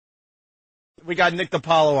We got Nick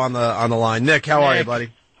DiPaolo on the line. Nick, how are you,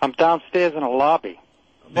 buddy? I'm downstairs in a lobby.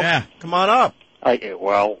 Yeah. Come on up.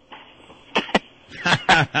 Well,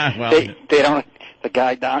 they don't. The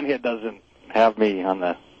guy down here doesn't have me on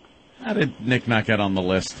the. How did Nick not get on the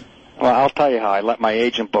list? Well, I'll tell you how. I let my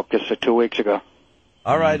agent book this for 2 weeks ago.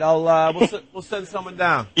 All right, we'll send someone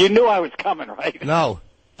down. You knew I was coming, right? No.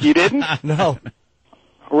 You didn't? No.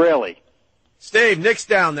 Really? Steve, Nick's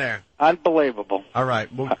down there. Unbelievable. All right,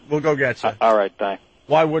 we'll go get you. All right, thanks.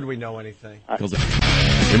 Why would we know anything?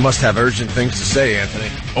 We must have urgent things to say, Anthony.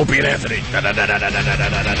 Opie and Anthony.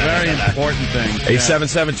 Very important thing.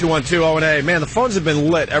 877-212-018. Man, the phones have been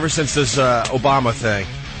lit ever since this Obama thing.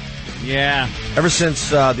 Yeah. Ever since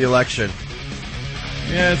the election.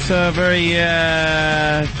 Yeah, it's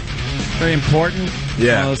very important.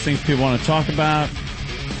 Yeah. One of those things people want to talk about.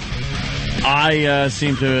 I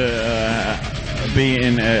seem to be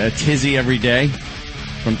in a tizzy every day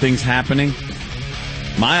from things happening.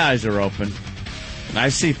 My eyes are open. I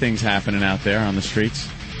see things happening out there on the streets.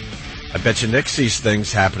 I bet you Nick sees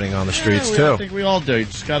things happening on the streets, too. I think we all do. You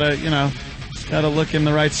just gotta, gotta look in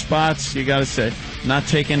the right spots. You gotta say, not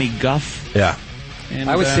take any guff. Yeah. And,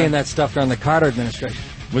 I was seeing that stuff during the Carter administration.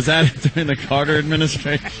 Was that during the Carter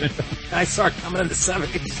administration? I saw it coming in the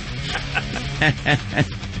 70s.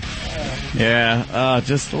 Yeah,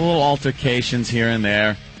 just little altercations here and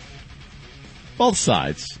there. Both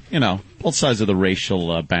sides, both sides of the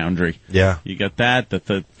racial boundary. Yeah. You get that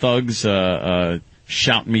the thugs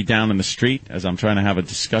shouting me down in the street as I'm trying to have a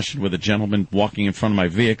discussion with a gentleman walking in front of my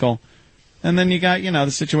vehicle. And then you got, the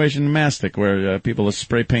situation in Mastic where people are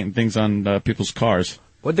spray painting things on people's cars.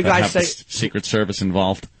 What'd the guy say? Secret Service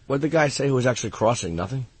involved. What'd the guy say who was actually crossing?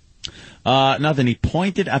 Nothing? Nothing. He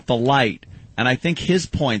pointed at the light. And I think his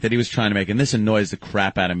point that he was trying to make, and this annoys the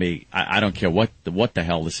crap out of me. I don't care what the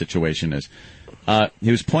hell the situation is.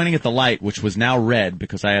 He was pointing at the light, which was now red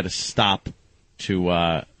because I had to stop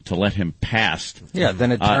to let him pass. Yeah,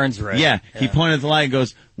 then it turns red. Yeah, he pointed at the light and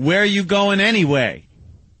goes, "Where are you going anyway?"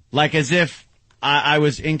 Like as if I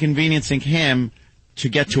was inconveniencing him to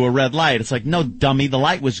get to a red light. It's like, no, dummy, the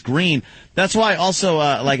light was green. That's why also,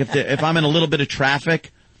 if I'm in a little bit of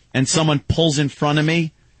traffic and someone pulls in front of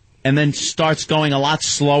me, and then starts going a lot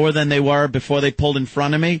slower than they were before they pulled in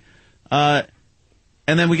front of me, and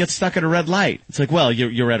then we get stuck at a red light. It's like, well,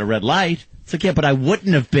 you're at a red light. It's like, yeah, but I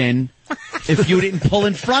wouldn't have been if you didn't pull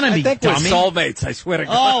in front of me, I think dummy. we're soulmates, I swear to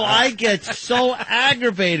God. Oh, I get so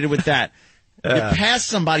aggravated with that. You pass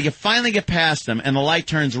somebody, you finally get past them, and the light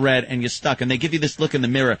turns red, and you're stuck, and they give you this look in the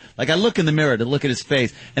mirror. Like, I look in the mirror to look at his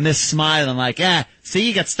face, and they're smiling like, see,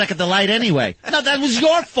 you got stuck at the light anyway. No, that was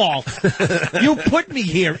your fault. You put me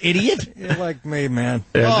here, idiot. You're like me, man.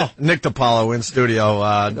 Yeah, Nick DiPaolo in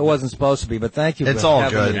studio. It wasn't supposed to be, but thank you for It's all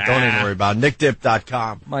having good. me. Don't even worry about it.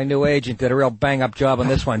 NickDip.com. My new agent did a real bang-up job on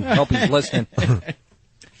this one. Hope he's listening.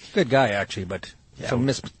 Good guy, actually, but some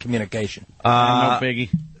miscommunication. No biggie.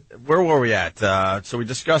 Where were we at? So we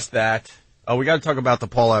discussed that. We got to talk about the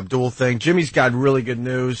Paula Abdul thing. Jimmy's got really good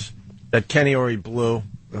news that Kenny already blew,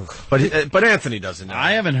 but Anthony doesn't know.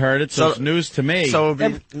 I haven't heard it, so it's news to me. So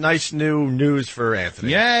it'd be nice new news for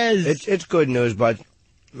Anthony. Yes, it's good news, but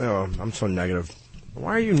I'm so negative.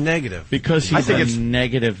 Why are you negative? Because he's it's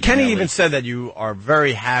negative. Kenny Nelly. even said that you are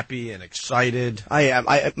very happy and excited. I am.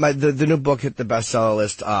 The new book hit the bestseller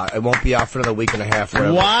list. It won't be out for another week and a half.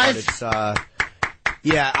 Whatever, what? It's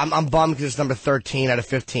yeah, I'm bummed because it's number 13 out of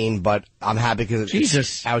 15, but I'm happy because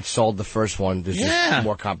it's outsold the first one. There's just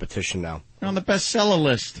more competition now. You're on the bestseller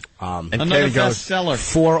list. And another Kenny goes, bestseller.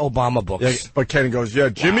 4 Obama books. Yeah, but Kenny goes,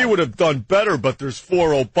 Jimmy would have done better, but there's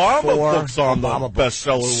 4 Obama books on the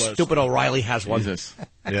bestseller list. Stupid O'Reilly has one. Jesus.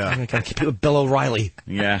 Yeah. I gotta keep it with Bill O'Reilly.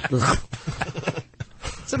 Yeah.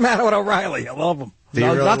 What's the matter with O'Reilly? I love him. Do you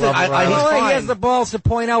really love O'Reilly? He has the balls to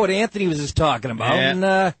point out what Anthony was just talking about. Yeah.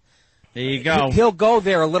 And, there you go. He'll go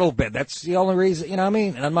there a little bit. That's the only reason, you know what I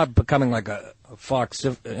mean? And I'm not becoming like a Fox,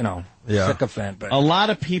 sycophant. But a lot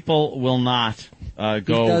of people will not go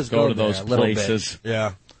to those places.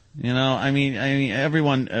 Yeah. You know, I mean,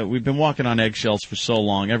 everyone, we've been walking on eggshells for so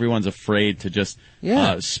long. Everyone's afraid to just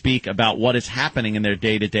speak about what is happening in their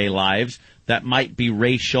day-to-day lives that might be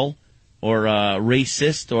racial or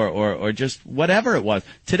racist or just whatever it was.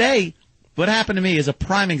 Today, what happened to me is a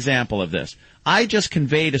prime example of this. I just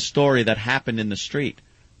conveyed a story that happened in the street.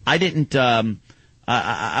 I didn't,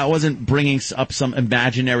 I wasn't bringing up some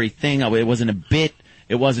imaginary thing. It wasn't a bit.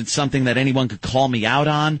 It wasn't something that anyone could call me out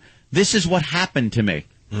on. This is what happened to me.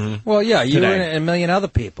 Mm-hmm. Well, yeah, you and a million other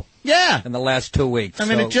people. Yeah. In the last 2 weeks. I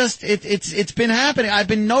mean, it's been happening. I've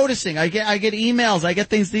been noticing. I get emails. I get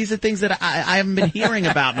things. These are things that I haven't been hearing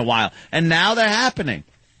about in a while. And now they're happening.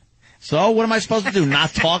 So what am I supposed to do? Not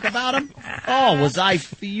talk about him? Oh, was I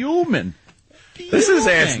fuming? This is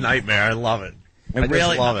Ant's nightmare. I love it. I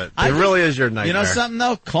just love it. It really is your nightmare. You know something,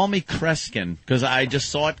 though? Call me Kreskin, because I just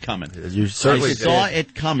saw it coming. You certainly saw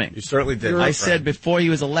it coming. You certainly did. I said before he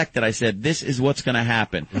was elected, I said, this is what's going to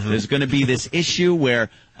happen. Mm-hmm. There's going to be this issue where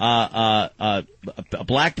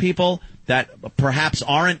black people that perhaps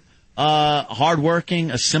aren't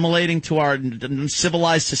hardworking, assimilating to our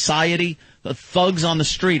civilized society, the thugs on the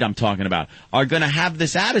street I'm talking about, are going to have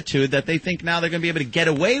this attitude that they think now they're going to be able to get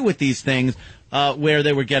away with these things where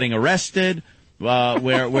they were getting arrested,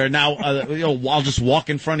 where now I'll just walk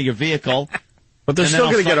in front of your vehicle. But they're still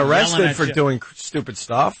going to get arrested for doing stupid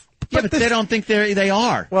stuff. Yeah, but they don't think they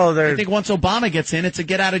are. Well, they think once Obama gets in, it's a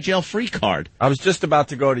get-out-of-jail-free card. I was just about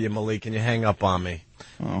to go to you, Malik, and you hang up on me.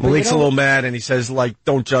 Oh. Malik's a little mad, and he says,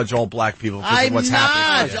 don't judge all black people because of what's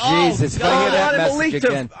happening. Jesus, if I hear that message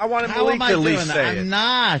again. I wanted Malik to at least say it. I'm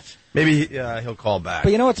not. Maybe he'll call back.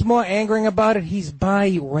 But you know what's more angering about it? He's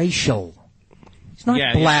biracial. He's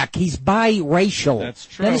not black. He's biracial. That's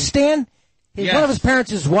true. You understand? One of his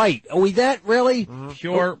parents is white. Are we that really?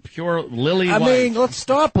 Pure lily white. I mean, let's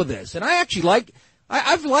stop with this. And I actually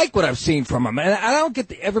I've liked what I've seen from him. And I don't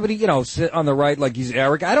get everybody, sit on the right like he's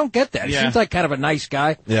arrogant. I don't get that. He seems like kind of a nice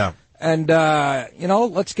guy. Yeah. And,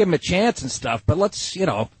 let's give him a chance and stuff. But let's, It's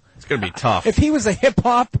going to be tough. If he was a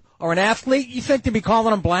hip-hop or an athlete, you think to be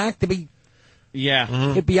calling him black, to be... Yeah.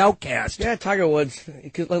 Mm-hmm. He'd be outcast. Yeah, Tiger Woods.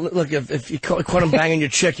 Look, if you caught him banging your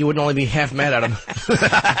chick, you wouldn't only be half mad at him.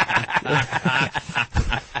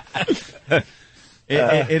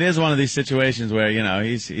 It is one of these situations where,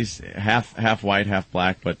 he's half white, half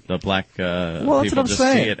black, but the black people just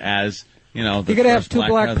see it as, you got to have two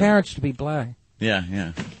black parents to be black.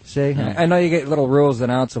 Yeah. See, I know you get little rules, an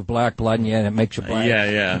ounce of black blood in you, and it makes you black.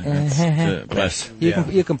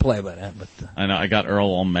 You can play by that. But I know I got Earl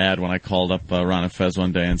all mad when I called up Ron and Fez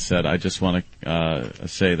one day and said, I just want to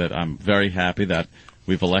say that I'm very happy that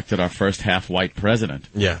we've elected our first half-white president.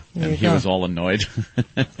 Yeah. And he was all annoyed.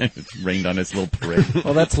 It rained on his little parade.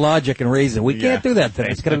 Well, that's logic and reason. We can't do that today.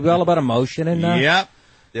 It's going to be all about emotion. And Yep.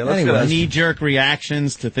 Yeah, anyway, knee-jerk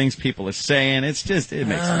reactions to things people are saying. It makes me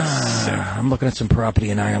sick. I'm looking at some property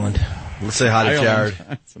in Ireland. Let's say hi to Jared.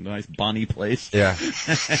 It's a nice Bonnie place. Yeah.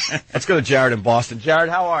 Let's go to Jared in Boston. Jared,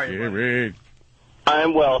 how are you?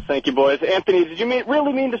 I'm well, thank you, boys. Anthony, did you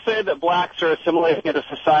really mean to say that blacks are assimilating into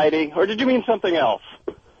society, or did you mean something else?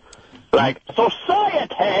 Like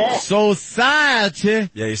society. Society.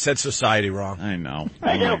 Yeah, you said society wrong. I know.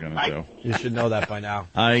 What am I going to do? You should know that by now.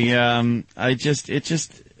 It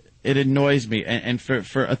annoys me. And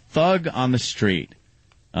for a thug on the street,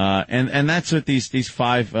 and that's what these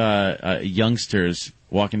five youngsters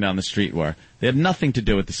walking down the street were. They had nothing to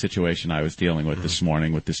do with the situation I was dealing with this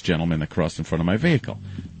morning with this gentleman that crossed in front of my vehicle.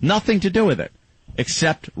 Nothing to do with it,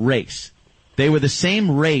 except race. They were the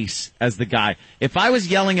same race as the guy. If I was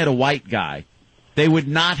yelling at a white guy, they would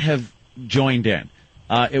not have joined in.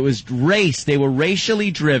 It was race. They were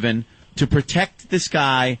racially driven to protect this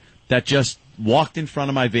guy that just walked in front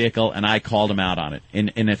of my vehicle, and I called him out on it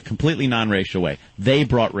in a completely non-racial way. They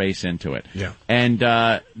brought race into it. Yeah.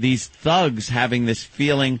 And these thugs having this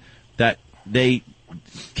feeling that they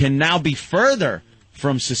can now be further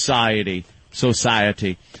from society,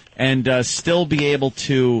 and still be able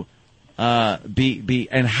to be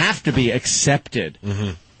and have to be accepted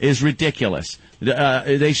is ridiculous.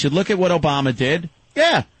 They should look at what Obama did.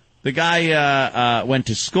 Yeah, the guy went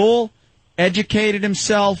to school, educated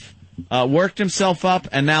himself, worked himself up,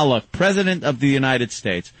 and now look, President of the United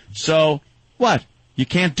States. So what? You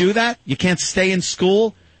can't do that? You can't stay in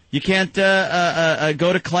school? You can't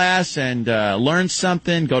go to class and learn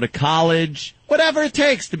something, go to college, whatever it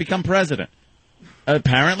takes to become president.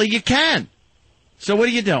 Apparently you can. So what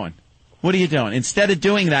are you doing? What are you doing? Instead of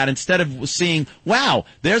doing that, instead of seeing, wow,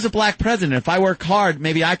 there's a black president. If I work hard,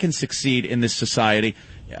 maybe I can succeed in this society.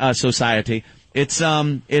 It's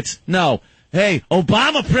no. Hey,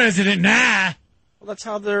 Obama president, nah. Well, that's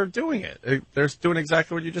how they're doing it. They're doing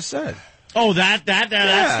exactly what you just said. Oh, that's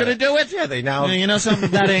going to do it? Yeah, they now... You know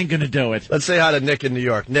something? That ain't going to do it. Let's say hi to Nick in New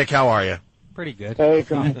York. Nick, how are you? Pretty good. Hey,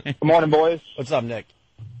 good morning, boys. What's up, Nick?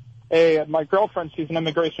 Hey, my girlfriend, she's an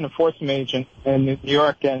immigration enforcement agent in New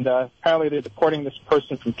York, and apparently they're deporting this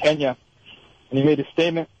person from Kenya. And he made a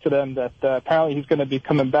statement to them that apparently he's going to be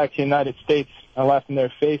coming back to the United States and laughing in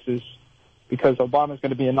their faces because Obama's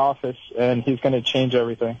going to be in office, and he's going to change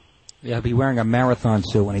everything. Yeah, he'll be wearing a marathon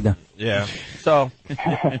suit when he does. Yeah. So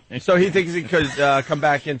he thinks he could come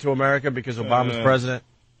back into America because Obama's president?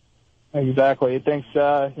 Exactly. He thinks, he's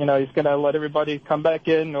going to let everybody come back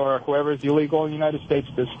in, or whoever's illegal in the United States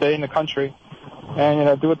to stay in the country.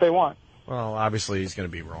 and do what they want. Well, obviously he's going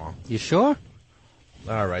to be wrong. You sure?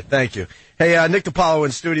 All right, thank you. Hey, Nick DiPaolo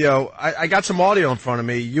in studio. I got some audio in front of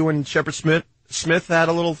me. You and Shepard Smith had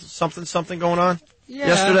a little something going on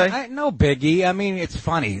yesterday? No biggie. I mean, it's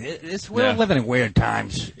funny. We're living in weird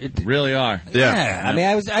times. Really are. Yeah. I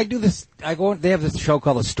mean, I do this. They have this show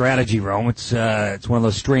called The Strategy Room. It's one of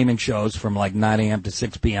those streaming shows from like 9 a.m. to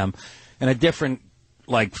 6 p.m. And a different,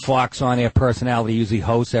 like, Fox on-air personality usually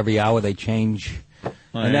hosts every hour. They change.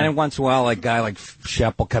 And then once in a while, a guy like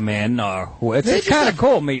Shep will come in, it's kind of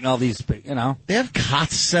cool meeting all these, They have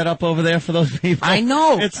cots set up over there for those people. I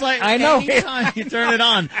know. It's like anytime you turn it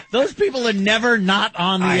on, those people are never not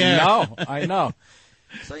on the air. I know.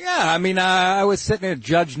 So, I mean, I was sitting there,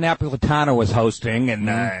 Judge Napolitano was hosting, and,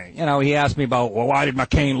 he asked me about, why did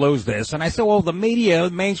McCain lose this? And I said, the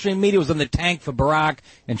mainstream media was in the tank for Barack,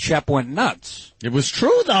 and Shep went nuts. It was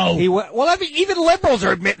true, though. Even liberals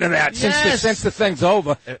are admitting to that since the thing's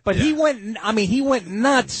over. But he went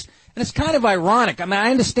nuts. And it's kind of ironic. I mean,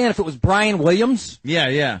 I understand if it was Brian Williams. Yeah.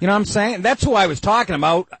 You know what I'm saying? And that's who I was talking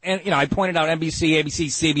about. And, I pointed out NBC, ABC,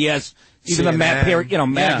 CBS, even CNN, the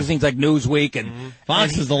magazines like Newsweek and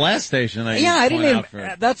Fox is the last station. I didn't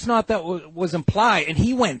even. That's not that was implied. And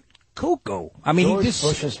he went cuckoo. I mean,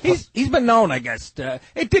 he's been known, I guess.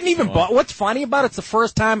 It didn't even. What's funny about it's the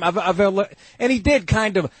first time I've ever. And he did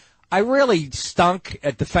kind of. I really stunk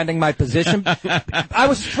at defending my position. I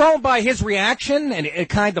was thrown by his reaction, and it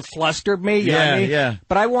kind of flustered me. You know what I mean?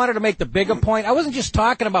 But I wanted to make the bigger point. I wasn't just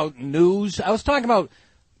talking about news. I was talking about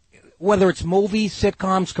whether it's movies,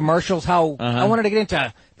 sitcoms, commercials, how I wanted to get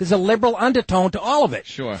into. There's a liberal undertone to all of it.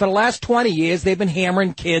 Sure. For the last 20 years, they've been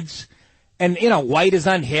hammering kids. And, white is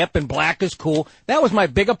unhip and black is cool. That was my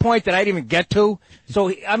bigger point that I didn't even get to.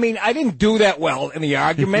 So, I mean, I didn't do that well in the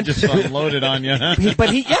argument. He just unloaded on you, huh?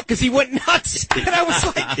 Because he went nuts. And I was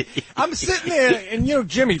like, I'm sitting there, and,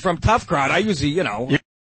 Jimmy from Tough Crowd, I usually, You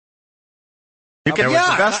can the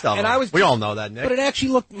best of them. We all know that, Nick. But it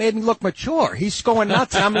actually made me look mature. He's going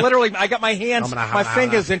nuts. And I got my hands, my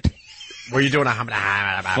fingers in. Were you doing a folded?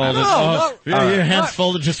 Your hands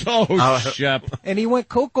folded just, Shep. And he went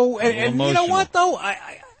cuckoo. And you know what, though?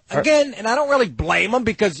 Again, and I don't really blame him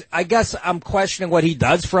because I guess I'm questioning what he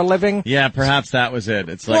does for a living. Yeah, perhaps that was it.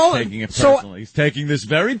 It's like taking it personally. He's taking this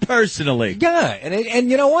very personally. Yeah, and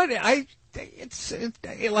you know what? It's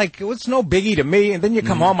no biggie to me. And then you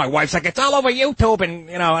come home, my wife's like, it's all over YouTube, and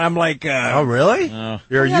and I'm like, oh really?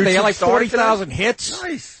 You're a YouTube they had like star 40,000 hits.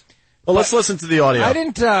 Nice. Well, let's listen to the audio. I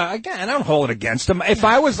didn't. Again, I don't hold it against him. If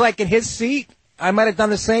I was like in his seat, I might have done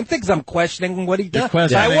the same thing because I'm questioning what he does.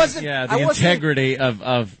 I wasn't. Yeah, the integrity of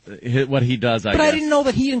what he does. But I didn't know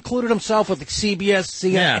that he included himself with the CBS,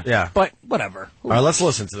 CNN. Yeah. But whatever. All right, let's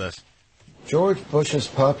listen to this. George Bush's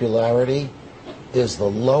popularity is the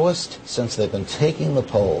lowest since they've been taking the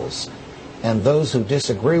polls, and those who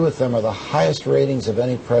disagree with them are the highest ratings of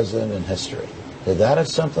any president in history. Did that have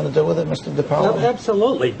something to do with it, Mr. DiPaolo? Well,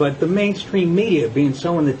 absolutely, but the mainstream media being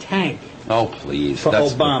so in the tank. Oh, please. For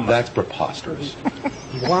Obama. That's preposterous.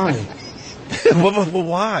 Why?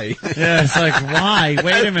 Why? Yeah, it's like, why?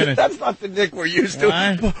 Wait a minute. That's not the Nick we're used to.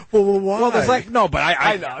 Why? Why? Well, there's like, no, but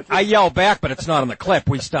I yell back, but it's not on the clip.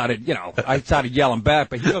 I started yelling back,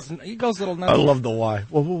 but he goes a little nuts. I love the why.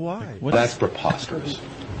 Well, why? That's preposterous.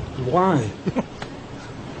 Why?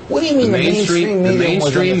 What do you mean the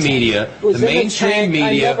mainstream media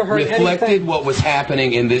reflected what was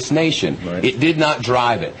happening in this nation. Right. It did not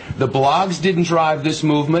drive it. The blogs didn't drive this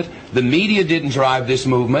movement. The media didn't drive this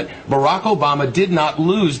movement. Barack Obama did not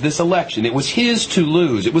lose this election. It was his to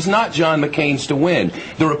lose. It was not John McCain's to win.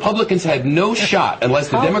 The Republicans had no shot unless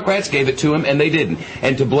the Democrats gave it to him, and they didn't.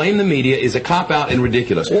 And to blame the media is a cop-out and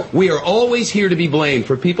ridiculous. We are always here to be blamed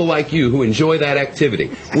for people like you who enjoy that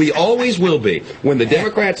activity. We always will be. When the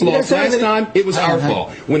Democrats lost last time, it was our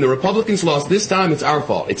fault. When the Republicans lost this time, it's our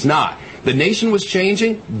fault. It's not. The nation was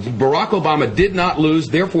changing. Barack Obama did not lose.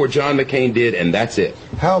 Therefore, John McCain did, and that's it.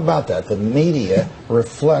 How about that? The media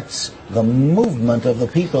reflects the movement of the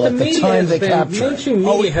people at the time they capture. The mainstream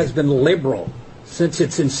media has been liberal since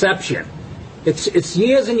its inception. It's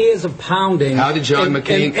years and years of pounding. How did John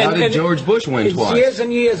McCain, how did George Bush win twice? Years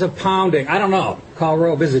and years of pounding. I don't know. Karl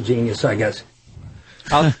Rove is a genius, I guess.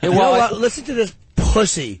 Listen to this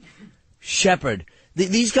pussy, Shepard.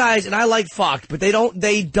 These guys, and I like Fox, but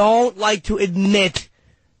they don't like to admit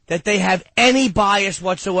that they have any bias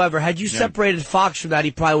whatsoever. Had you separated Fox from that,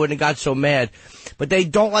 he probably wouldn't have got so mad. But they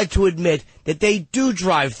don't like to admit that they do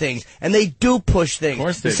drive things, and they do push things. Of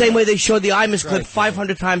course the same way they showed the Imus clip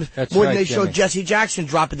 500 times more than they showed Jimmy. Jesse Jackson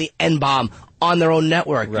dropping the N-bomb on their own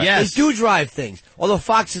network. Right. Yes. They do drive things. Although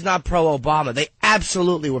Fox is not pro-Obama, they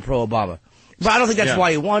absolutely were pro-Obama. But I don't think that's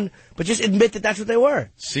why he won. But just admit that that's what they were.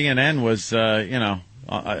 CNN was,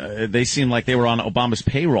 they seemed like they were on Obama's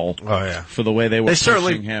payroll. Oh, yeah. For the way they were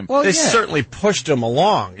pushing him. Well, they certainly pushed him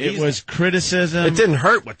along. It was criticism. It didn't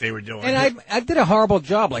hurt what they were doing. And I did a horrible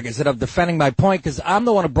job, like I said, of defending my point, because I'm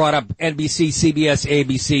the one who brought up NBC, CBS,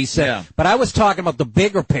 ABC. But I was talking about the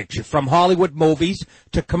bigger picture, from Hollywood movies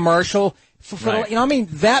to commercial.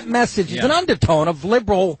 That message is an undertone of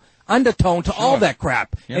liberal undertone to all that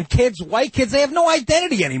crap. Yep. And white kids, they have no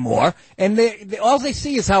identity anymore. And all they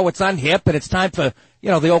see is how it's unhip, and it's time for,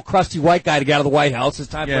 the old crusty white guy to get out of the White House. It's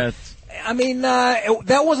time for...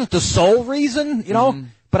 that wasn't the sole reason,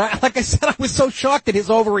 But like I said, I was so shocked at his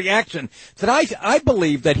overreaction that I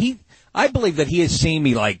believe that he has seen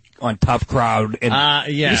me like on Tough Crowd. And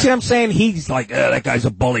you see what I'm saying? He's like, that guy's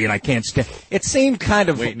a bully and I can't stand. It seemed kind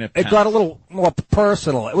of, it got a little more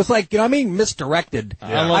personal. It was like, misdirected.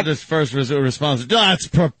 I loved his first response. That's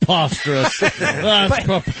preposterous.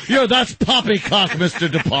 That's poppycock, Mr.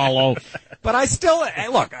 DiPaolo. But I still,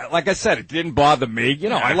 look, like I said, it didn't bother me.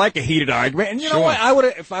 I like a heated argument. And you know what? I would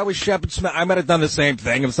have, if I was Shepard Smith, I might have done the same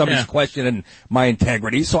thing if somebody's questioning my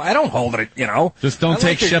integrity. So I don't hold it, Just don't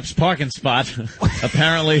take Shep's parking spot.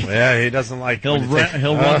 Apparently. Yeah, he doesn't like. He'll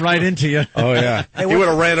run right into you. Oh yeah. He would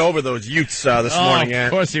have ran over those Utes this morning. Of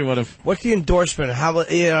course he would have. What's the endorsement? How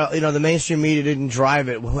the mainstream media didn't drive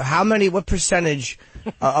it. What percentage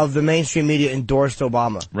of the mainstream media endorsed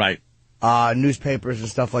Obama? Right. Newspapers and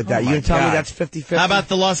stuff like that. You can tell me that's 50-50? How about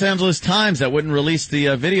the Los Angeles Times that wouldn't release the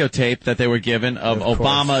videotape that they were given of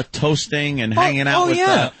Obama toasting and hanging out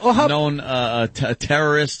with known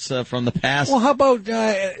terrorists from the past? Well, how about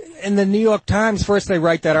in the New York Times, first they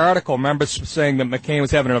write that article, remember, saying that McCain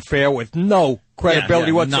was having an affair with no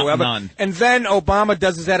credibility whatsoever. None. And then Obama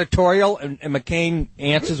does his editorial, and McCain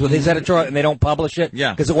answers with his editorial, and they don't publish it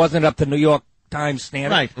because it wasn't up to New York Times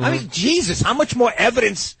standard. Right. I mean, Jesus, how much more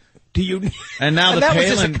evidence do you need? And now that was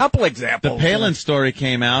just a couple examples. The Palin story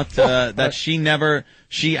came out that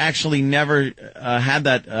she actually never had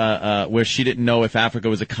that where she didn't know if Africa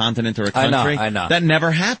was a continent or a country. I know. That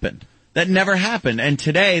never happened. And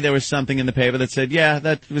today there was something in the paper that said,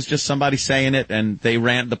 that was just somebody saying it, and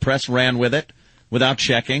the press ran with it without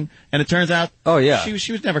checking. And it turns out,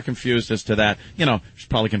 she was never confused as to that. She's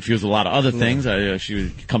probably confused with a lot of other things.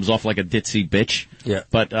 She comes off like a ditzy bitch. Yeah.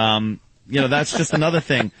 But that's just another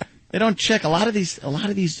thing. They don't check. A lot of these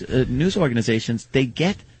news organizations, they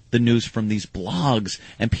get the news from these blogs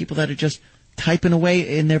and people that are just typing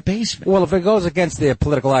away in their basement. Well, if it goes against their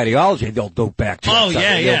political ideology, they'll do back check.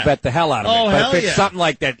 They'll bet the hell out of it. But if it's something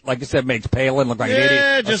like that, like I said, makes Palin look like an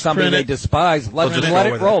idiot or somebody they despise, let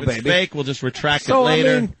it roll, baby. It's fake. We'll just retract it later.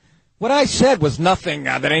 I mean, what I said was nothing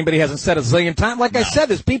that anybody hasn't said a zillion times. Like I said,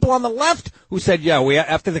 there's people on the left who said,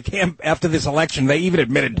 after this election, they even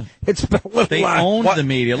admitted it's been a little They owned the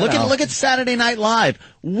media. Look at Saturday Night Live.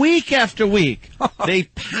 Week after week, they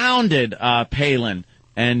pounded Palin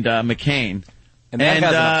and McCain. And that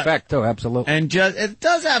has an effect, too, absolutely. And it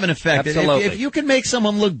does have an effect. Absolutely. If you can make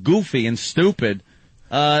someone look goofy and stupid,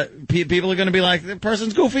 people are going to be like, the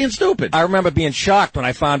person's goofy and stupid. I remember being shocked when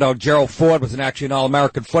I found out Gerald Ford was actually an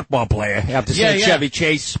All-American football player after seeing Chevy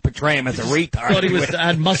Chase portray him as a retard. Thought he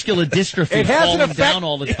had muscular dystrophy, falling down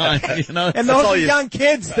all the time. And those young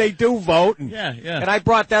kids, they do vote. And, yeah. And I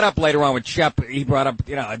brought that up later on with Shep. He brought up,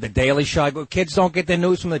 the Daily Show. I go, kids don't get their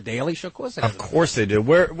news from the Daily Show. Of course they do.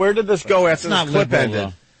 Where did this go after this clip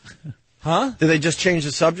ended? Huh? Did they just change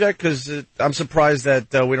the subject? Because I'm surprised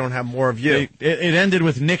that we don't have more of you. It ended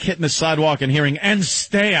with Nick hitting the sidewalk and hearing, and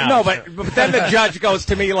stay out. No, but then the judge goes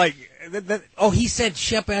to me like, he said,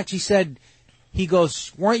 Shep actually said, he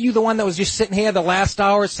goes, weren't you the one that was just sitting here the last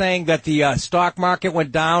hour saying that the stock market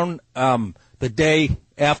went down the day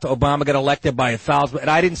after Obama got elected by 1,000, and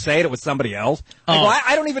I didn't say it, it was somebody else. I go,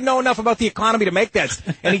 I don't even know enough about the economy to make that,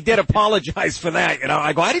 and he did apologize for that,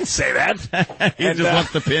 I go, I didn't say that. He just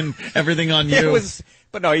wants to pin everything on you.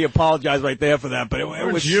 But no, he apologized right there for that, but it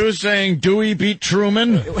was... you saying Dewey beat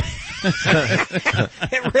Truman?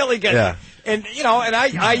 It really gets... Yeah. And, and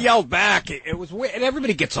I yelled back. It was weird. And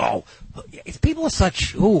everybody gets all... People are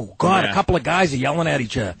such... Oh, God, a couple of guys are yelling at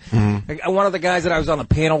each other. Mm-hmm. One of the guys that I was on the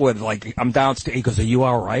panel with, I'm downstairs. He goes, are you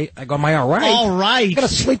all right? I go, am I all right? All right. I'm going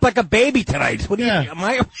to sleep like a baby tonight. What do you... Am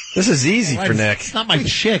I... This is easy for Nick. It's not my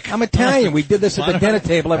chick. I'm Italian. We did this at the dinner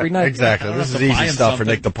table every night. Exactly. This is easy stuff for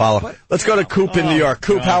Nick DiPaolo. Let's go to Coop in New York.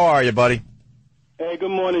 Coop, how are you, buddy? Hey, good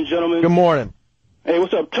morning, gentlemen. Good morning. Hey,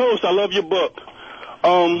 what's up, Toast? I love your book.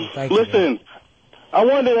 Listen... I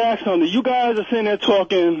wanted to ask something. You guys are sitting there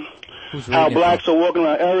talking how blacks are walking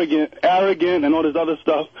around arrogant and all this other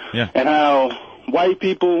stuff, and how white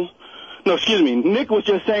people No, excuse me. Nick was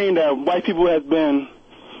just saying that white people have been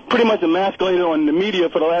pretty much emasculated on the media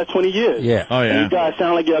for the last 20 years. Yeah. Oh, yeah. And you guys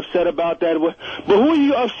sound like you're upset about that. But who are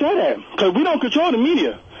you upset at? Because we don't control the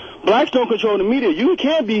media. Blacks don't control the media. You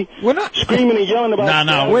can't be screaming and yelling about.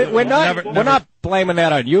 No, we're not blaming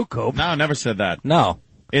that on you, Coop. No, never said that. No.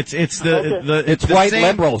 It's It's the white same,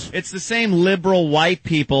 liberals. It's the same liberal white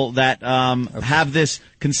people that have this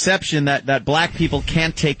conception that black people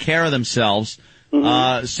can't take care of themselves,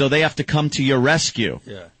 so they have to come to your rescue.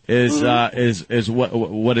 Yeah. Is what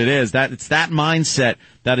it is. That it's that mindset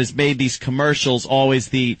that has made these commercials always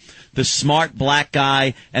the smart black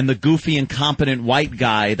guy and the goofy incompetent white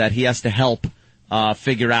guy that he has to help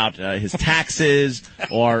figure out his taxes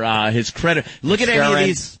or his credit. Look at any of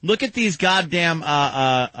these. Look at these goddamn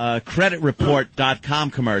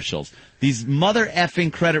creditreport.com commercials. These mother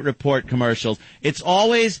effing credit report commercials. It's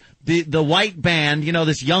always the white band,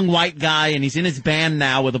 this young white guy, and he's in his band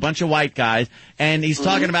now with a bunch of white guys, and he's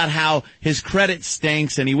talking about how his credit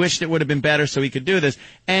stinks and he wished it would have been better so he could do this.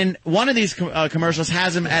 And one of these commercials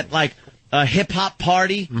has him at like a hip hop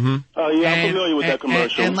party. Oh yeah, I'm familiar with that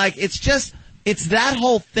commercial. And like it's that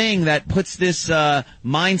whole thing that puts this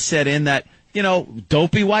mindset in that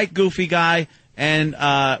dopey white goofy guy and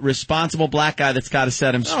responsible black guy that's got to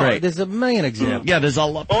set him straight. There's a million examples. Yeah, there's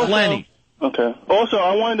plenty. Okay. Also,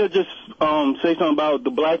 I wanted to just say something about the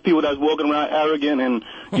black people that's walking around arrogant, and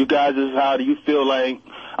you guys how do you feel like?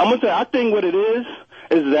 I'm going to say, I think what it is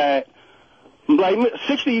that like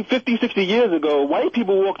 50, 60 years ago, white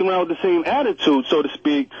people walked around with the same attitude, so to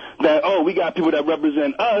speak, that, we got people that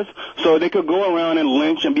represent us, so they could go around and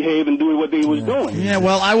lynch and behave and do what they was doing. Yeah,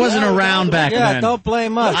 well, I wasn't around back then. Yeah, don't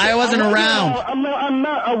blame us. I wasn't around.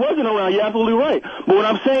 I wasn't around. You're absolutely right. But what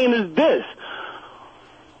I'm saying is this.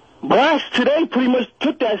 Blacks today pretty much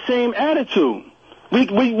took that same attitude.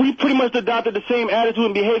 We pretty much adopted the same attitude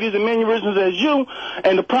and behaviors and mannerisms as you,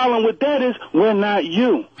 and the problem with that is we're not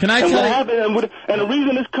you. Can I tell you? And the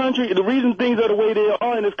reason things are the way they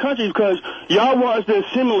are in this country is because y'all want us to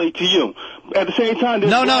assimilate to you. At the same time,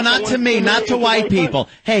 no, not to me, not to white people.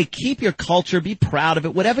 Hey, keep your culture, be proud of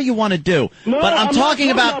it, whatever you want to do. No, but I'm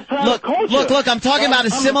talking about look, I'm talking about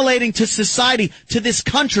assimilating to society, to this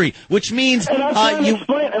country, which means and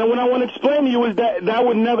what I want to explain to you is that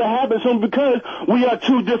would never happen, because we are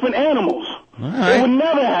two different animals. All right. It would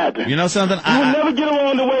never happen. You know something? You would never get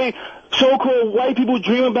along the way so-called white people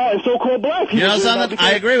dream about and so-called black people. You know something?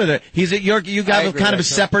 I agree with it. You got kind of a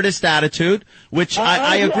separatist attitude, which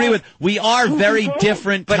I agree with. We are very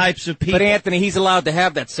different types of people. But Anthony, he's allowed to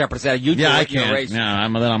have that separatist attitude. I can't. Yeah,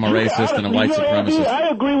 I'm a racist and a white supremacist. I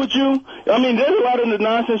agree with you. I mean, there's a lot of the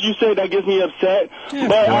nonsense you say that gets me upset. Yeah,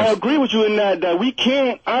 but I agree with you in that we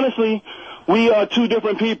can't, honestly, we are two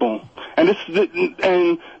different people. And this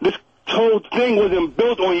whole thing wasn't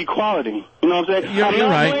built on equality. You know what I'm saying? I'm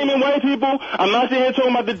not blaming white people. I'm not sitting here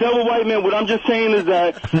talking about the devil white man. What I'm just saying is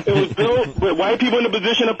that it was built with white people in a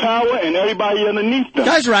position of power and everybody underneath them.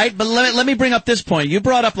 Guy's right, but let me bring up this point. You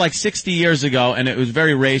brought up like 60 years ago, and it was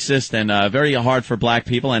very racist and very hard for black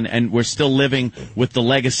people, and we're still living with the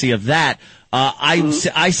legacy of that.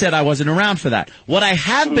 I said I wasn't around for that. What I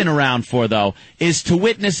have been around for, though, is to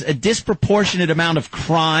witness a disproportionate amount of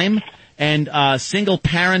crime and single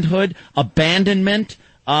parenthood, abandonment,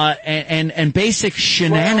 and basic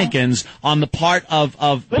shenanigans on the part of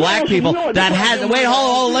black people that has. Wait,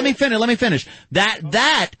 hold. Let me finish.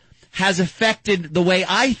 That has affected the way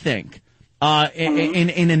I think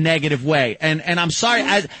in a negative way. And I'm sorry,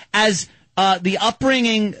 as the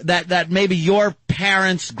upbringing that maybe your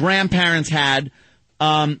parents, grandparents had.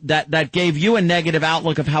 That gave you a negative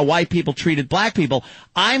outlook of how white people treated black people.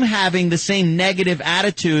 I'm having the same negative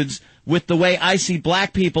attitudes with the way I see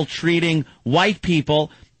black people treating white people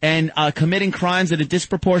and committing crimes at a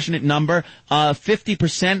disproportionate number.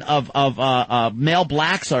 50% of male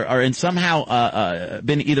blacks are in somehow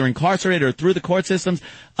been either incarcerated or through the court systems.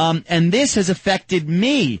 And this has affected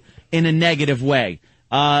me in a negative way.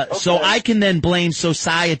 So I can then blame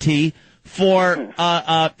society for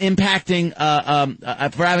impacting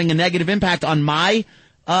for having a negative impact on my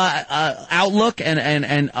outlook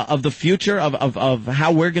and of the future of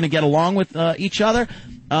how we're going to get along with each other.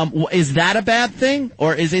 Is that a bad thing,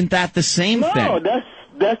 or isn't that the same thing? No,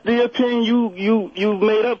 that's the opinion you've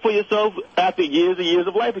made up for yourself after years and years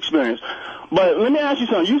of life experience. But let me ask you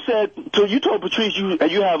something. You told Patrice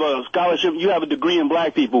you have a scholarship, you have a degree in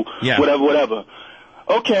black people, whatever.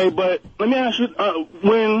 Okay, but let me ask you,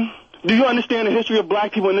 do you understand the history of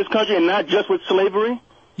black people in this country and not just with slavery?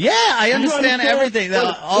 Yeah, I understand everything.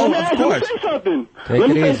 Of course. Let me say something. Take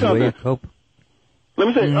it easy, will you, Cope? Let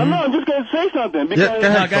me say, I'm just going to say something. Because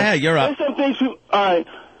go ahead, you're up. There's some things, all right,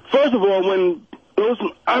 first of all, when those,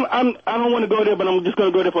 I don't want to go there, but I'm just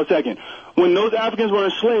going to go there for a second. When those Africans were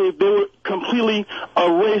enslaved, they were completely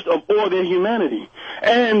erased of all their humanity.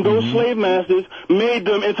 And those slave masters made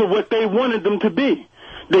them into what they wanted them to be.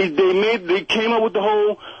 They came up with the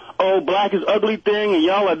whole, oh, black is ugly thing, and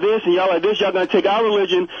y'all are this, and y'all are this, y'all going to take our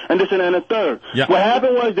religion, and this and that and a third. Yeah. What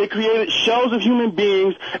happened was they created shells of human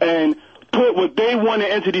beings and put what they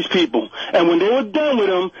wanted into these people. And when they were done with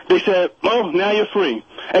them, they said, oh, now you're free.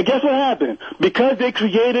 And guess what happened? Because they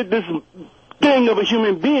created this thing of a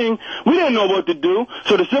human being, we didn't know what to do.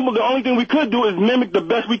 So the only thing we could do is mimic the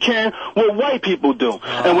best we can what white people do.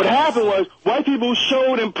 And what happened was white people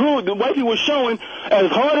showed and proved, the white people were showing, as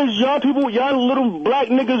hard as y'all little black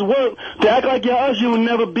niggas work to act like y'all us, you will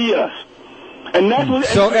never be us. And that's what,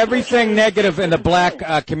 so everything negative in the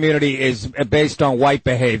black community is based on white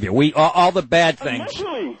behavior. All the bad things.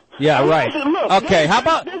 Literally. Yeah, right. Look, okay, how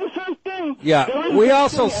about? There's a certain thing. Yeah, we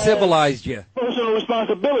also civilized you. Personal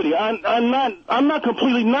responsibility. I'm not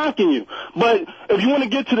completely knocking you, but if you want to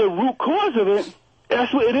get to the root cause of it,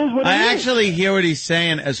 that's what it is. I actually hear what he's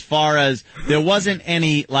saying as far as there wasn't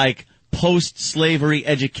any like post-slavery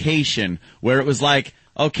education where it was like,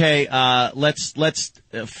 okay, let's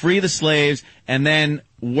free the slaves and then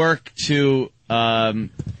work them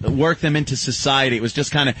into society. It was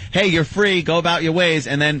just kind of, hey, you're free, go about your ways.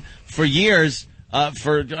 And then for years, a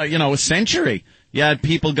century, you had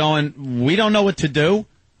people going, we don't know what to do.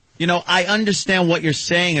 You know, I understand what you're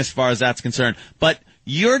saying as far as that's concerned, but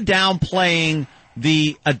you're downplaying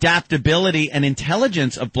the adaptability and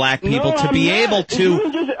intelligence of black people to be able to.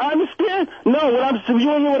 I understand. No, you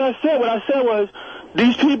don't know what I said. What I said was,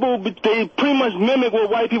 these people, they pretty much mimic what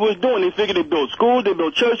white people is doing. They figure they build schools, they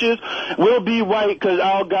build churches. We'll be white because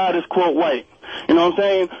our God is, quote, white. You know what I'm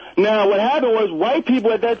saying? Now, what happened was white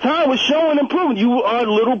people at that time was showing and proving you are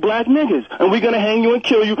little black niggas, and we're going to hang you and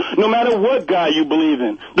kill you no matter what God you believe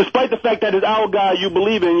in. Despite the fact that it's our God you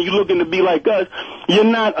believe in and you're looking to be like us, you're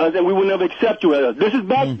not us, and we will never accept you as us. This is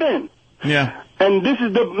back then. Yeah. And this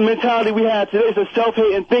is the mentality we have today. It's a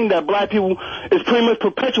self-hating thing that black people is pretty much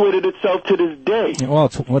perpetuated itself to this day. Yeah, well,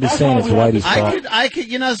 what he's saying is whitey's fault. I could,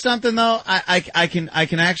 you know something though? I can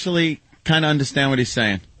actually kind of understand what he's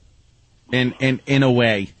saying. In a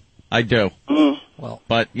way, I do. Well,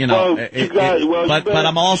 but you know, but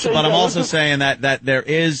I'm also saying that there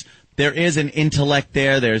is an intellect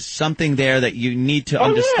there. There's something there that you need to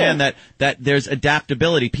understand that there's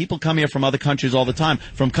adaptability. People come here from other countries all the time,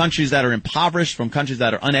 from countries that are impoverished, from countries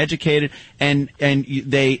that are uneducated, and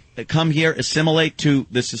they come here, assimilate to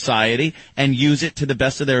the society, and use it to the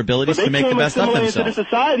best of their abilities to make the best of themselves. Into the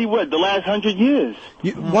society, the last 100 years?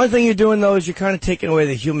 One thing you're doing, though, is you're kind of taking away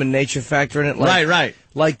the human nature factor in it. Right.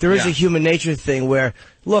 Like, there is a human nature thing where,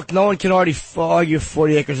 look, no one can already argue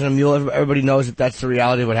 40 acres and a mule. Everybody knows that that's the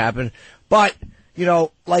reality of what happened. But, you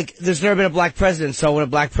know, like, there's never been a black president, so when a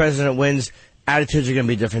black president wins, attitudes are going to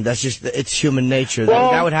be different. That's just, it's human nature.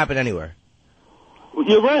 That would happen anywhere.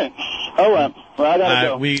 You're right. All right. Well, I got to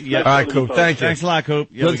go. All right, Coop. Thank you. Thanks a lot, Coop.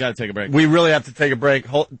 Yeah, we got to take a break. We really have to take a break.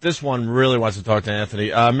 This one really wants to talk to Anthony.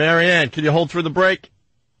 Marianne, can you hold through the break?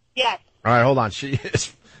 Yes. All right, hold on. She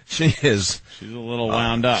is. She's a little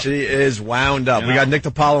wound up. She is wound up. You know? We got Nick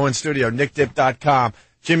DiPaolo in studio, nickdip.com.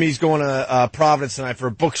 Jimmy's going to Providence tonight for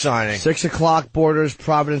a book signing. 6 o'clock, Borders,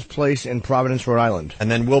 Providence Place in Providence, Rhode Island.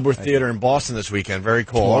 And then Wilbur Theater in Boston this weekend. Very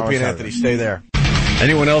cool. Opie and Anthony, stay there.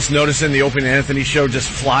 Anyone else noticing the Opie and Anthony show just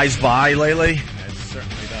flies by lately? It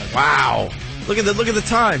certainly does. Wow. Look at the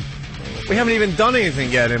time. We haven't even done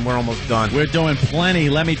anything yet, and we're almost done. We're doing plenty,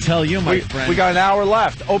 let me tell you, my friend. We got an hour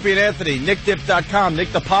left. Opie and Anthony, nickdip.com, Nick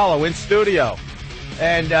DiPaolo in studio.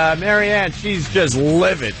 And Marianne, she's just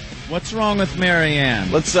livid. What's wrong with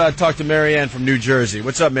Marianne? Let's talk to Marianne from New Jersey.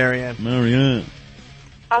 What's up, Marianne? Marianne.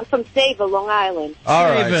 I'm from Sayville, Long Island. All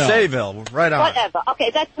right, Sayville. Right on. Whatever.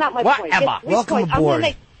 Okay, that's not my point. Welcome aboard. I'm going to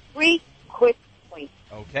make 3 quick points.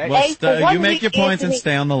 Okay. Well, you make your points and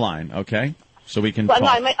stay on the line, okay? So we can talk. No,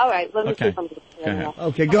 all right, let me see if I'm going to go ahead.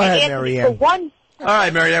 Okay, go ahead, Marianne. All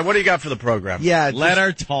right, Marianne, what do you got for the program? Yeah, let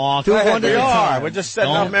her talk. We are. We're just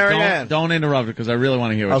setting up Marianne. Don't interrupt her because I really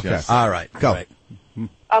want to hear what she has. All right, go.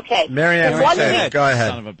 Okay. Marianne, go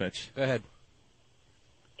ahead. Son of a bitch. Go ahead.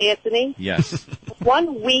 Anthony? Yes.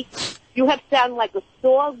 1 week, you have sounded like a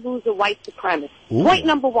sore loser white supremacist. Point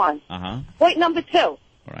number 1. Point number 2. All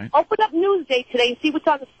right. Open up Newsday today and see what's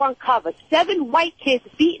on the front cover. 7 white kids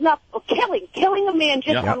beating up or killing a man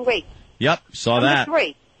just on race. Yep, saw that.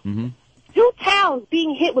 Number 3. 2 towns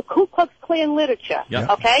being hit with Ku Klux Klan literature.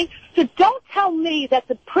 Yep. Okay? So don't tell me that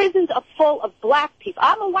the prisons are full of black people.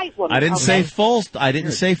 I'm a white woman. I didn't say full. I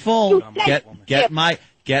didn't say full. Get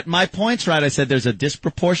Get my points right. I said there's a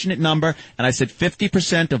disproportionate number, and I said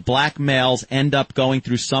 50% of black males end up going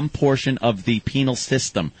through some portion of the penal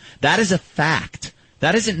system. That is a fact.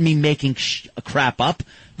 That isn't me making crap up.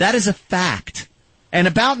 That is a fact. And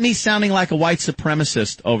about me sounding like a white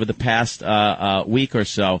supremacist over the past week or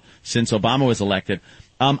so since Obama was elected,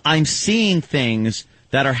 I'm seeing things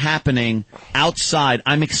that are happening outside.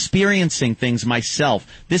 I'm experiencing things myself.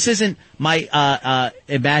 This isn't my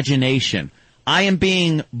imagination. I am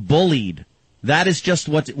being bullied. That is just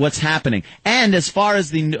what's happening. And as far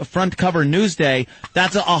as the front cover Newsday,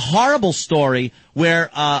 that's a horrible story where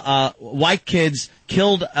white kids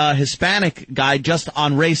killed a Hispanic guy just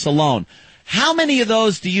on race alone. How many of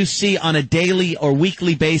those do you see on a daily or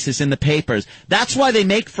weekly basis in the papers? That's why they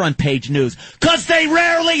make front page news, 'cause they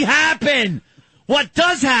rarely happen. What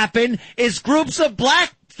does happen is groups of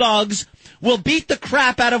black thugs will beat the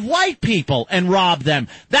crap out of white people and rob them.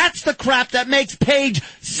 That's the crap that makes page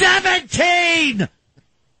 17!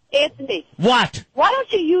 Anthony. What? Why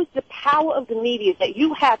don't you use the power of the media that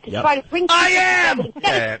you have to try to bring people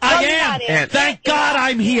together? I am! Thank God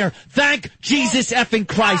I'm here! Thank Jesus effing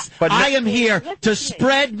Christ! But I am here to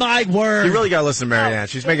spread my word! You really got to listen to Marianne.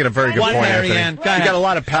 She's making a very good point, Marianne? Anthony. You got a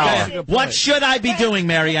lot of power. What should I be doing,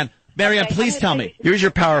 Marianne? Marianne, please tell me. Use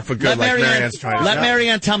your power for good, like Marianne's trying to. Let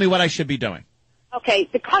Marianne tell me what I should be doing. Okay,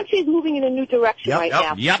 the country is moving in a new direction right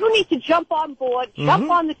now. You need to jump on board, jump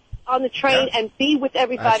on the train, and be with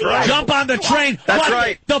everybody else. Jump on the train. That's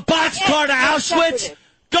right. The boxcar to Auschwitz.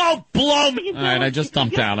 Go blow me. All right, I just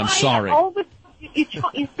dumped out. I'm sorry. You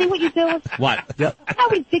see what you're doing? What? How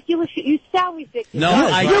ridiculous! You sound ridiculous. No,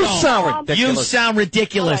 I don't. You sound ridiculous. You sound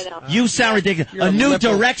ridiculous. You sound ridiculous. A new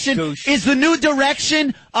direction? Douche. Is the new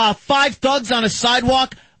direction 5 thugs on a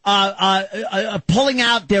sidewalk pulling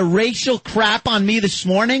out their racial crap on me this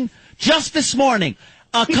morning? Just this morning.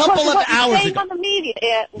 A couple of hours ago. On the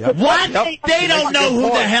media. What? They don't know who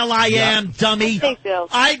the hell I am, dummy.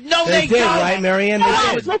 I know they did, don't. right, Marianne?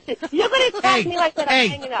 Listen, you're going to talk to me like that. I'm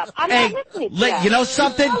hanging up. I'm not listening to that. You know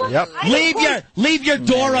something? Leave your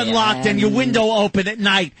door unlocked and your window open at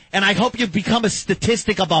night, and I hope you become a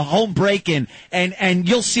statistic of a home break-in, and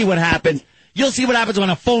you'll see what happens. You'll see what happens when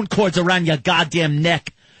a phone cord's around your goddamn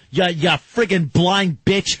neck. You friggin' blind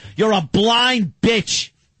bitch. You're a blind bitch.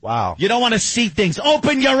 Wow. You don't want to see things.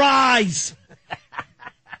 Open your eyes.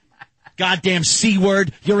 Goddamn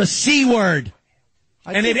C-word. You're a C-word.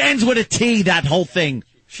 And it ends with a T, that whole thing.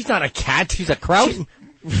 She's not a cat. She's a kraut.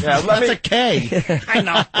 That's a K. I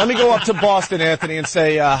know. Let me go up to Boston, Anthony, and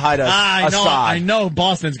say hi to Assad. I know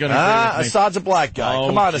Boston's going to agree with me. Assad's a black guy.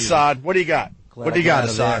 Come on, Jesus. Assad. What do you got? What do you got,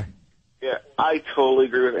 Assad? Yeah, I totally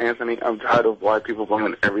agree with Anthony. I'm tired of white people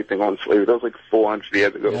blaming everything on slavery. That was like 400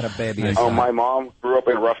 years ago. Got a baby. My mom grew up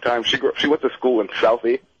in a rough time. She went to school in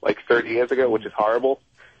Southie like 30 years ago, which is horrible.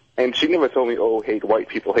 And she never told me, oh, hate white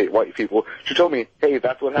people. She told me, hey,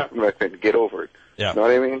 that's what happened back then. Get over it. Yeah. You know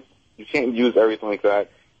what I mean? You can't use everything like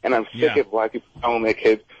that. And I'm sick of black people telling their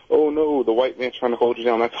kids, oh, no, the white man's trying to hold you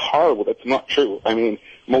down. That's horrible. That's not true. I mean,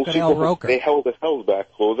 most people, they held themselves back.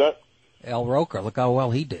 What was that? Al Roker. Look how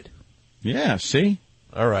well he did. Yeah, see?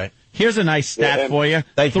 All right. Here's a nice stat for you.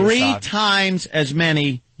 Thank you, 3 Assad. times as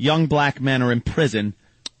many young black men are in prison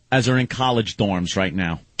as are in college dorms right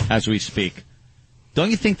now, as we speak.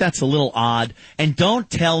 Don't you think that's a little odd? And don't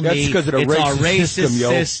tell me it's our racist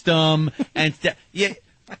system. And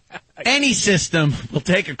any system will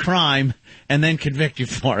take a crime and then convict you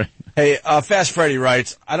for it. Hey, Fast Freddy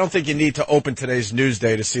writes, I don't think you need to open today's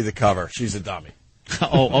Newsday to see the cover. She's a dummy.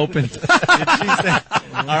 Open. Did she say?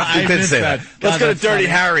 All right, she did say that. Let's go to Dirty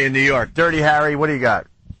Harry in New York. Dirty Harry, what do you got?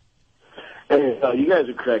 Hey, you guys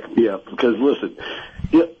are cracking me up because listen,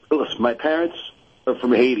 my parents are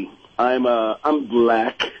from Haiti. I'm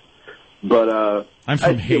black, but I'm from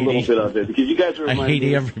I see Haiti. a little bit of it because you guys are. I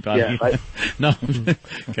hate everybody. Yeah, No,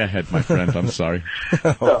 go ahead, my friend. I'm sorry.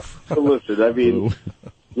 So listen, I mean,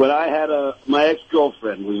 when I had my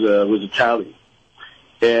ex-girlfriend was Italian.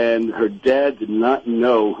 And her dad did not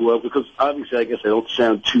know because obviously I guess I don't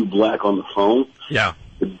sound too black on the phone. Yeah.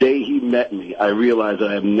 The day he met me, I realized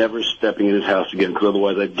that I am never stepping in his house again because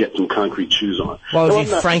otherwise I'd get some concrete shoes on. Well, was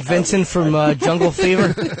he Frank Vincent from Jungle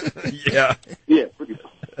Fever? Yeah. Yeah,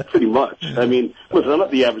 pretty much. I mean, listen, I'm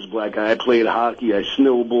not the average black guy. I played hockey. I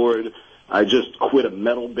snowboard. I just quit a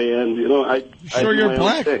metal band. You know, I do you're my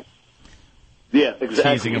black? own thing. Yeah,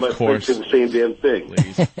 exactly. Teasing, of My course. friends did the same damn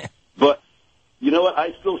thing. But you know what?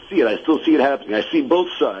 I still see it. I still see it happening. I see both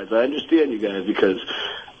sides. I understand you guys because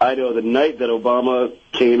I know the night that Obama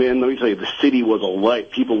came in, let me tell you, the city was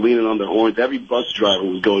alight. People leaning on their horns. Every bus driver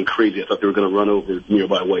was going crazy. I thought they were going to run over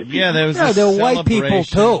nearby white people. Yeah, there were white people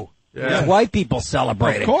too. Yeah. White people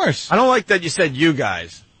celebrating. Of course. I don't like that you said you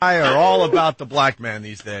guys. I are all about the black man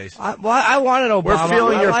these days. I wanted Obama. We're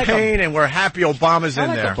feeling your like pain, and we're happy Obama's in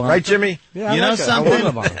there. Obama. Right, Jimmy? Yeah, you know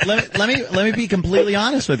something? let me be completely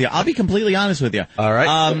honest with you. I'll be completely honest with you. All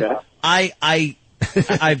right.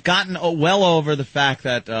 I've gotten well over the fact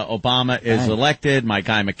that Obama is elected. My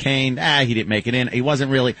guy McCain, he didn't make it in. He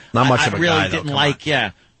wasn't really. Not much of a I really guy, though. didn't like. On.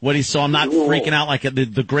 Yeah. What he saw. I'm not freaking out like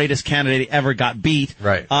the greatest candidate ever got beat.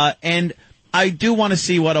 Right. And I do want to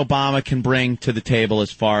see what Obama can bring to the table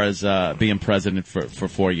as far as being president for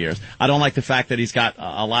 4 years. I don't like the fact that he's got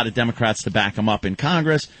a lot of Democrats to back him up in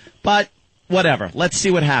Congress, but whatever. Let's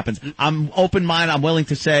see what happens. I'm open-minded. I'm willing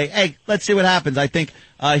to say, hey, let's see what happens. I think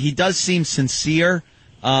he does seem sincere.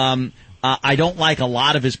 I don't like a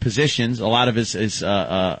lot of his positions. A lot of his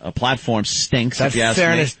platform stinks. That if you ask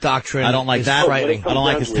fairness me. doctrine. I don't like that. Frightening. I don't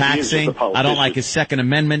like his taxing. I don't like his Second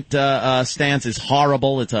Amendment stance. It's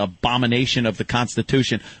horrible. It's an abomination of the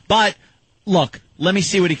Constitution. But look, let me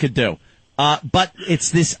see what he could do. But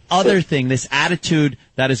it's this other thing, this attitude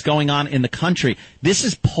that is going on in the country. This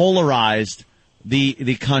has polarized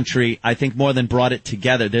the country, I think, more than brought it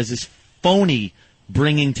together. There's this phony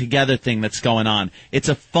bringing together thing that's going on. It's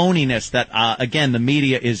a phoniness that, again, the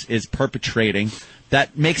media is perpetrating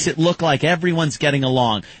that makes it look like everyone's getting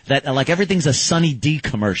along, that like everything's a Sunny D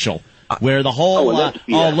commercial. Where the whole, look,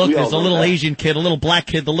 there's a little Asian kid, a little black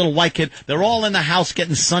kid, the little white kid. They're all in the house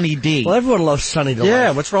getting Sunny D. Well, everyone loves Sunny D.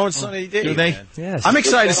 Yeah, what's wrong with Sunny D? Do they? Yes. I'm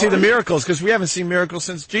excited to see the miracles because we haven't seen miracles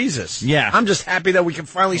since Jesus. Yeah. I'm just happy that we can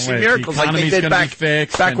finally see miracles like they did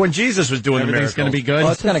back when Jesus was doing the miracles. Everything's going to be good.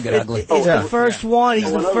 Well, it's going to get ugly. He's the first one.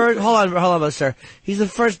 He's the first. Hold on, sir. He's the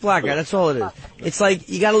first black guy. That's all it is. It's like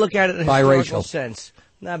you got to look at it in a historical sense.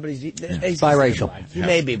 No, but he's biracial. He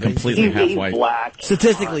may be, but completely half He's white. black.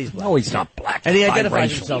 Statistically, he's black. No, he's not black. And he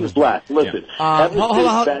identifies himself as black. Listen,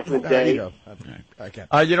 hold back in the day. You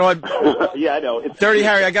know what? Yeah, I know. It's Dirty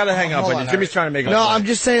Harry, I got to hang up on you. Jimmy's trying to make a No, point. I'm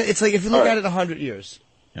just saying, it's like if you look at it 100 years.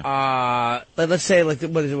 Let's say, like,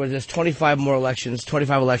 what is it? There's 25 more elections,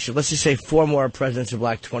 25 elections. Let's just say 4 more presidents are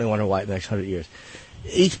black, 21 are white in the next 100 years.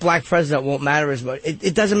 Each black president won't matter as much.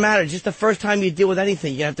 It doesn't matter. It's just the first time you deal with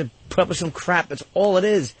anything, you have to put up with some crap. That's all it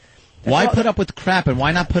is. Why put up with crap, and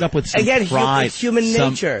why not put up with some pride? It's human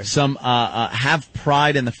nature. Have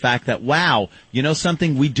pride in the fact that, wow, you know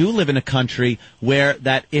something? We do live in a country where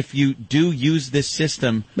that if you do use this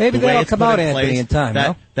system, maybe the way that'll it's come put out, in Anthony, place, in time.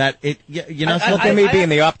 Look at me being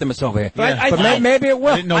the optimist over here. But maybe it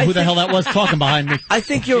will. I didn't know who the hell that was talking behind me. I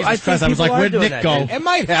think you're. I was like, where'd Nick go? It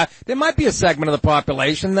might have. There might be a segment of the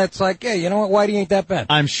population that's like, yeah, you know what? Whitey ain't that bad.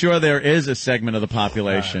 I'm sure there is a segment of the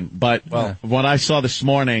population, but what I saw this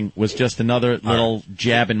morning was just another little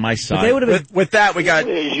jab in my side. They would have been. With that, we got.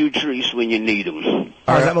 Where's you, Treese, when you need them? Is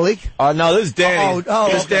that Malik? No, this is Danny. This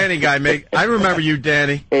okay. Danny guy. I remember you,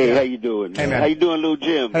 Danny. Hey, how you doing? Hey, man. How you doing, little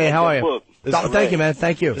Jim? Hey, how are you? Thank you, man.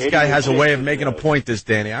 Thank you. This guy has a way of making a point, this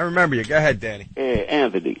Danny. I remember you. Go ahead, Danny. Hey,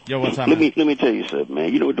 Anthony. Yo, what's up, Let me tell you something,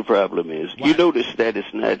 man. You know what the problem is? What? You notice that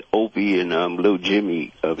it's not Opie and little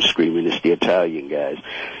Jimmy screaming. It's the Italian guys.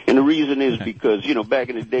 And the reason is because, back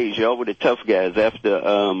in the days, y'all were the tough guys. After,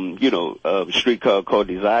 Streetcar Called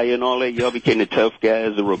Desire and all that, y'all became the tough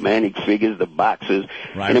guys, the romantic figures, the boxers.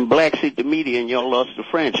 Right. And then blacks hit the media and y'all lost the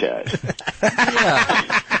franchise.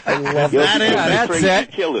 I love that. That's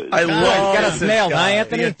it. Killers. I love got us nailed, huh,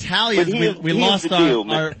 Anthony? The Italians, we lost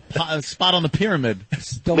our spot on the pyramid.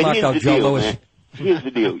 Still knocked out Joe Louis. Man. Here's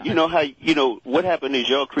the deal. You know how, what happened is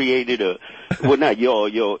y'all created not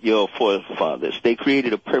your forefathers. They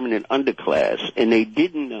created a permanent underclass, and they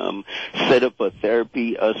didn't set up a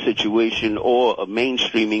therapy situation or a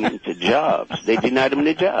mainstreaming into jobs. They denied them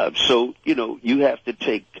the jobs. So, you have to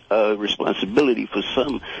take responsibility for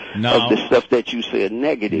some of the stuff that you said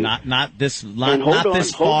negative. Not this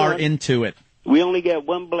far into it. We only got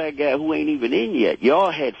one black guy who ain't even in yet.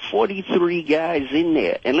 Y'all had 43 guys in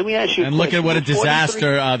there. And let me ask you a question. And look at what a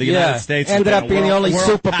disaster the United States ended up being the only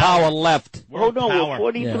superpower left. Hold on, with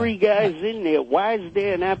 43 guys in there, why is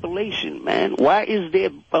there an Appalachian, man? Why is there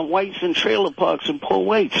whites in trailer parks and poor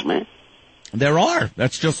whites, man? There are.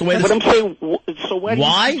 That's just the way. But I'm saying, so why do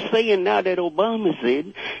you keep saying now that Obama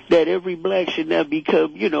said that every black should now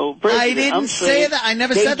become, president? I didn't say that. I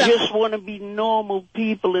never said that. They just want to be normal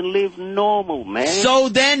people and live normal, man. So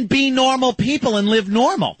then be normal people and live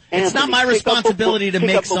normal. Anthony, it's not my responsibility to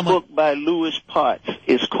make someone. Pick up a book by Louis Potts.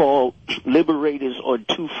 It's called Liberators on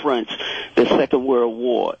Two Fronts, the Second World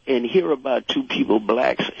War. And hear about two people,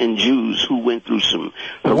 blacks and Jews, who went through some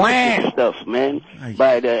horrific stuff, man,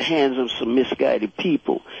 by the hands of some misguided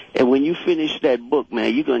people. And when you finish that book,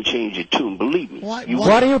 man, you're going to change your tune. Believe me. Why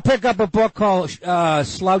don't you pick up a book called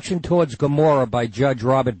Slouching Towards Gomorrah by Judge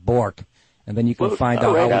Robert Bork? And then you can find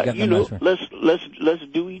out how we got the measurement. Let's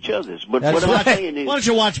do each other's. But That's what right. I'm saying is, why don't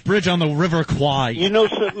you watch Bridge on the River Kwai? You know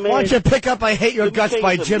something, man? Why don't you pick up I Hate Your Guts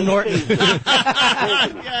by Jim Norton?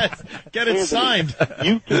 Yes, get it signed.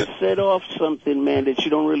 You can set off something, man, that you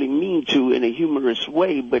don't really mean to in a humorous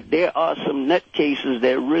way, but there are some nutcases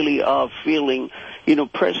that really are feeling,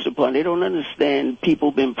 pressed upon. They don't understand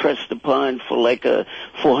people been pressed upon for like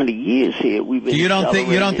 400 years here. We've been You don't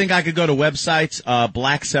think I could go to websites,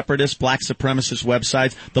 black separatist, black supremacist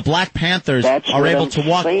websites? The Black Panthers are able to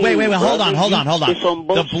walk. Wait, hold on. It's on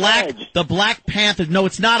both the Black Panthers. No,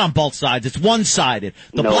 it's not on both sides. It's one-sided.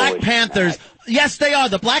 The Black Panthers. Yes, they are.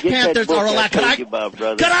 The Black Panthers are allowed. Can I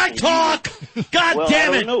talk? God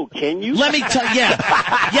damn it! Can you? Let me tell. Yeah.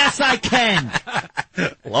 Yes, I can.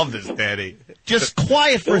 Love this, Daddy. Just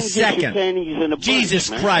quiet for a Don't get your second. panties in a bunch,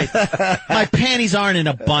 Jesus man. Christ. My panties aren't in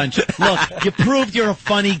a bunch. Look, you proved you're a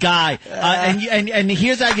funny guy. And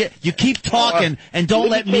here's how you keep talking and don't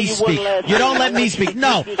let me speak. You don't let me speak.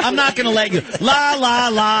 No, I'm not going to let you. La, la,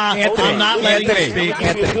 la. I'm not letting you speak.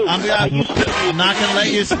 I'm not going to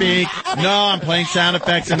let you speak. No, I'm playing sound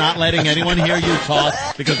effects and not letting anyone hear you talk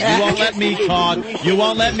because you won't let me talk. You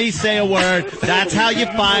won't let me say a word. That's how you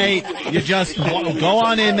fight. You just go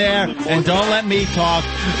on in there and don't let me talk.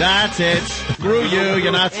 That's it. Screw you.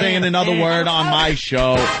 You're not saying another word on my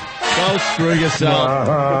show. Go screw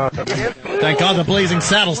yourself. Thank God the Blazing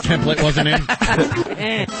Saddles template wasn't in. All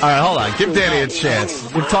right, hold on. Give Danny a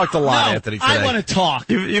chance. We've talked a lot, Anthony, today. I want to talk.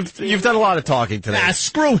 You've done a lot of talking today.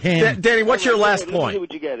 Screw him. Danny, what's your last Let me point? hear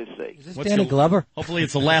what you got to say. Is this Danny Glover? Hopefully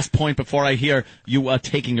it's the last point before I hear you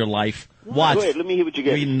taking your life. Watch. Go ahead, let me hear what you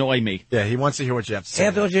got. You annoy me. Yeah, he wants to hear what you have to say.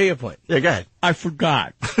 Anthony, let's hear your point. Yeah, go ahead. I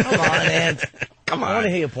forgot. Come on, Ant. Come on. I want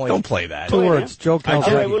to hear your point. Don't play that. 2 words. Joe All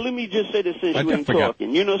Calzaghe. right, well, let me just say this since you ain't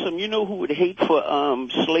talking. You know something? You know who would hate for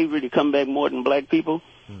slavery to come back more than black people?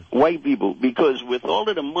 White people. Because with all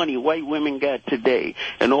of the money white women got today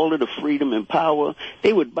and all of the freedom and power,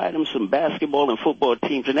 they would buy them some basketball and football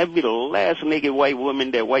teams, and that'd be the last naked white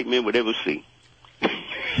woman that white men would ever see.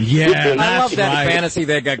 Yeah, I love that fantasy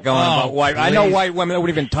they got going about white. I know white women that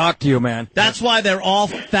would even talk to you, man. That's why they're all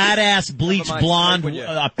fat-ass, bleached blonde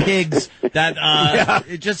pigs that,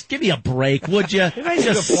 just give me a break, would you?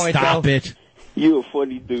 Just stop it. You a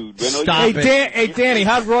funny dude. Stop it. Hey, Danny,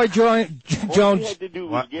 how'd Roy Jones... All you had to do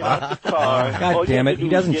was get out the car. God damn it, he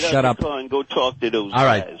doesn't shut up. And go talk to those all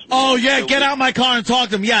right. guys. Oh, yeah, get out my car and talk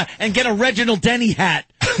to them, yeah, and get a Reginald Denny hat.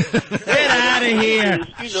 Get out of here.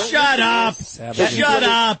 Shut up. Shut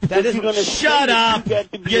up. Shut up.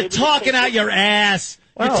 You're talking out your ass.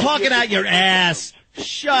 You're talking out your ass.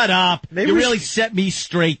 Shut up. You really set me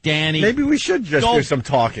straight, Danny. Maybe we should just do some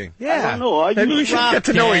talking. Yeah. I don't know. Maybe we should get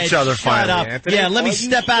to know each other finally, Anthony. Yeah, let me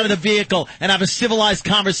step out of the vehicle and have a civilized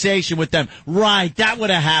conversation with them. Right, that would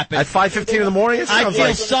have happened. At 5:15 in the morning? I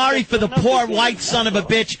feel sorry for the poor white son of a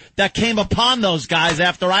bitch that came upon those guys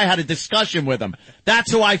after I had a discussion with them.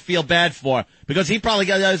 That's who I feel bad for. Because he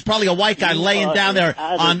there's probably a white guy laying down there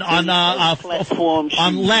on Lex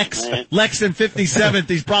and 57th.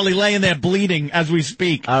 He's probably laying there bleeding as we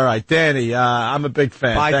speak. All right, Danny, I'm a big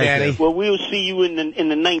fan. Bye, Thank Danny. you. Well, we'll see you in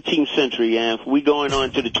the 19th century, Anth. We going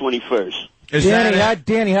on to the 21st.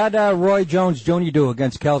 Danny, how'd Roy Jones Jr. do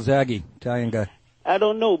against Calzaghe, Italian guy? I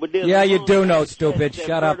don't know, but there's you do know, stupid.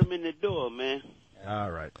 Shut up. Him in the door, man.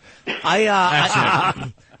 All right.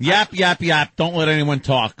 Yap. Don't let anyone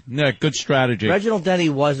talk. Yeah, good strategy. Reginald Denny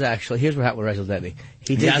was actually, here's what happened with Reginald Denny.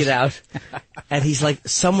 He did get out, and he's like,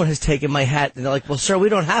 someone has taken my hat. And they're like, well, sir, we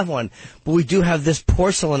don't have one, but we do have this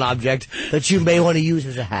porcelain object that you may want to use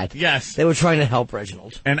as a hat. Yes. They were trying to help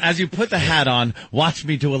Reginald. And as you put the hat on, watch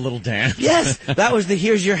me do a little dance. Yes, that was the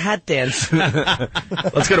here's your hat dance.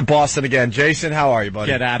 Let's go to Boston again. Jason, how are you,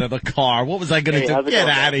 buddy? Get out of the car. What was I going to do? Get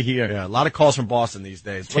out of here. Yeah, a lot of calls from Boston these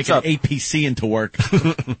days. Take an APC into work.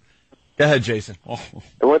 Go ahead, Jason.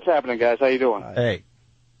 What's happening, guys? How you doing? Hey.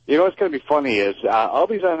 You know what's going to be funny is all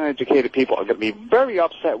these uneducated people are going to be very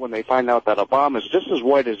upset when they find out that Obama is just as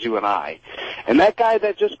white as you and I. And that guy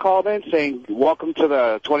that just called in saying, welcome to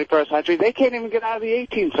the 21st century, they can't even get out of the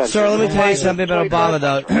 18th century. Sir, let me tell you something about Obama,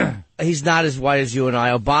 though. He's not as white as you and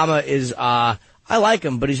I. Obama is, I like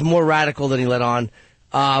him, but he's more radical than he let on.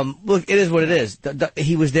 Look, it is what it is.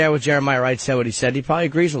 He was there with Jeremiah Wright, said what he said. He probably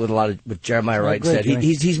agrees with a lot of what Jeremiah Wright said.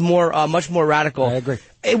 He's more, much more radical. I agree.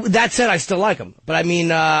 That said, I still like him. But I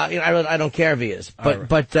mean, I don't care if he is.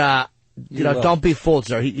 But don't be fooled,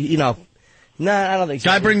 sir. No, I don't think so.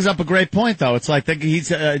 Guy brings up a great point, though. It's like he's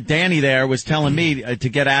Danny there was telling me to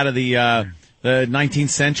get out of the the 19th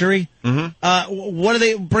century. What do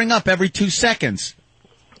they bring up every 2 seconds?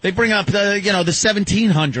 They bring up the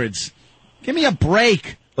 1700s. Give me a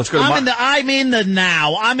break. Let's go. I'm in the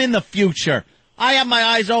now. I'm in the future. I have my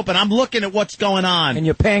eyes open. I'm looking at what's going on. And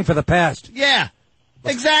you're paying for the past. Yeah,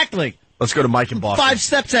 exactly. Let's go to Mike in Boston. 5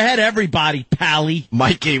 steps ahead, everybody, Pally.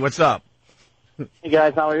 Mikey, what's up? Hey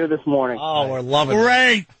guys, how are you this morning? Oh, we're loving it.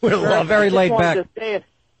 Great. We're very laid back. To say it.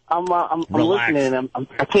 I'm listening, and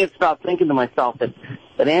I can't stop thinking to myself that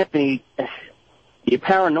Anthony, you're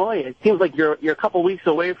paranoid. It seems like you're a couple weeks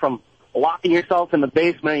away from locking yourself in the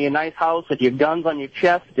basement of your nice house with your guns on your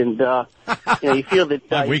chest, and you feel that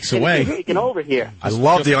 5 weeks away. You're taking over here. I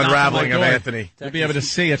love the unraveling of Anthony. You'll be able to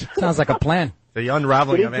see it. Sounds like a plan. The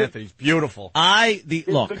unraveling of Anthony's beautiful.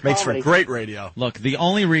 Look, makes for great radio. Look, the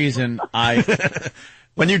only reason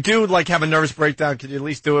when you do have a nervous breakdown, can you at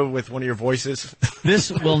least do it with one of your voices? This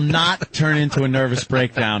will not turn into a nervous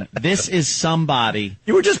breakdown. This is somebody.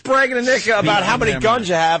 You were just bragging to Nick about how many guns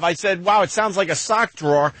you have. I said, wow, it sounds like a sock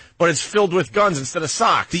drawer, but it's filled with guns instead of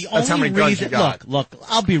socks. That's how many guns you got. Look,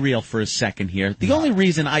 I'll be real for a second here. The only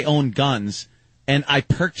reason I own guns and I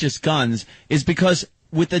purchase guns is because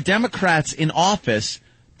with the Democrats in office,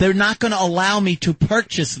 they're not going to allow me to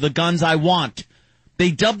purchase the guns I want.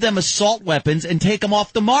 They dub them assault weapons and take them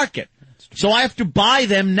off the market. So I have to buy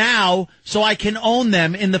them now so I can own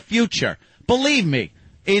them in the future. Believe me,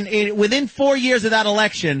 within 4 years of that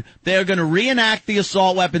election, they're going to reenact the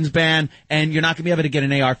assault weapons ban, and you're not going to be able to get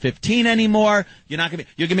an AR-15 anymore. You're going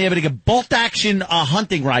to be able to get bolt-action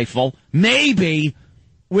hunting rifle. Maybe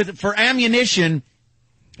for ammunition,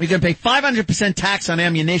 you're going to pay 500% tax on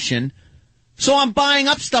ammunition. So I'm buying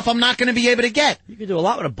up stuff I'm not going to be able to get. You can do a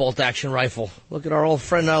lot with a bolt-action rifle. Look at our old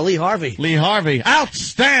friend Lee Harvey. Lee Harvey,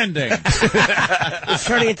 outstanding. It's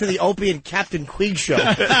turning into the Opie and Captain Queeg show.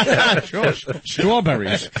 Sure.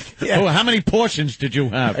 Strawberries. Yeah. Oh, how many portions did you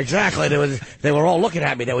have? Exactly. They were all looking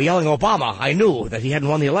at me. They were yelling Obama. I knew that he hadn't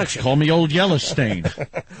won the election. Call me Old Yellowstain.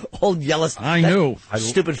 Old Yellowstain. I knew.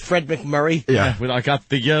 Stupid Fred McMurray. Yeah. I got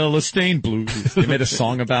the Yellowstain blues. They made a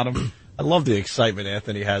song about him. I love the excitement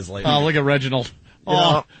Anthony has lately. Oh, look at Reginald.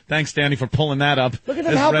 Thanks, Danny, for pulling that up. Look at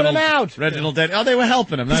them helping him out. Reginald, oh, they were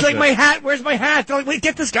helping him. He's like, my hat. Where's my hat? They're like, wait,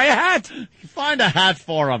 get this guy a hat. Find a hat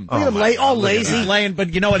for him. Look at him, all lazy. He's laying,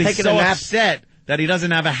 but you know what? He's so upset that he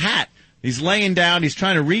doesn't have a hat. He's laying down. He's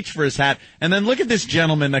trying to reach for his hat. And then look at this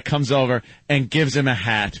gentleman that comes over and gives him a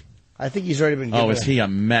hat. I think he's already been given is he a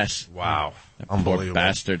mess? Wow. Unbelievable. Poor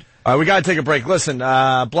bastard. All right, we got to take a break. Listen,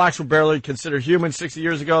 blacks were barely considered human 60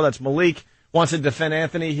 years ago. That's Malik. Wants to defend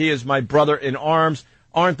Anthony. He is my brother in arms.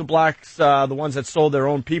 Aren't the blacks the ones that sold their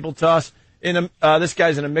own people to us? This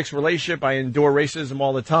guy's in a mixed relationship. I endure racism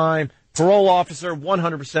all the time. Parole officer,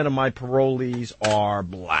 100% of my parolees are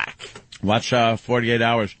black. Watch 48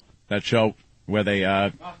 Hours, that show where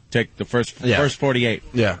they take the first 48.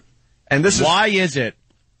 Yeah. And why is it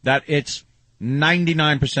that it's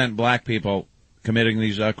 99% black people committing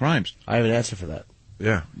these crimes? I have an answer for that.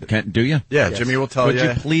 Yeah. Do you? Yeah, yes. Jimmy will tell you.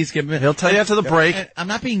 Would you please give me... He'll tell you after the break. I'm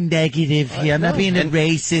not being negative here. I'm not being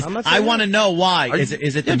racist. I want to know why. Is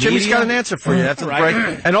it the Jimmy's media? got an answer for you. That's the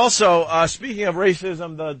break. And also, speaking of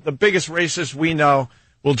racism, the biggest racist we know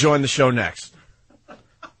will join the show next.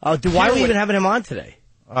 Why are we even having him on today?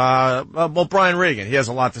 Well, Brian Regan. He has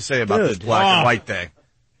a lot to say about this black and white thing.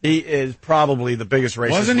 He is probably the biggest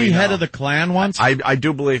racist. Wasn't he head of the Klan once? I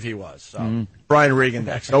do believe he was. So. Brian Regan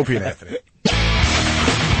next. Opie and Anthony.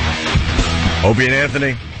 Opie and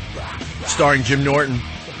Anthony, starring Jim Norton,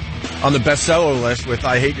 on the bestseller list with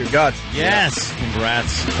I Hate Your Guts. Yes.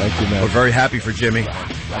 Congrats. Thank you, man. We're very happy for Jimmy.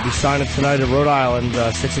 I'll be signing tonight at Rhode Island,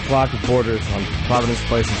 6 o'clock at Borders on Providence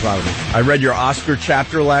Place in Providence. I read your Oscar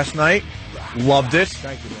chapter last night. Loved it.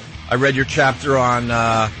 Thank you, man. I read your chapter on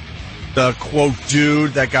the, quote,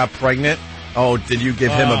 dude that got pregnant. Oh, did you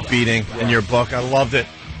give him a beating in your book? I loved it.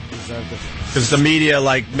 Because the media,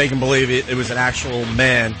 making believe it was an actual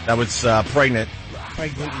man that was pregnant.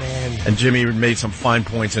 Pregnant man. And Jimmy made some fine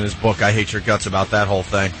points in his book, I Hate Your Guts, about that whole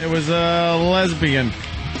thing. It was a lesbian.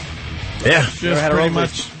 Yeah. Just pretty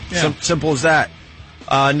much. Yeah. Simple as that.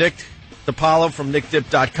 Nick DiPaolo from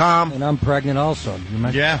nickdip.com. And I'm pregnant also.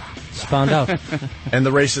 Yeah. Just found out. And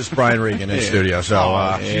the racist Brian Regan in studio. So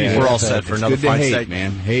we're all set for another fine hate,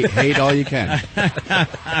 man. Hate all you can.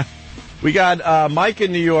 We got Mike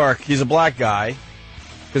in New York. He's a black guy.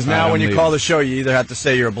 Because now when you call the show, you either have to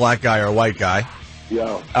say you're a black guy or a white guy.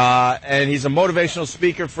 Yo. And he's a motivational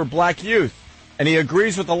speaker for black youth. And he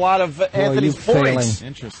agrees with a lot of Anthony's points.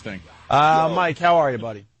 Interesting. Mike, how are you,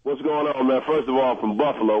 buddy? What's going on, man? First of all, I'm from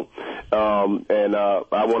Buffalo, and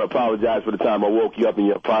I want to apologize for the time I woke you up in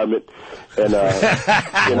your apartment, and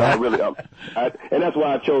I really, and that's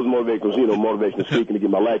why I chose motivational speaking to get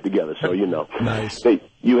my life together. So nice.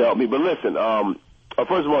 You helped me. But listen,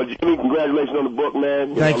 first of all, Jimmy, congratulations on the book,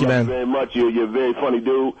 man. Thank you, man. Very much. You're a very funny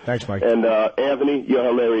dude. Thanks, Mike. And Anthony, you're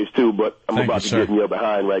hilarious too. But I'm about to get in your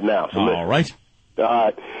behind right now. So all right. All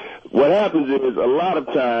right. What happens is a lot of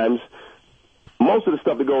times. Most of the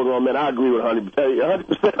stuff that goes on, man, I agree with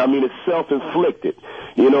 100%. I mean, it's self-inflicted.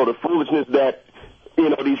 The foolishness that,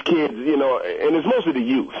 these kids, and it's mostly the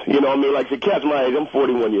youth. I mean, like, to catch my age, I'm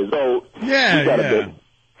 41 years old.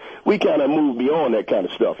 We kind of move beyond that kind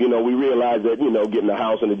of stuff. We realize that, getting a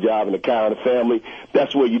house and a job and a car and a family,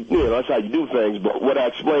 that's where that's how you do things. But what I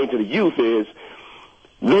explain to the youth is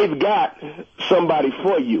they've got somebody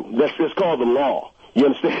for you. It's called the law. You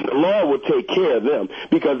understand? The law will take care of them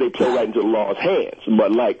because they play right into the law's hands.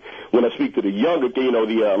 But like when I speak to the younger,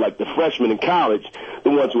 like the freshmen in college, the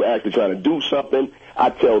ones who are actually trying to do something, I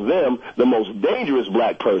tell them the most dangerous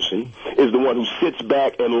black person is the one who sits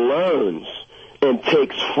back and learns and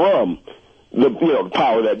takes from the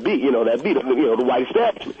power that be, the white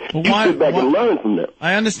establishment. Sit back and learn from them.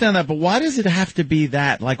 I understand that, but why does it have to be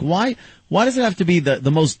that? Like, why does it have to be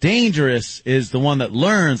the most dangerous is the one that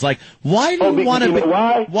learns? Like, why do you want to be,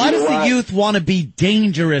 why does the youth want to be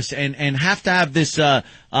dangerous and have to have this,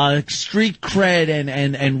 street cred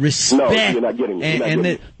and respect? No, you're not getting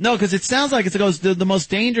it. No, because it sounds like it goes, the most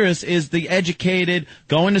dangerous is the educated,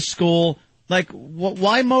 going to school. Like,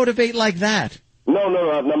 why motivate like that?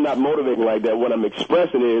 No, I'm not motivating like that. What I'm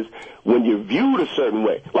expressing is when you're viewed a certain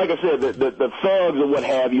way. Like I said, the thugs or what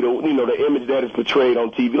have you, the image that is portrayed on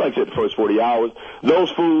TV, like I said, the first 40 hours,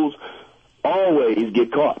 those fools always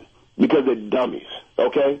get caught because they're dummies,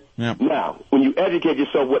 okay? Yep. Now, when you educate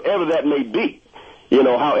yourself, whatever that may be,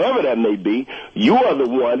 however that may be, you are the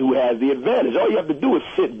one who has the advantage. All you have to do is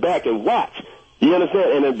sit back and watch, you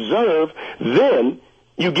understand, and observe, then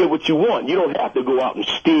you get what you want. You don't have to go out and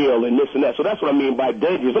steal and this and that. So that's what I mean by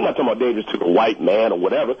dangerous. I'm not talking about dangerous to the white man or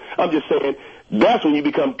whatever. I'm just saying that's when you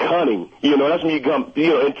become cunning. That's when you become,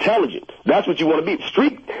 intelligent. That's what you want to be.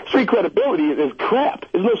 Street credibility is crap.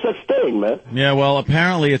 There's no such thing, man. Yeah, well,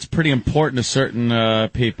 apparently it's pretty important to certain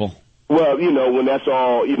people. Well, when that's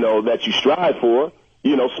all, that you strive for,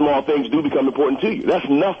 small things do become important to you. That's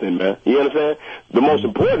nothing, man. You understand? The most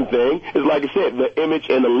important thing is, like I said, the image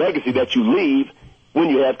and the legacy that you leave when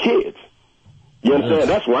you have kids. You understand?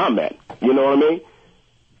 That's where I'm at. You know what I mean?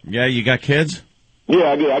 Yeah, you got kids?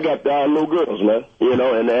 Yeah, I got little girls, man.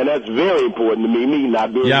 And that's very important to me. Me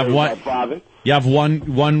not being my father. You have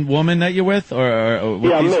one woman that you're with, or with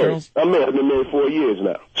these girls? I'm married. I've been married 4 years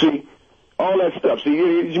now. See, all that stuff. See,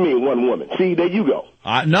 you mean one woman. See, there you go.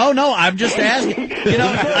 No, I'm just asking.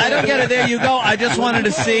 I don't get it. There you go. I just wanted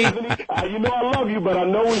to see. I love you, but I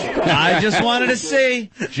know I just wanted to see.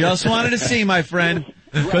 Just wanted to see, my friend.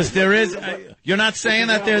 Because there is, you're not saying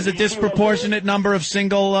that there's a disproportionate number of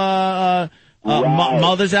single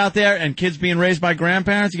mothers out there and kids being raised by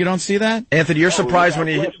grandparents? You don't see that? Anthony, you're surprised when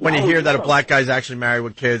you hear that a black guy's actually married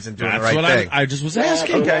with kids and doing the right thing. I just was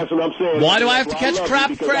asking. Okay. That's what I'm saying. Why do I have to catch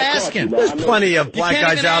crap for asking? There's plenty of black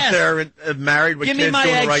guys out there married with kids doing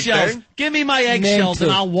the right thing. Give me my eggshells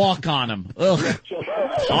and I'll walk on them. Ugh.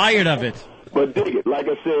 Tired of it. But dig it. Like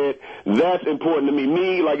I said, that's important to me.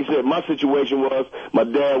 Me, like I said, my situation was my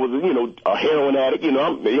dad was, a heroin addict.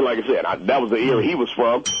 Like I said, that was the era he was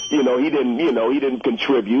from. He didn't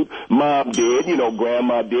contribute. Mom did,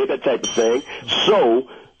 grandma did, that type of thing. So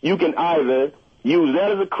you can either use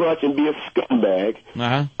that as a crutch and be a scumbag,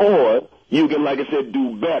 or you can, like I said,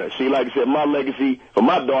 do better. See, like I said, my legacy for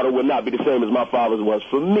my daughter will not be the same as my father's was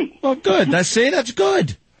for me. Well, good. That's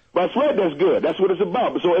good. That's right. That's good. That's what it's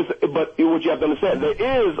about. But what you have to understand,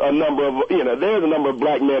 there's a number of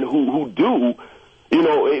black men who do,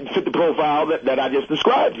 fit the profile that I just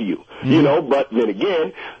described to you. But then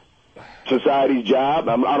again, society's job.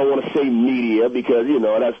 I don't want to say media because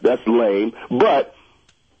that's lame. But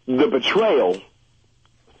the betrayal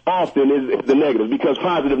often is the negative because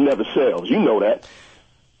positive never sells. You know that.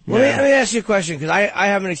 Well, let me ask you a question, because I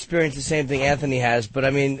haven't experienced the same thing Anthony has, but I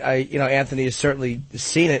mean, Anthony has certainly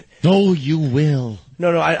seen it. Oh, you will.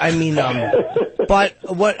 No, I mean, but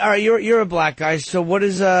what? All right, you're a black guy, so what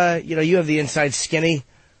is you have the inside skinny.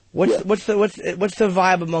 What's the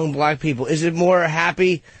vibe among black people? Is it more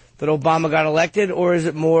happy that Obama got elected, or is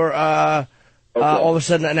it more all of a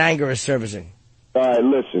sudden an anger is surfacing? All right,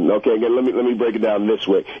 listen. Okay, again, let me break it down this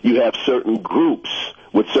way. You have certain groups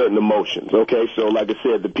with certain emotions, okay? So like I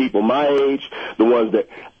said, the people my age, the ones that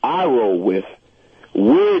I roll with,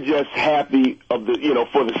 We're just happy of the,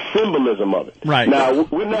 for the symbolism of it. Right. Now,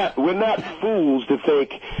 we're not fools to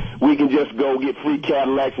think we can just go get free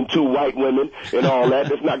Cadillacs and 2 white women and all that.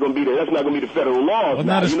 That's not going to be the federal laws. Wasn't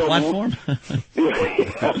that his platform?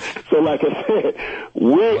 So, like I said,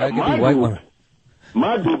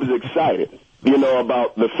 my group is excited,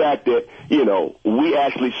 about the fact that, we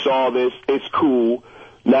actually saw this. It's cool.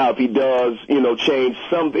 Now, if he does, change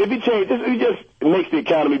something, if he just makes the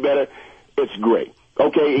economy better, it's great.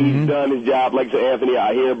 Okay, he's done his job. Like I said, Anthony,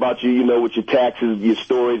 I hear about you, with your taxes, your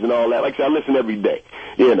stories and all that. Like I said, I listen every day,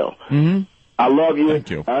 I love you. Thank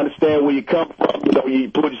you. I understand where you come from. You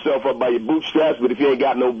put yourself up by your bootstraps, but if you ain't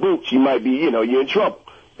got no boots, you might be, you're in trouble.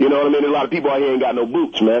 You know what I mean? A lot of people out here ain't got no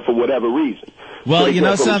boots, man, for whatever reason. Well, you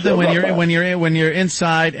know something, when you're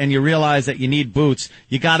inside and you realize that you need boots,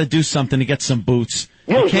 you got to do something to get some boots.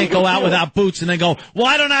 You can't go out without boots and then go,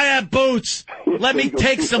 why don't I have boots? Let me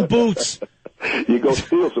take some boots. You go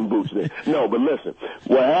steal some boots then. No, but listen,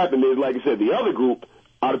 what happened is, like I said, the other group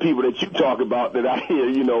are the people that you talk about that I hear,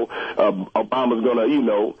 Obama's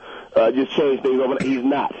gonna, just change things over. He's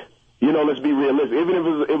not. Let's be realistic. Even if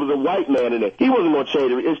it was a white man in it, he wasn't going to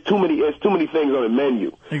change it. It's too many things on the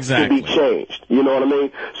menu to be changed. You know what I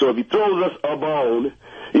mean? So if he throws us a bone,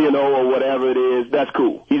 or whatever it is, that's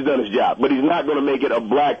cool. He's done his job. But he's not going to make it a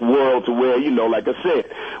black world to where, like I said,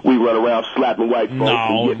 we run around slapping white folks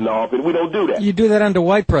and getting off, and we don't do that. You do that under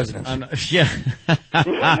white presidents. Yeah.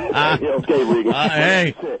 Okay, Regan.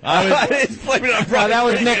 Hey. That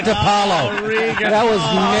was Nick DiPaolo. That was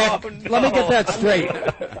Nick. Let me get that straight.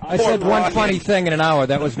 I said one funny thing in an hour.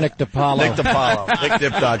 That was Nick DiPaolo. Nick DiPaolo.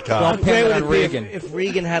 NickDip.com. Don't pay it on Regan. If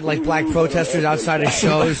Regan had, black protesters outside his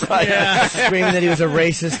shows screaming that he was a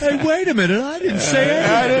racist. Hey, wait a minute. I didn't say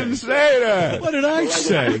anything. I didn't say that. What did I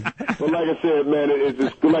say? Well, like I said, man, it's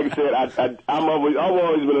just, like I said, I've always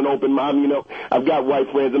been an open mind. I've got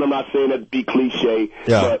white friends, and I'm not saying that to be cliche,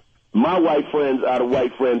 but my white friends are the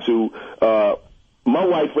white friends who, my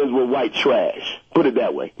white friends were white trash. Put it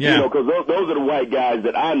that way. Yeah. Because those are the white guys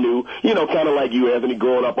that I knew, kind of like you, Anthony,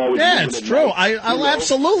 growing up always. Yeah, it's true. I'll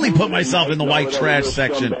absolutely put myself in the white trash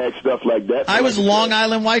section. Stuff like that. I was Long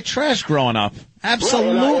Island white trash growing up.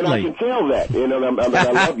 Absolutely. Right, and I can tell that.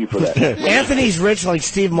 I love you for that. Anthony's rich like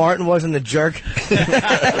Steve Martin was in The Jerk. Yeah,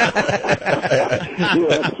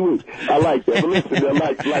 that's sweet. I like that. But listen,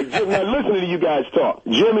 now listening to you guys talk,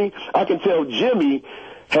 Jimmy, I can tell Jimmy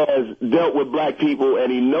has dealt with black people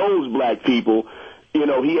and he knows black people.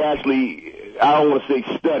 He actually, I don't want to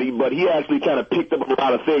say study, but he actually kind of picked up a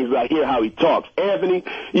lot of things. I hear how he talks. Anthony,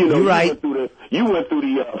 You're right. you went through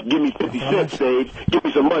the give me 50 cents stage, give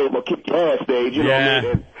me some money, I'm going to kick your ass stage, know what I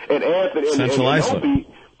mean? And Anthony and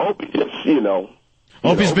Opie just,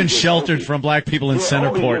 Opie's been sheltered from black people in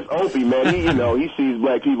Centerport. Opie, man, he sees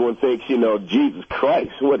black people and thinks, Jesus Christ,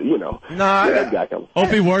 what, that guy comes.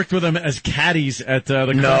 Opie worked with them as caddies at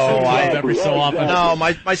the club every so often. No,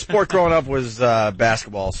 my sport growing up was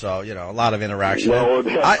basketball, so a lot of interaction. Well,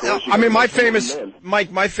 I mean, my famous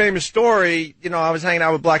story. I was hanging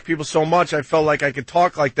out with black people so much, I felt like I could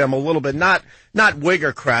talk like them a little bit, not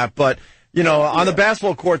wigger crap, but. On the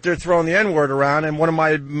basketball court, they're throwing the N-word around, and one of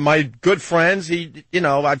my good friends, he,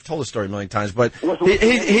 I've told the story a million times, but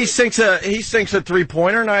he sinks a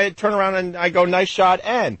 3-pointer, and I turn around and I go, nice shot,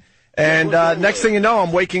 and next thing you know,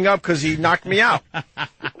 I'm waking up because he knocked me out.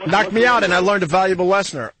 And I learned a valuable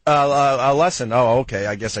lesson. Oh, okay,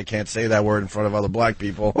 I guess I can't say that word in front of other black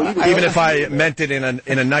people, even if I meant it in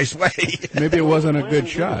a nice way. Maybe it wasn't a good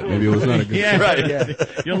shot. Maybe it was not a good shot. Right. Yeah.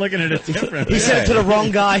 You're looking at it differently. He said it to the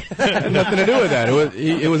wrong guy. It had nothing to do with that.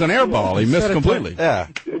 It was an air ball. He missed completely. Yeah.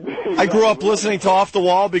 I grew up listening to Off the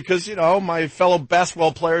Wall because, my fellow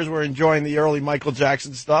basketball players were enjoying the early Michael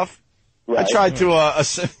Jackson stuff. Right. I tried to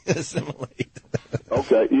assimilate.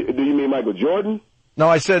 Okay. Do you mean Michael Jordan? No,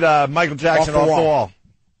 I said Michael Jackson off the wall.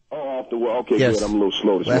 Oh, off the wall. Okay, yes. Good. I'm a little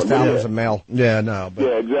slow this morning. Last album was a male. Yeah, no. But...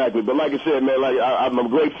 Yeah, exactly. But like I said, man, I'm a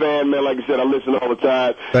great fan, man. Like I said, I listen all the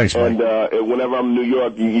time. Thanks, Mike. And whenever I'm in New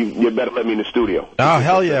York, you better let me in the studio. Oh,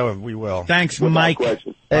 hell yeah, we will. Thanks, Mike. I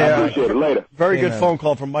appreciate it. Later. Very good phone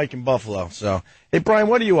call from Mike in Buffalo. So, hey, Brian,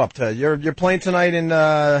 what are you up to? You're playing tonight in,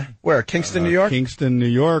 where? Kingston, New York? Kingston, New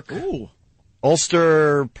York. Ooh.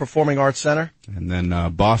 Ulster Performing Arts Center. And then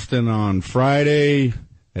Boston on Friday,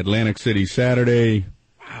 Atlantic City Saturday.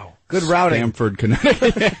 Wow. Good routing. Stamford,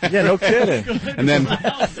 Connecticut. Yeah, no kidding. And then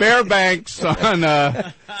Fairbanks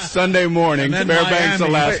on Sunday morning, Fairbanks,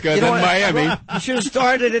 Miami. Alaska, then Miami. You should have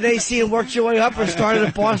started at AC and worked your way up, or started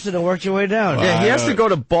at Boston and worked your way down. Yeah, he has to go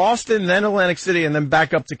to Boston, then Atlantic City, and then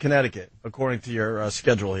back up to Connecticut, according to your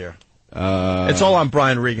schedule here. It's all on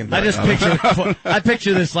Brian Regan. I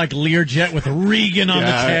picture this like Learjet with Regan on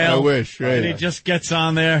the tail. I wish. Right. And he just gets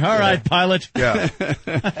on there. All right, pilot. Yeah.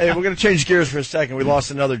 Hey, we're going to change gears for a second. We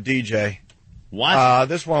lost another DJ. What?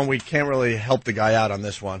 This one, we can't really help the guy out on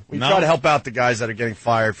this one. We try to help out the guys that are getting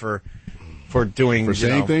fired for doing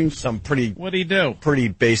saying things? Some pretty. What'd he do? Pretty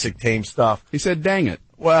basic tame stuff. He said, "Dang it."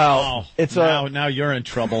 Well, now you're in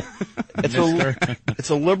trouble. It's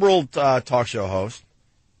a liberal talk show host,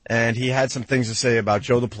 and he had some things to say about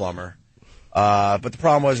Joe the plumber. But the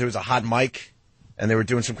problem was it was a hot mic, and they were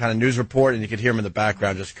doing some kind of news report, and you could hear him in the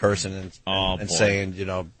background just cursing and saying,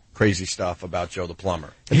 crazy stuff about Joe the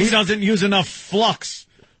plumber. He doesn't use enough flux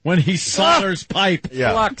when he solders pipe.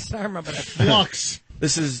 Yeah. Flux, I remember that. Flux.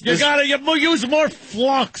 You gotta use more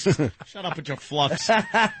flux. Shut up with your flux.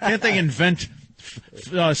 Can't they invent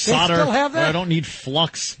solder? still have that? I don't need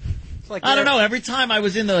flux. Like I don't know. Every time I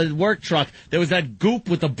was in the work truck, there was that goop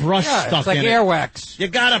with the brush stuck it's like in it. airwax. You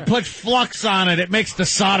gotta put flux on it. It makes the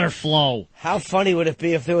solder flow. How funny would it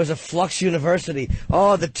be if there was a Flux University?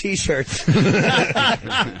 Oh, the T-shirts.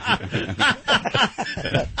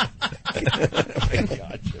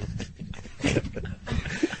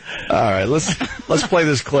 All right, let's play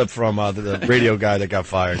this clip from the radio guy that got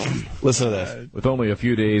fired. Listen to this. With only a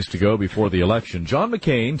few days to go before the election, John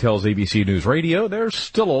McCain tells ABC News Radio there's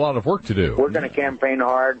still a lot of work to do. We're going to campaign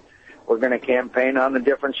hard. We're going to campaign on the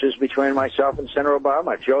differences between myself and Senator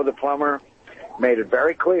Obama. Joe the plumber made it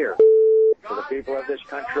very clear to the people of this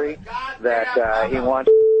country that he wants,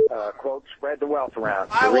 quote, spread the wealth around.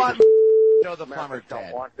 I want Joe the plumber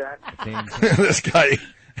don't want that. This guy.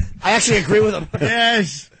 I actually agree with him.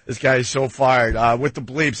 Yes. This guy is so fired. With the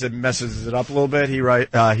bleeps, it messes it up a little bit.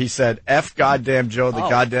 He said, F goddamn Joe the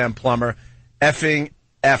goddamn plumber, effing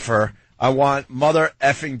effer. I want mother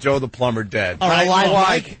effing Joe the plumber dead. All right,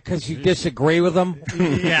 why? Because you disagree with him?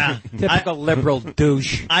 Yeah. Typical liberal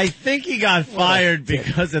douche. I think he got fired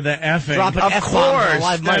because of the effing. Drop an Of F-bomb course. on a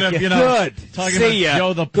live mic. Instead of, Good. talking See about ya.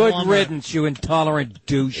 Joe the Good plumber. riddance, you intolerant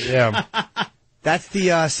douche. Yeah. That's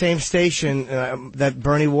the same station that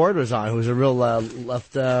Bernie Ward was on, who was a real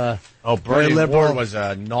left. Bernie liberal. Ward was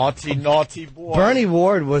a naughty boy. Bernie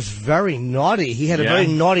Ward was very naughty. He had a very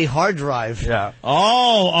naughty hard drive. Yeah.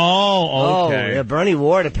 Okay. Yeah, Bernie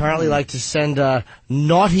Ward apparently liked to send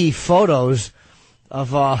naughty photos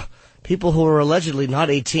of people who were allegedly not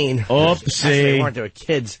 18. Oopsie. Actually, they weren't. They were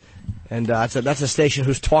kids. And that's a station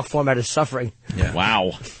whose talk format is suffering. Yeah.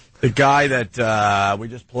 Wow. The guy that we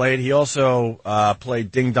just played, he also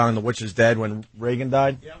played Ding Dong, the Witch is Dead when Reagan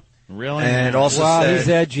died. Yeah. Really? And also said, he's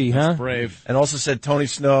edgy, huh? Brave. And also said Tony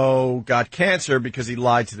Snow got cancer because he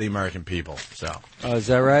lied to the American people. So. Oh, is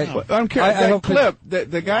that right? Well, I'm curious. That clip,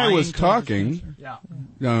 the guy was talking. Yeah.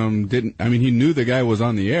 He knew the guy was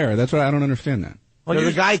on the air. That's why I don't understand that. Well,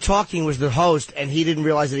 the guy talking was the host, and he didn't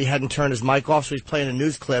realize that he hadn't turned his mic off, so he's playing a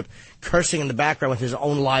news clip, cursing in the background with his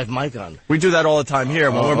own live mic on. We do that all the time here.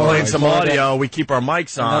 When we're playing some audio, we keep our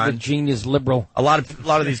mics on. Another genius liberal. A lot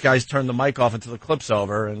of these guys turn the mic off until the clip's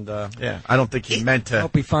over, and I don't think he meant I to.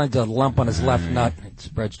 hope he finds a lump on his left nut. It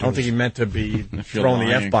spreads to I don't think he meant to be throwing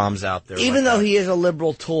the F-bombs out there. Even though he is a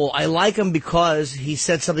liberal tool, I like him because he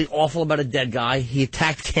said something awful about a dead guy. He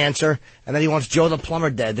attacked cancer, and then he wants Joe the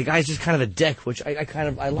plumber dead. The guy's just kind of a dick, which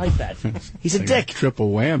I like that. He's a dick.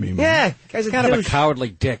 Triple whammy, man. Yeah, guy's a kind of a douche. cowardly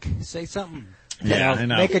dick. Say something. Yeah, I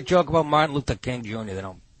know. Make a joke about Martin Luther King Jr. They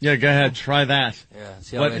don't. Yeah, go ahead. Try that. Yeah.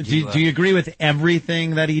 See how Do you agree with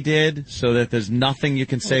everything that he did so that there's nothing you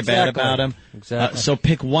can say bad about him? Exactly. So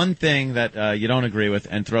pick one thing that you don't agree with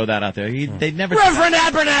and throw that out there. They never. Reverend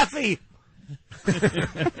Abernathy!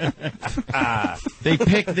 They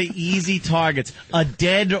pick the easy targets. A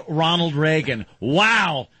dead Ronald Reagan.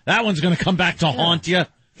 Wow. That one's going to come back to haunt you.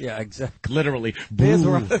 Yeah, exactly. Literally. There's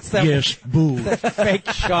Boo. yes, boo. That fake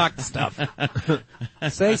shock stuff.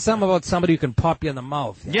 Say something about somebody who can pop you in the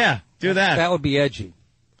mouth. Yeah, do that. That would be edgy.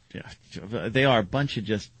 Yeah, they are a bunch of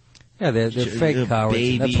just. Yeah, they're fake cowards.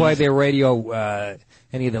 Babies. That's why their radio,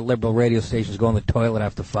 any of the liberal radio stations go in the toilet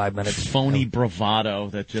after 5 minutes. Phony bravado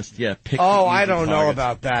that just, pick the I easy don't know targets.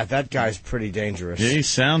 about that. That guy's pretty dangerous. Yeah, he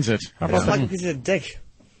sounds it. How about like he's a dick?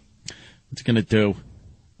 What's he going to do?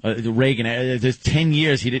 Reagan, there's 10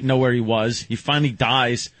 years he didn't know where he was. He finally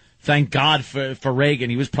dies. Thank God for Reagan.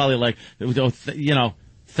 He was probably like,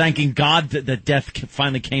 thanking God that death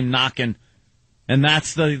finally came knocking. And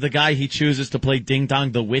that's the guy he chooses to play Ding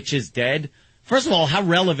Dong, the Witch is Dead. First of all, how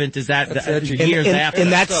relevant is that years after? In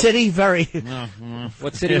that city, very.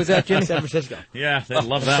 What city was that, Jimmy? San Francisco. Yeah, they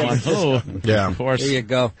love that one. Oh, yeah. Of course. There you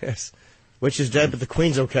go. Yes. Witch is dead, but the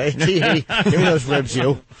queen's okay. Gee, give me those ribs,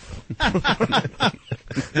 you.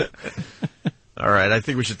 All right, I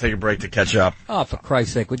think we should take a break to catch up. Oh, for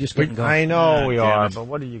Christ's sake, we're just getting going. I know we are, but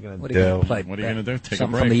what are you going to do? What are you going to do? Take Something a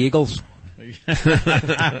break from the Eagles?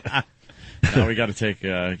 Now we got to take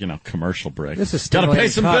commercial break. This is got to pay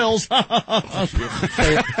some stimulating bills.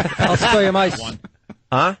 I'll show you my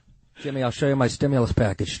Huh? Jimmy, I'll show you my stimulus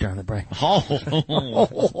package during the break. Oh.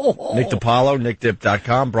 Nick DiPaolo,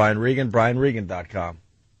 NickDip.com, Brian Regan, BrianRegan.com.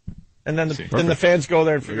 And then the fans go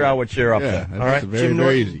there and figure out what you're up to. All right,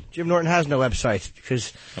 very easy. Jim Norton has no website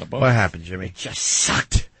because what happened, Jimmy? It just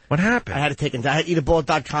sucked. What happened? I had to take it down. I had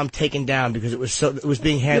eatabullet.com taken down because it was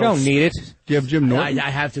being handled. You don't need it. Do you have Jim Norton? I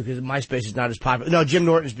have to because MySpace is not as popular. No, Jim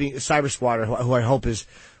Norton is being Cyber Squatter, who I hope is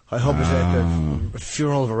at the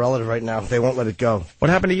funeral of a relative right now. They won't let it go. What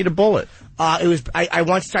happened to Eat a Bullet? I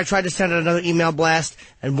tried to send out another email blast,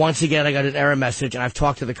 and once again I got an error message, and I've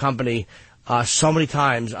talked to the company so many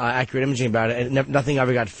times, Accurate Imaging, about it, and nothing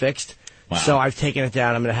ever got fixed. Wow. So I've taken it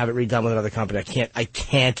down. I'm going to have it redone with another company. I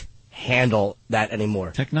can't handle that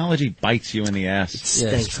anymore. Technology bites you in the ass. It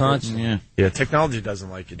stinks. Yeah, technology doesn't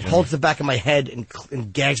like it, Jimmy. It holds the back of my head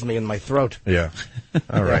and gags me in my throat. Yeah.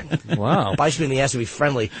 All right. Wow. Bites me in the ass to be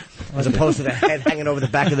friendly, as opposed to the head hanging over the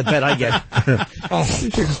back of the bed I get. You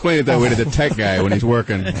should explain it that way to the tech guy when he's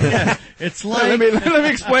working. Yeah, it's like... Let me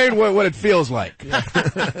explain what it feels like.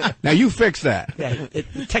 Now, you fix that. Yeah,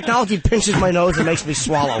 technology pinches my nose and makes me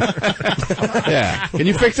swallow. Yeah. Can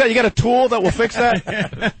you fix that? You got a tool that will fix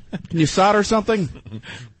that? Can you solder something?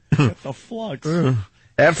 The flux.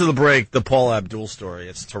 After the break, the Paul Abdul story.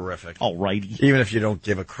 It's terrific. Alrighty. Even if you don't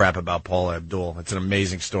give a crap about Paul Abdul, it's an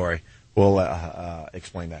amazing story. We'll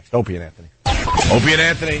explain next. Opie and Anthony. Opie and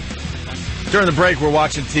Anthony. During the break, we're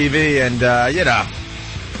watching TV, and,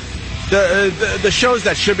 the shows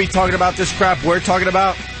that should be talking about this crap we're talking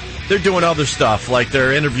about, they're doing other stuff. Like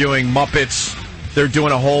they're interviewing Muppets. They're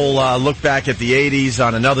doing a whole look back at the 80s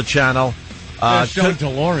on another channel. They're showing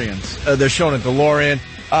DeLoreans. They're showing a DeLorean.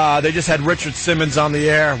 They just had Richard Simmons on the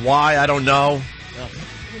air. Why? I don't know. What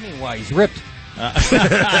do you mean why? He's ripped.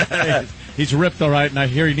 He's ripped, all right, and I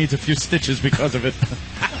hear he needs a few stitches because of it.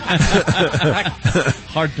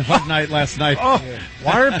 Hard night last night. Oh,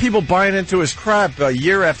 why are people buying into his crap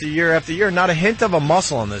year after year after year? Not a hint of a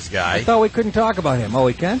muscle on this guy. I thought we couldn't talk about him. Oh,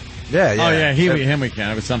 we can? Yeah. Oh, yeah, him we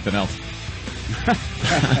can. It was something else.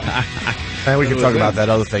 And we can talk about that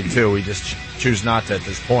other thing, too. We just choose not to at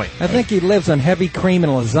this point. I think he lives on heavy cream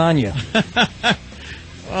and lasagna.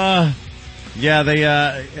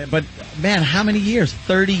 But, man, how many years?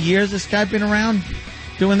 30 years this guy been around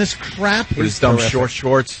doing this crap? With his dumb short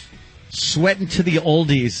shorts. Sweating to the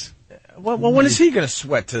oldies. Well, when is he going to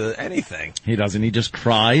sweat to anything? He doesn't. He just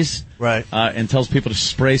cries. Right. And tells people to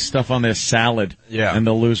spray stuff on their salad. Yeah. And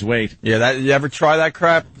they'll lose weight. Yeah, you ever try that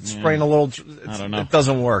crap? Spraying a little... I don't know. It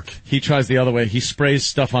doesn't work. He tries the other way. He sprays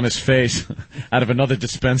stuff on his face out of another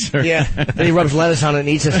dispenser. Yeah. Then he rubs lettuce on it and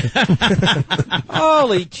eats it.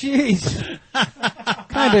 Holy jeez. What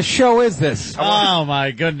kind of show is this? Oh,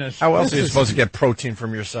 my goodness. How else are you supposed to get protein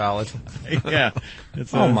from your salad? Yeah.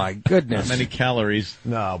 My goodness. Not many calories.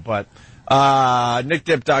 No, but...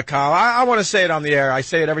 NickDip.com. I want to say it on the air. I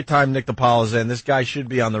say it every time Nick DiPaolo's in. This guy should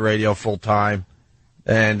be on the radio full time,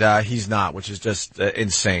 and he's not, which is just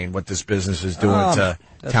insane what this business is doing to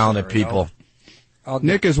talented people.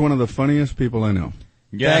 Nick is one of the funniest people I know.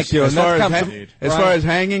 Yes. Thank you. As far as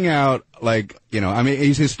hanging out,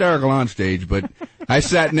 he's hysterical on stage, but I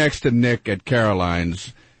sat next to Nick at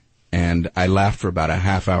Caroline's, and I laughed for about a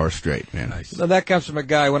half hour straight, man. Nice. So that comes from a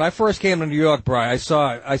guy. When I first came to New York, Brian, I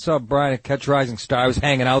saw Brian at Catch Rising Star. I was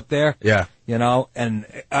hanging out there. Yeah. And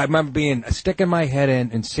I remember sticking my head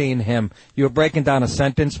in and seeing him. You were breaking down a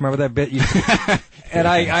sentence. Remember that bit? And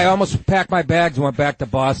I almost packed my bags and went back to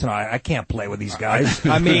Boston. I can't play with these guys.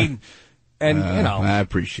 I mean, I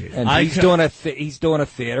appreciate it. And he's doing a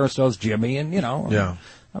theater, and so's Jimmy, and Yeah.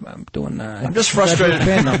 I'm doing. I'm just frustrated.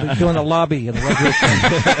 I'm doing the lobby of the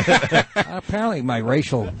regular apparently, my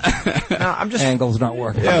racial angle's not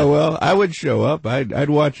working. Yeah, well, I would show up. I'd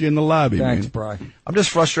watch you in the lobby. Thanks, man. Brian. I'm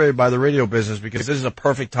just frustrated by the radio business because this is a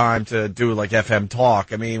perfect time to do like FM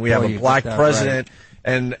talk. I mean, we have a black president.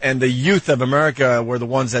 Right. And the youth of America were the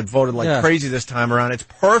ones that voted like crazy this time around. It's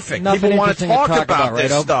perfect. People want to talk about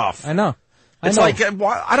this stuff. I know. It's like,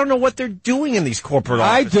 I don't know what they're doing in these corporate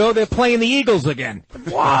offices. I do. They're playing the Eagles again.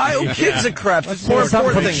 Why? Who gives a crap? There's more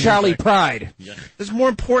important things. Charlie Pride. Yeah. There's more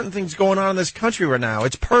important things going on in this country right now.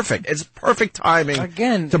 It's perfect. It's perfect timing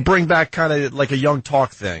again to bring back kind of like a young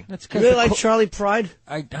talk thing. You really like Charlie Pride?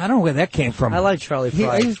 I don't know where that came from. I like Charlie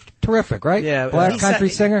Pride. He's terrific, right? Yeah. Black country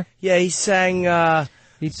singer? Yeah, he sang...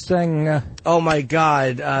 oh, my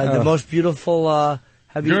God. The most beautiful...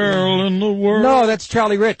 Girl in the world. No, that's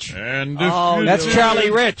Charlie Rich. And that's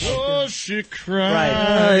Charlie Rich. Oh, she cried.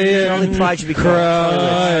 Right. Only pride should be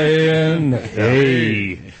crying.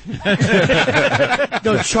 Hey.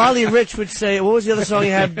 No, Charlie Rich would say, what was the other song he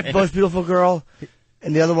had? Most Beautiful Girl?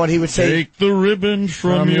 And the other one he would say, take the ribbon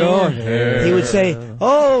from your hair. He would say,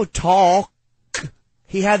 oh, talk.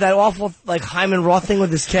 He had that awful, like, Hyman Roth thing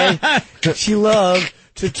with his K. She loved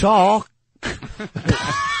to talk.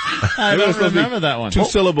 I don't remember that one. Two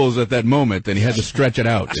syllables at that moment, then he had to stretch it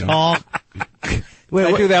out. You know? Wait,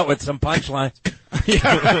 I do that with some punchlines.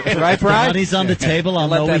 Yeah, right, Brian? Money's on the table. I'll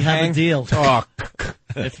know we have a deal. Talk.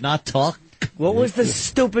 If not, talk. What was the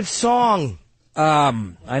stupid song? I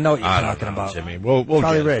know what you're talking about. Jimmy. We'll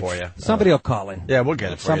Charlie get Rich. it for you. Somebody will call in. Yeah, we'll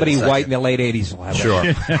get it for Somebody you. white in the late 80s will have Sure.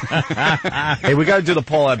 it. Hey, we got to do the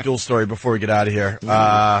Paul Abdul story before we get out of here.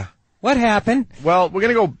 What happened? Well, we're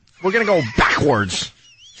gonna go backwards.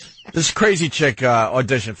 This crazy chick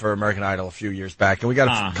auditioned for American Idol a few years back, and we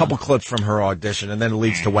got a couple clips from her audition, and then it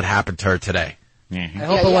leads to what happened to her today. I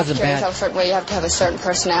hope it wasn't bad. You have to carry yourself a certain way. You have to have a certain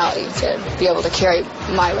personality to be able to carry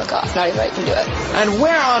my look off. Not everybody can do it. And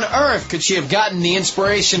where on earth could she have gotten the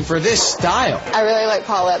inspiration for this style? I really like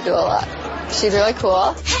Paula Abdul a lot. She's really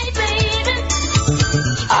cool.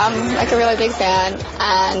 I'm like a really big fan,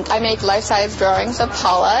 and I make life-size drawings of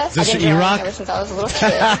Paula. Is this I've been drawing Iraq? ever since I was a little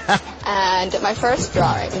kid, and my first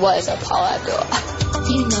drawing was of Paula Abdul.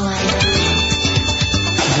 You know I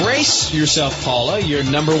Brace yourself, Paula. Your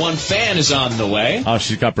 #1 fan is on the way. Oh,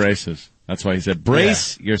 she's got braces. That's why he said,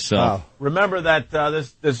 brace yourself. Remember that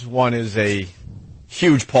this one is a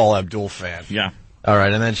huge Paul Abdul fan. Yeah. All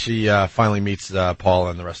right, and then she finally meets Paula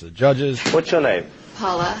and the rest of the judges. What's your name?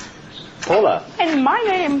 Paula. Paula. And my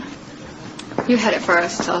name. You had it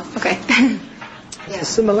first, so okay. There's a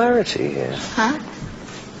similarity here. Huh?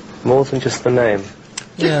 More than just the name.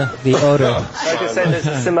 Yeah, the odor. I just said there's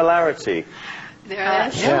a similarity. There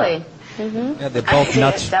is. Really? Mm-hmm. Yeah, they're both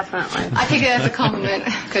nuts. Definitely. I take it as a compliment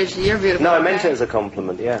because you're beautiful. No, I meant it as a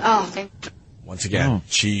compliment, yeah. Oh, thank you. Once again,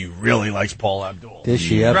 she really likes Paula Abdul. Does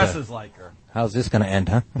she ever? Dresses like her. How's this going to end,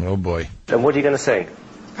 huh? Oh, boy. And what are you going to sing?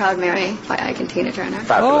 Proud Mary by Ike and Tina Turner.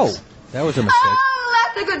 Fabulous. Oh, that was a mistake. Oh,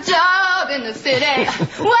 that's a good job in the city.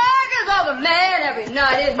 Work is all the man every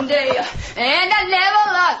night and day. And I never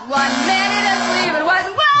lost 1 minute of sleep. And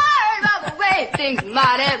wasn't worried about the way things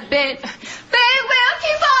might have been. They will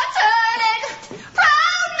keep on turning.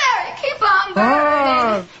 Proud Mary, keep on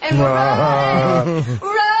burning. And we're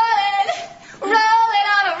rolling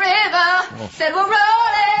on a river. Said we're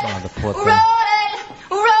rolling on a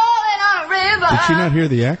river. Did she not hear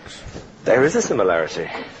the X? There is a similarity.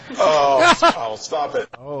 Oh, stop it.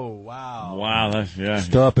 Oh, wow. Wow, that's, yeah.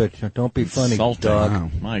 Stop it. Don't be funny, Insulting. dog.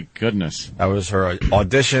 Wow. My goodness. That was her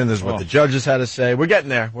audition. This is what the judges had to say. We're getting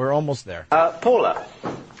there. We're almost there. Paula.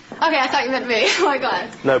 Okay, I thought you meant me. Oh my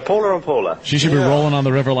god. No, Paula and Paula. She should be rolling on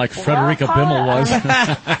the river like Frederica Bimmel was.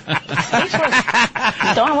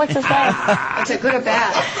 Don't know what to say. Is it good or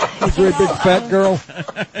bad? A great big fat girl.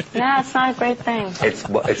 No, it's not a great thing.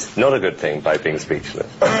 It's not a good thing by being speechless.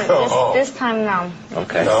 This time, no.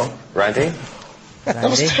 Okay. No. Randy? That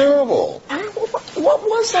was terrible. What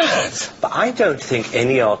was that? But I don't think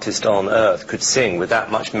any artist on earth could sing with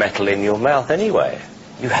that much metal in your mouth anyway.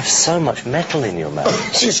 You have so much metal in your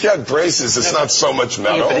mouth. She's got braces. It's not so much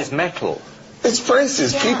metal. Yeah, but it's metal. It's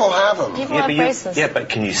braces. Yeah. People have them. People have braces. Yeah, but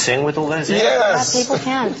can you sing with all those in? Yes. Yeah, people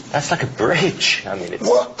can. That's like a bridge. I mean, it's...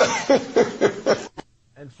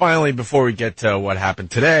 And finally, before we get to what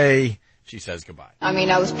happened today, she says goodbye. I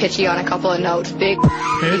mean, I was pitchy on a couple of notes. Big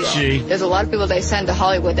Pitchy. There's a lot of people they send to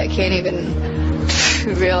Hollywood that can't even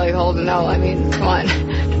really hold a note. I mean, come on.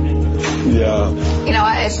 Yeah. You know,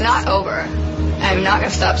 it's not over. I'm not going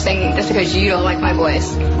to stop singing just because you don't like my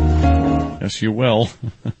voice. Yes, you will.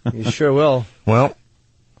 You sure will. Well,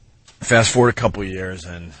 fast forward a couple of years,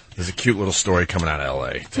 and there's a cute little story coming out of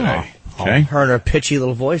L.A. today. Oh, okay. Her and her pitchy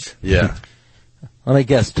little voice. Yeah. Let me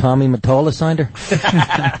guess, Tommy Mottola signed her?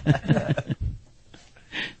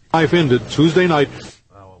 Life ended Tuesday night.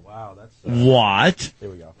 Oh, wow. That's what? Here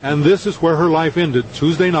we go. And this is where her life ended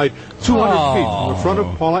Tuesday night, 200 feet from the front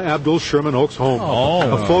of Paula Abdul's Sherman Oaks home.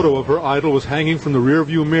 A photo of her idol was hanging from the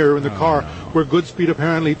rearview mirror in the car where Goodspeed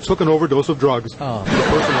apparently took an overdose of drugs. The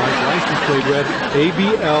personalized license plate read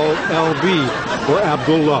ABLLB, or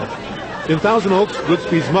Abdul Love. In Thousand Oaks,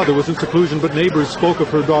 Goodspeed's mother was in seclusion, but neighbors spoke of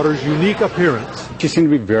her daughter's unique appearance. She seemed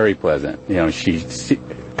to be very pleasant. You know,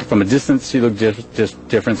 from a distance, she looked just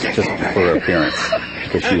different just for her appearance.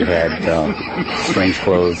 Because she had strange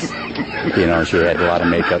clothes, you know, she had a lot of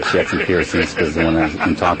makeup, she had some piercings, because when I've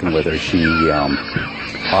been talking with her, she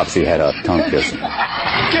obviously had a tongue piercing.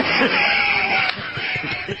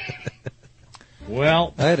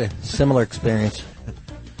 Well, I had a similar experience.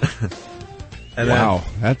 And wow,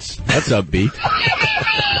 that's upbeat.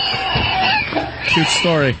 Cute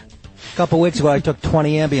story. A couple weeks ago, I took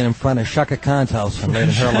 20 Ambien in front of Shaka Khan's house and laid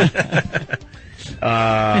in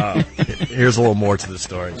Harlem. Here's a little more to the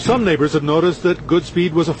story. Some neighbors had noticed that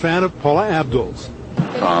Goodspeed was a fan of Paula Abdul's.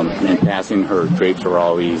 In passing, her drapes were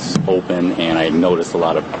always open, and I noticed a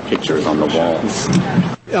lot of pictures on the walls.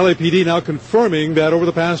 LAPD now confirming that over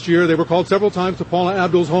the past year, they were called several times to Paula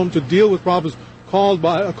Abdul's home to deal with problems caused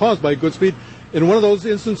by Goodspeed. In one of those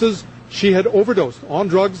instances, she had overdosed on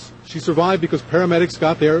drugs. She survived because paramedics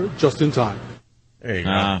got there just in time. There you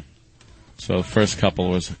go. So the first couple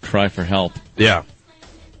was a cry for help. Yeah.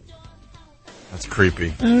 That's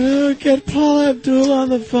creepy. I don't know, get Paula Abdul on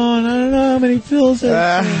the phone. I don't know how many pills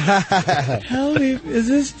Help me. Is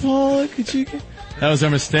this Paula? Could you get... That was our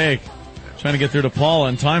mistake. Trying to get through to Paula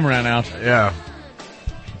and time ran out. Yeah.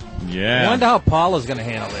 I wonder how Paula's going to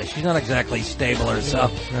handle this. She's not exactly stable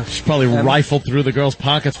herself. She's probably rifled through the girl's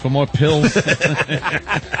pockets for more pills. Got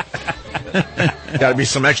to be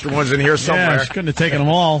some extra ones in here somewhere. Yeah, she couldn't have taken them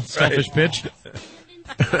all. Selfish bitch.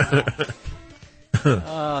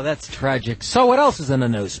 Oh, that's tragic. So what else is in the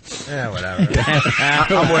news? Yeah, whatever.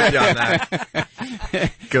 I'm with you on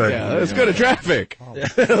that. Good. Yeah, let's go to traffic.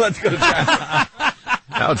 Let's go to traffic.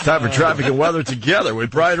 Now it's time for traffic and weather together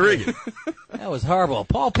with Brian Regan. That was horrible.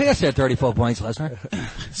 Paul Pierce had 34 points last night.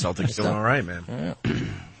 Celtics doing all right, man.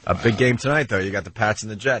 A big game tonight, though. You got the Pats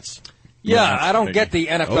and the Jets. Yeah, I don't get the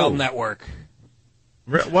NFL Network.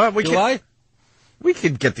 What? We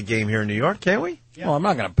could get the game here in New York, can't we? Oh, I'm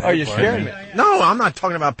not going to pay. Are you for scaring me? No, I'm not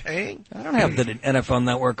talking about paying. I don't have the NFL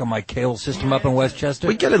Network on my cable system up in Westchester.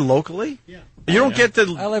 We get it locally. Yeah. You don't get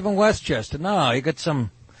the... I live in Westchester. No, you got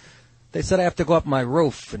some... They said I have to go up my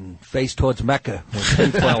roof and face towards Mecca with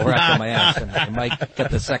tinfoil wrapped on my ass, and I might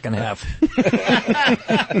get the second half.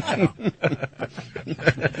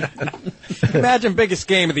 Imagine biggest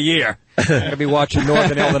game of the year. I'm going to be watching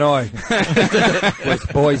Northern Illinois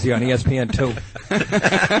with Boise on ESPN2.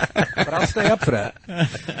 But I'll stay up for that.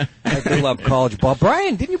 I do love college ball.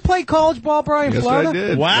 Brian, didn't you play college ball, Brian, yes, Florida? I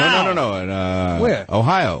did. Wow. No. In, where?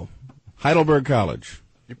 Ohio. Heidelberg College.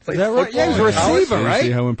 You played Is that right? Yeah, he was a receiver, right?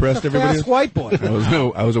 See how impressed everybody is? Fast white boy.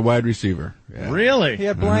 I was a wide receiver. Yeah. Really? He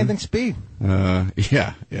had blinding speed.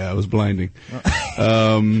 Yeah, I was blinding.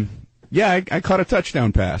 I caught a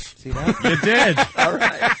touchdown pass. See that? You did. All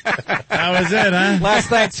right. That was it, huh? Last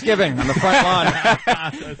Thanksgiving on the front lawn.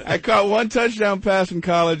 I caught one touchdown pass in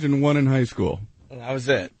college and one in high school. That was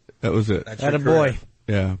it. That was it. That's Had a boy.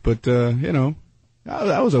 Yeah, but,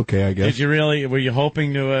 that was okay, I guess. Did you really, were you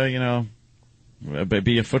hoping to,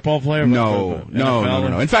 be a football player? No.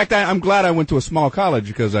 In fact, I'm glad I went to a small college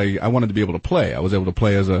because I wanted to be able to play. I was able to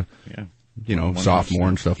play as a, sophomore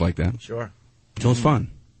and stuff like that. Sure. So it was fun.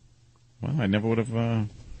 Well, I never would have had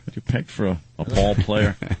you pegged for a ball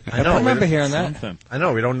player. I remember hearing that. Something. I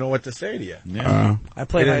know. We don't know what to say to you. Yeah. I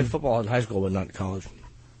played high football in high school, but not in college.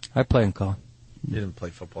 I played in college. You didn't play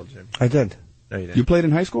football, Jim. I did. No, you didn't. You played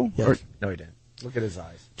in high school? Yes. No, you didn't. Look at his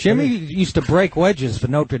eyes. Jimmy used to break wedges for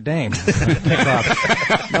Notre Dame.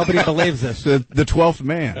 Kickoff. Nobody believes this. The 12th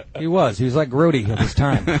man. He was. He was like Rudy of his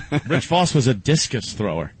time. Rich Voss was a discus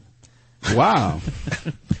thrower. Wow.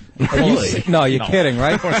 You're kidding,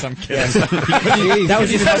 right? Of course I'm kidding. That was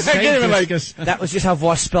discus. That was just how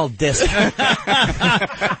Voss spelled disc.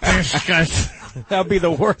 Discus. That'd be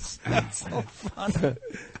the worst. That's so fun.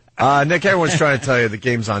 Nick, everyone's trying to tell you the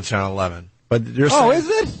game's on Channel 11. But you're saying, is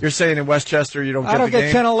it? You're saying in Westchester you don't get I don't the get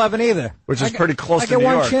game? Channel 11 either. Which is pretty close to New I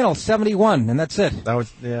get York. one channel, 71, and that's it. That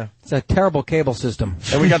was, yeah. It's a terrible cable system.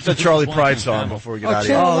 And we got the Charlie Pride song before we get out of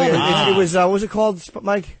here. It was, what was it called,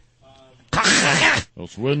 Mike?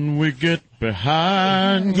 That's when we get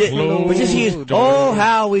behind closed doors.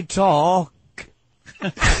 How we talk.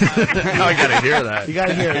 Now I gotta hear that. You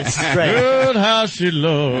gotta hear it straight. Good how she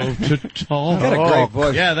loved to talk. Got a great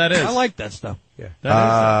voice. Yeah, that is. I like that stuff.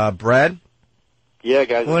 Yeah. Brad? Yeah,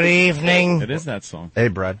 guys. Good evening. It is that song. Hey,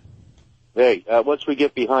 Brad. Hey, once we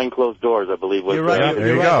get behind closed doors, I believe. You're right.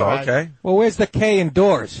 There you go. Okay. Well, where's the K in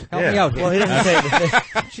doors? Help me out. Well, he doesn't say anything.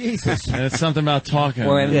 Jesus. And it's something about talking.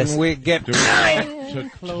 When we get to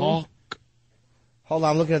talk. Hold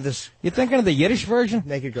on, I'm looking at this. You thinking of the Yiddish version?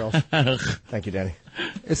 Naked Girls. Thank you, Danny.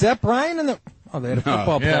 Is that Brian in the... Oh, they had a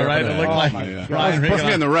football player. Yeah, right. over It there. looked like It's supposed to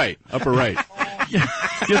be on the right, upper right.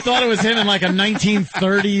 You thought it was him in like a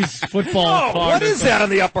 1930s football card. What is that on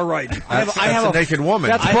the upper right? That's a naked woman.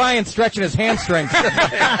 That's Brian stretching his hamstrings. Yeah,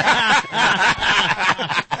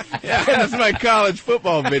 that's my college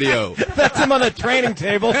football video. That's him on the training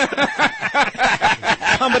table.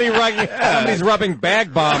 Somebody's rubbing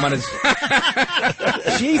bag bomb on his.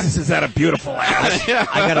 Jesus, is that a beautiful ass?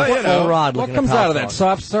 I got a full rod. What comes out of that?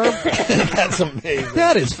 Soft serve? That's amazing.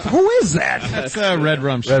 That is. Who is that? That's Red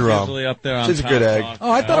Rum. She's Red Rum. usually up there on She's a Top good egg. Talk.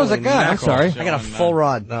 Oh, I thought it was a guy. I'm sorry. I got a full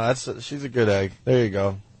rod. No, she's a good egg. There you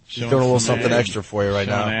go. She's Showing doing a little some something egg. extra for you right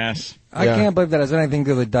Showing now. ass. I can't believe that has anything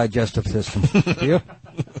to do with the digestive system. Do you?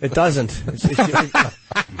 It doesn't.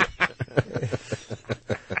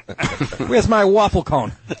 Where's my waffle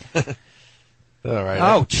cone? All right.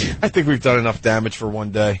 Ouch. I think we've done enough damage for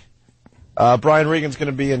one day. Brian Regan's going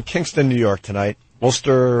to be in Kingston, New York tonight.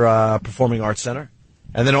 Worcester Performing Arts Center.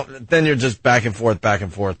 And then you're just back and forth.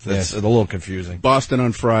 It's a little confusing. Boston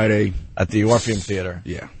on Friday. At the Orpheum Theater.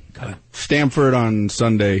 Yeah. Stamford on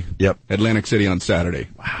Sunday. Yep. Atlantic City on Saturday.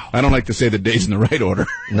 Wow. I don't like to say the dates in the right order.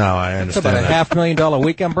 No, I It's understand about that. $500,000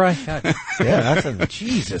 weekend, Brian. God. Yeah, that's a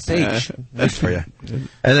Jesus H. Nice for you.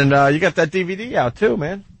 And then you got that DVD out too,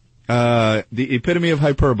 man. The Epitome of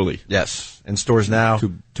Hyperbole. Yes, in stores now.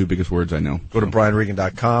 Two biggest words I know. Go to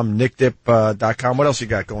BrianRegan.com, NickDip.com. What else you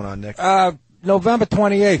got going on, Nick? November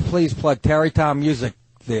 28th, please plug Tarrytown Music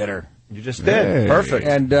Theater. You just did. Perfect.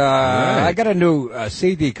 And I got a new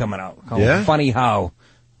CD coming out called Funny How.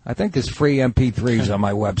 I think there's free MP3s on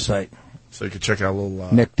my website. So you can check out a little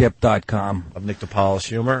NickDip.com of Nick DiPaolo's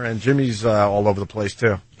humor. And Jimmy's all over the place,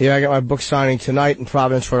 too. Yeah, I got my book signing tonight in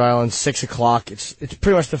Providence, Rhode Island, 6 o'clock. It's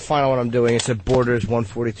pretty much the final one I'm doing. It's at Borders,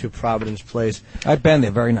 142 Providence Place. I've been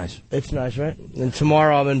there. Very nice. It's nice, right? And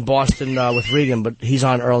tomorrow I'm in Boston with Regan, but he's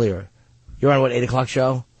on earlier. You're on, what, 8 o'clock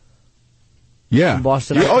show? Yeah. In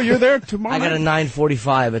Boston. You're there tomorrow? I got a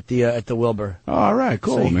 9:45 at the Wilbur. Oh, all right,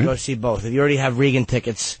 cool, so you man. can go see both. If you already have Regan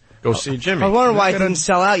tickets, go see Jimmy. I was wondering why it didn't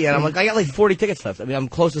sell out yet. I'm like, I got like 40 tickets left. I mean, I'm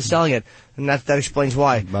close to selling it, and that explains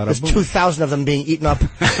why. There's 2,000 of them being eaten up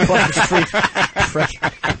across the street. Frick.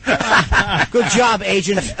 Good job,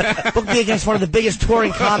 agent. Book me against one of the biggest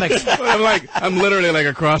touring comics. I'm literally like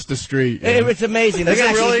across the street. It's amazing. They're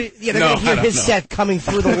gonna really? Yeah, they're gonna hear his set coming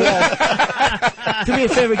through the wall. Do me a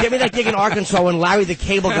favor, get me that gig in Arkansas when Larry the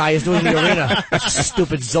Cable Guy is doing the arena.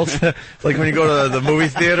 Stupid zilch. Like when you go to the movie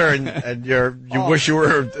theater and you wish you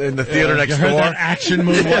were in the theater next door. You heard that action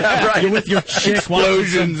movie. Right. You're with your chick,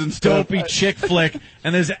 explosions and stuff. Dopey chick flick,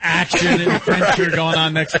 and there's action and adventure going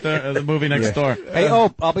on next to the movie next door. Hey,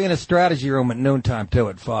 I'll be in a strategy room at noontime too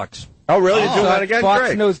at Fox. Oh, really? You're doing that again? Fox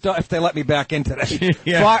Great. News, if they let me back in today.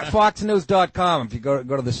 FoxNews.com. If you go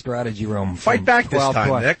to the strategy room. Fight back this 12 time,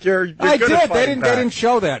 to 1. Nick. You're I good did. at They fighting back. didn't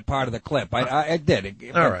show that part of the clip. I did. All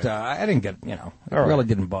But right. I didn't get. It All really right.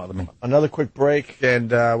 didn't bother me. Another quick break,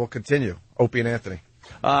 and we'll continue. Opie and Anthony.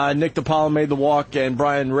 Nick DiPaolo made the walk, and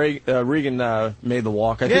Brian Regan made the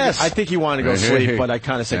walk. Yes. I think he wanted to go sleep, but I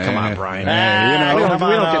kind of said, "Come on, Brian. we don't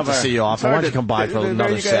get to see you often. Why don't you come by for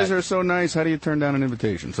another You set?" guys are so nice. How do you turn down an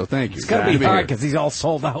invitation? So thank you. It's got to be hard because he's all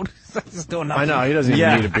sold out. He's doing nothing. I know he doesn't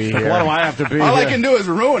even need to be here. Why do I have to be All here? I can do is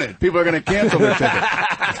ruin it. People are going to cancel their ticket.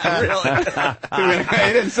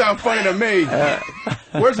 It didn't sound funny to me.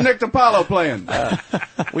 Where's Nick DiPaolo playing?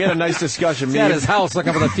 We had a nice discussion. He's at his house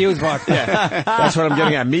looking for the fuse box. Yeah, that's what I'm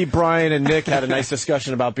getting at. Me, Brian, and Nick had a nice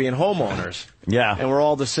discussion about being homeowners. Yeah, and we're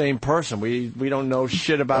all the same person. We don't know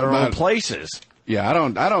shit about our own places. Yeah, I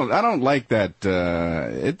don't like that.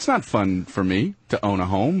 It's not fun for me to own a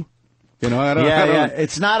home. You know, I don't.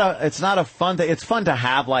 It's not a fun thing. It's fun to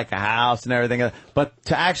have like a house and everything, but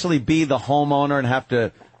to actually be the homeowner and have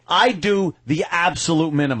to. I do the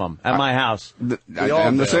absolute minimum at my house.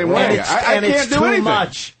 I'm the same way. I can't do anything.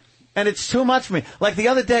 Much. And it's too much for me. Like the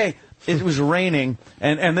other day, it was raining,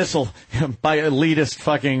 and this'll, by elitist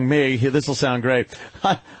fucking me, this'll sound great.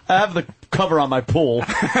 I have the cover on my pool,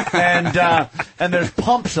 and there's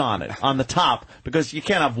pumps on it, on the top, because you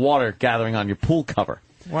can't have water gathering on your pool cover.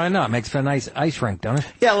 Why not? Makes for a nice ice rink, don't it?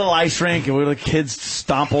 Yeah, a little ice rink, and where the kids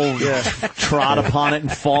trot upon it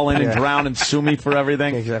and fall in and drown and sue me for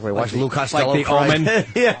everything. Exactly. Watch Lou Costello like the cry. Omen.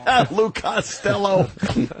 Yeah, Lou Costello.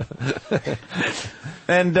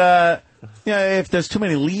 And if there's too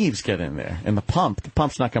many leaves get in there in the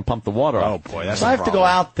pump's not going to pump the water up. Oh boy, that's so I have to go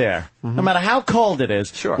out there, no matter how cold it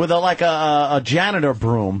is, with a janitor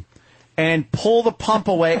broom. And pull the pump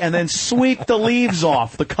away, and then sweep the leaves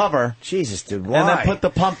off the cover. Jesus, dude, why? And then put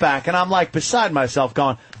the pump back. And I'm like beside myself,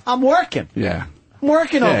 going, "I'm working. Yeah, I'm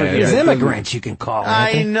working over here." There's immigrants you can call.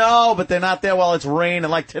 I know, but they're not there while it's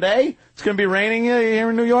raining. Like today, it's going to be raining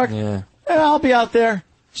here in New York. Yeah, I'll be out there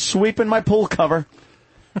sweeping my pool cover.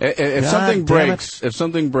 If something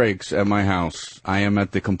breaks at my house, I am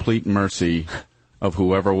at the complete mercy of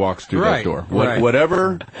whoever walks through that door.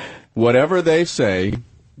 Whatever they say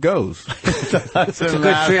goes. It's a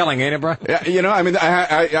good feeling, ain't it, bro? Yeah, you know, I mean,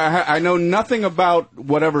 I know nothing about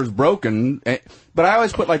whatever's broken, but I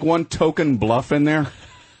always put like one token bluff in there.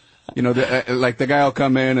 You know, like the guy will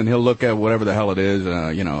come in and he'll look at whatever the hell it is,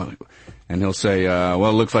 you know, and he'll say, well,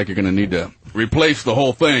 it looks like you're going to need to replace the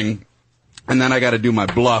whole thing, and then I got to do my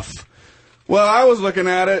bluff. Well, I was looking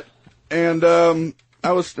at it, and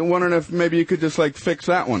I was wondering if maybe you could just, like, fix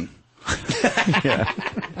that one. Yeah.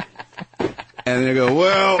 And they go,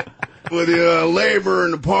 well, with the labor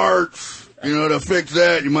and the parts, you know, to fix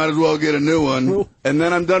that, you might as well get a new one. And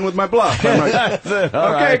then I'm done with my bluff. I'm like, okay,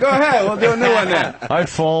 right. Go ahead. We'll do a new one then. I'd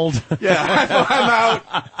fold.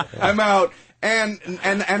 Yeah, I'm out. And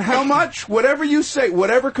how much? Whatever you say,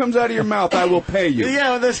 whatever comes out of your mouth, I will pay you.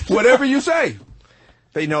 Yeah, whatever you say.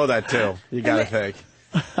 They know that too. You got to think.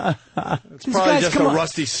 It's probably just a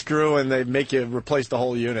rusty screw, and they make you replace the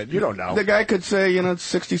whole unit. You don't know. The guy could say, you know,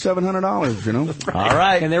 it's $6,700. You know. All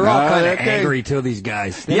right, and they're all kind of angry too. These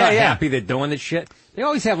guys, they're not happy they're doing this shit. They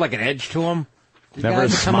always have like an edge to them. These never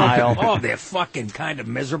guys smile. Oh, they're fucking kind of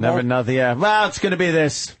miserable. Never nothing. Yeah. Well, it's going to be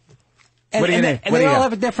this. And, what do you think? And they all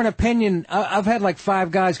have a different opinion. I've had like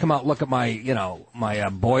 5 guys come out look at my, you know, my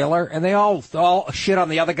boiler, and they all shit on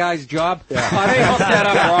the other guy's job. Yeah. Oh, they hooked that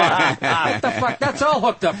up wrong. What the fuck? That's all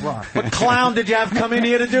hooked up wrong. What clown did you have come in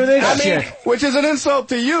here to do this shit? Which is an insult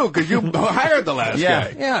to you, because you hired the last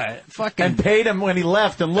guy. Yeah, fucking. And paid him when he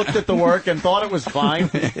left and looked at the work and thought it was fine.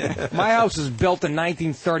 My house is built in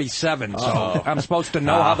 1937, so I'm supposed to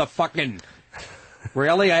know how the fucking...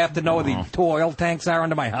 Really? I have to know where the 2 oil tanks are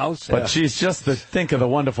under my house? But she's just to think of the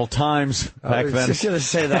wonderful times back then. I was just going to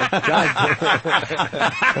say that.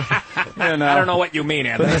 You know, I don't know what you mean,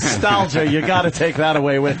 Anthony. The nostalgia, you got to take that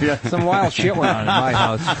away with you. Some wild shit went on in my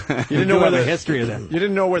house. You didn't know where the history of that. You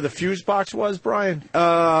didn't know where the fuse box was, Brian?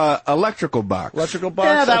 Electrical box. Electrical box?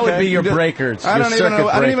 Yeah, that would be your breakers. I don't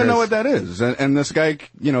even know what that is. And this guy,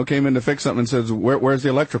 you know, came in to fix something and says, where's the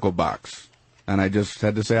electrical box? And I just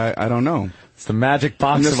had to say, I don't know. It's the magic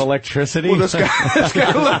box of electricity. Well, this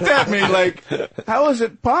guy looked at me like, how is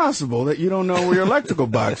it possible that you don't know where your electrical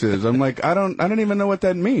box is? I'm like, I don't even know what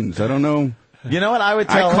that means. I don't know. You know what I would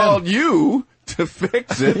tell him? I called you to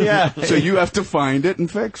fix it. Yeah. So you have to find it and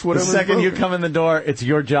fix whatever. The second you come in the door, it's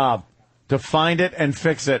your job to find it and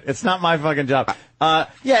fix it. It's not my fucking job.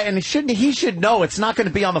 Yeah, and he should know it's not going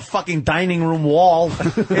to be on the fucking dining room wall.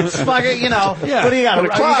 It's fucking, you know, yeah, what do you got? You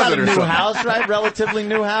got a new house, right? Relatively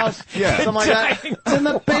new house? Yeah. Something like that. It's in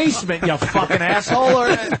the basement, you fucking asshole.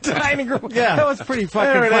 Or dining room. Yeah. That was pretty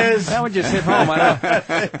fucking there it fun. is. That one just hit home.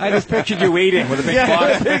 I just pictured you eating with a big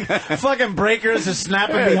box. Big fucking breakers are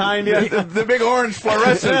snapping behind you. The big orange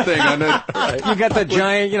fluorescent thing on it. You got the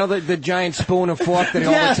giant, you know, the giant spoon and fork that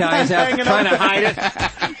all the Italians have, trying to hide it.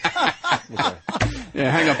 Yeah,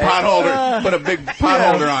 hang a pot holder, put a big pot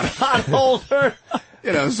holder on it. Pot holder.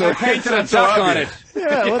 You know, so paint a duck on it.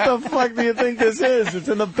 Yeah, what the fuck do you think this is? It's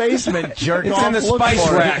in the basement, jerk it's off. In the spice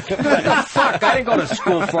rack. What the fuck? I didn't go to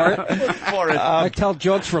school for it. I tell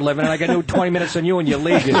jokes for a living, and I got new 20 minutes on you, and you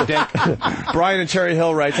leave, you dick. Brian in Cherry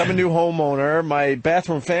Hill writes, I'm a new homeowner. My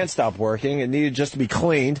bathroom fan stopped working. It needed just to be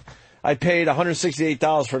cleaned. I paid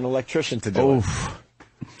 $168 for an electrician to do it.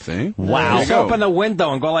 See? Wow. Just open the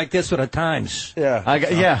window and go like this with a Times. Yeah. I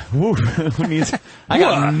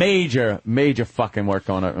got major fucking work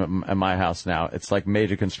going on at my house now. It's like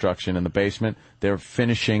major construction in the basement. They're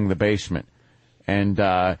finishing the basement. And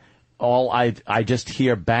I just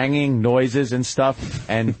hear banging noises and stuff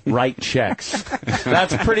and write checks.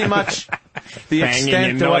 That's pretty much the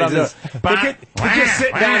extent to what I'm doing. They're just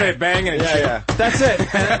sitting down there banging and shit. Yeah. That's it.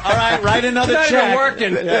 All right, write another check.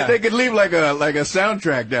 Working. They could leave like a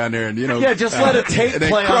soundtrack down there, and you know. Yeah, just let a tape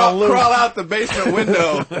play on a loop. Crawl out the basement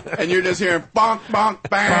window, and you're just hearing bonk, bonk,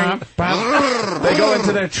 bang. They go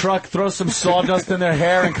into their truck, throw some sawdust in their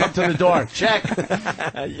hair, and come to the door. Check. What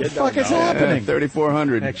the fuck is happening?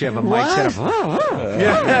 3,400. Actually, have a mic set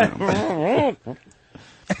up.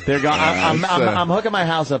 They're gone. I'm hooking my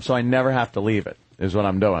house up so I never have to leave it. Is what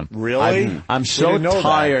I'm doing. Really? I'm so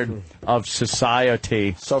tired of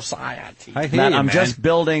society. That I'm just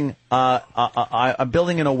building. I'm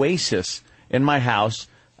building an oasis in my house.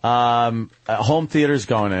 A home theater's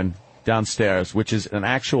going in downstairs, which is an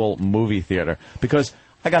actual movie theater, because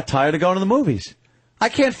I got tired of going to the movies. I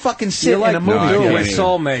can't fucking sit in a movie. We're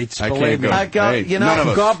soulmates, believe me.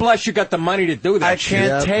 God bless you got the money to do that. I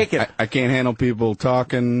can't take it. I can't handle people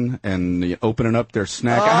talking and opening up their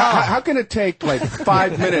snack. How can it take like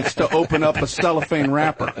 5 minutes to open up a cellophane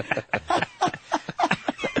wrapper?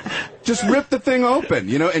 Just rip the thing open,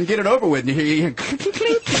 you know, and get it over with. And you hear clink,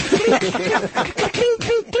 clink, clink, clink, clink,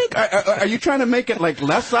 clink, clink. Are you trying to make it like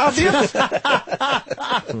less obvious?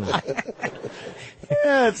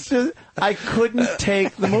 Yeah, it's just I couldn't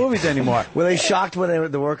take the movies anymore. Were they shocked when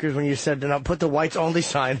the workers when you said, "No, put the whites only"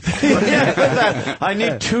 sign? I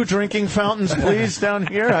need 2 drinking fountains, please, down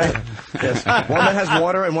here. Yes. One that has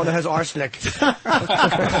water and one that has arsenic.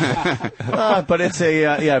 But it's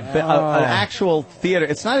an actual theater.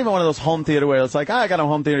 It's not even one of those home theater where it's like, I got a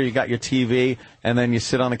home theater, you got your TV, and then you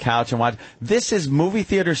sit on the couch and watch. This is movie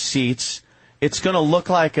theater seats. It's going to look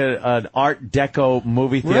like an Art Deco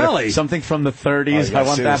movie theater. Really? Something from the 30s. I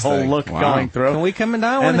want that whole look going through. Can we come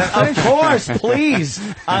down? And then, of course, please.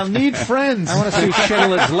 I'll need friends. I want to see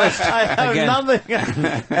Schindler's List. I have again. nothing.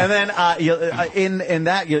 And then in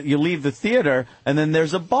that you leave the theater, and then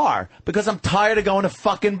there's a bar because I'm tired of going to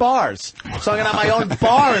fucking bars. So I'm gonna have my own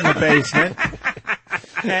bar in the basement.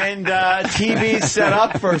 And TVs set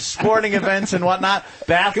up for sporting events and whatnot.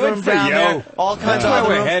 Bathroom down there. All kinds of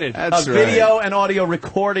other rooms. That's a video and audio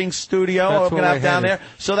recording studio we're going to have down there.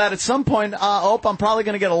 So that at some point, I'm probably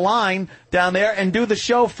going to get a line down there and do the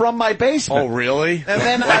show from my basement. Oh, really? And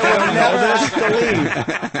then I will never have to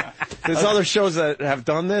leave. There's other shows that have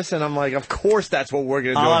done this, and I'm like, of course that's what we're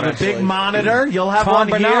going to do. I'll have a big monitor. You'll have Tom one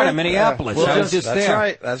Bernard here. in Minneapolis. We'll That's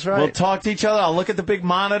there. That's right. We'll talk to each other. I'll look at the big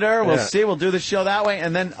monitor. We'll see. We'll do the show that way.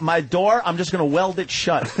 And then my door, I'm just going to weld it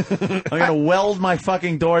shut. I'm going to weld my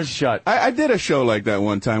fucking doors shut. I did a show like that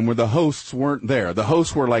one time where the hosts weren't there. The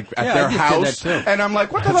hosts were like at their house. And I'm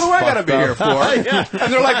like, what the hell do I got to be here for? And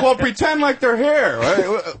they're like, well, pretend like they're here.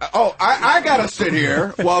 Oh, I got to sit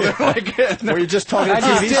here while they're like... Were you just talking to I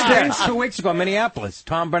just TV did that stars? 2 weeks ago in Minneapolis.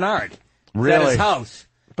 Tom Bernard. Really? At his house.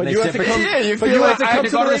 But They you have said, to come. Yeah, you but feel you like have to I come had to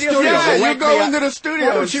to go the to the radio. studio. You Wake go me into up. the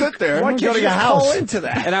studio and sit there. Why You can't go to you your just house. call into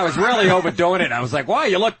that? And I was really overdoing it. I was like, wow,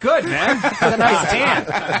 you look good, man. It's a nice tan.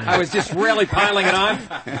 I was just really piling it on.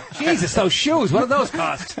 Jesus, those shoes. What do those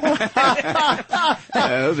cost? Yeah,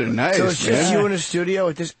 those are nice. So it's just you in the studio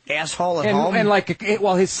with this asshole at home? And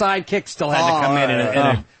his sidekick still had to come in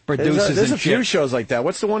and produces There's and a few shit. shows like that.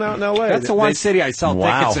 What's the one out in L.A.? That's the one city I sell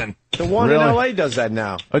tickets in. The one Really? in L.A. does that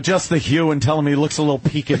now. Adjust the hue and tell him he looks a little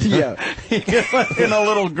peaked. Yeah. In a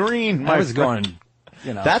little green. I was going,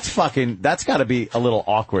 That's got to be a little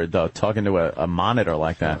awkward, though, talking to a monitor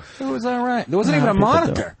like that. It was all right. There wasn't even a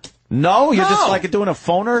monitor. No, you're just like doing a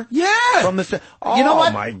phoner? Yeah. From the you know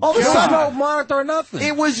what? All of a There was sudden, no monitor or nothing.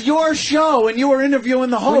 it was your show, and you were interviewing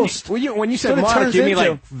the host. When you said That's what it monitor, turns you mean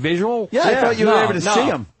into. like visual? Yeah, I thought you were able to see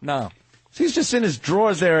him. No. He's just in his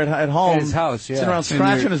drawers there at home. In his house, yeah. Sitting around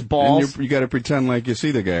scratching his balls. And you got to pretend like you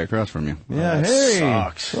see the guy across from you. Yeah, that hey.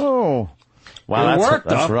 sucks. Oh. Wow,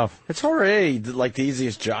 that's rough. It's already like the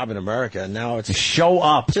easiest job in America, and now it's Show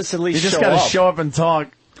up. just at least You just show gotta up. show up and talk.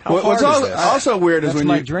 What's also weird is That's when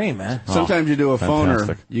my you dream, man. sometimes you do a phoner.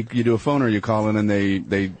 fantastic. You do a phoner. You call in and they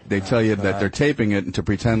tell you that they're taping it to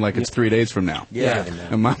pretend like it's 3 days from now. Yeah.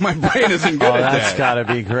 And my brain isn't good at That's that. gotta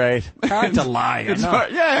be great. Hard to lie. It's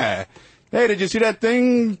hard- yeah. Hey, did you see that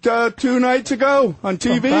thing 2 nights ago on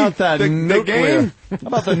TV? About that the nuclear. game? How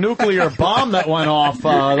about the nuclear bomb that went off?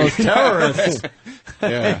 Those terrorists.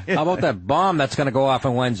 Yeah. How about that bomb that's going to go off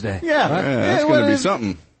on Wednesday? Yeah. That's going to be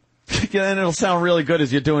something. Yeah, and it'll sound really good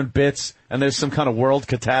as you're doing bits, and there's some kind of world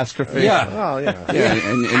catastrophe. Yeah. Oh, yeah. Yeah,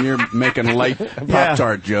 and you're making light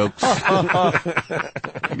Pop-Tart jokes. You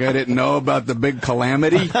guys didn't know about the big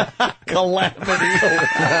calamity?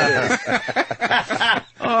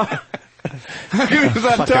 Because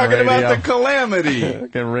I'm talking about the calamity.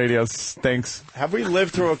 Fucking radio stinks. Have we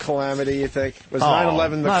lived through a calamity, you think? Was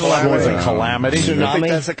 9/11 the 9/11 calamity? was a calamity. You think Tsunami?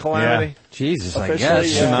 that's a calamity? Jesus, I Officially,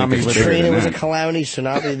 guess. yeah. Tsunami was Katrina was a calamity.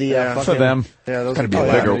 Tsunami, for them. Yeah, those Gotta are be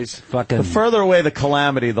bigger. calamities. Fucking. The further away the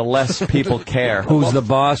calamity, the less people care. Who's the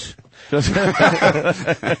boss?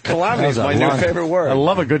 Calamity is my new favorite word. I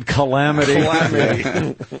love a good calamity.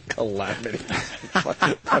 Calamity. Calamity.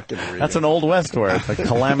 Fucking read That's it. an Old West word, like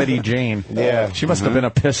Calamity Jane. Yeah. She must have been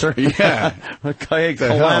a pisser. Yeah. Okay,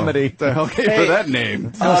 Calamity. The hell gave her that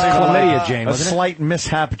name? Chlamydia Jane, A wasn't it? slight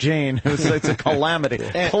mishap Jane. It's a calamity.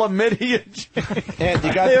 Chlamydia Jane. And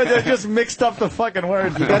you got They just mixed up the fucking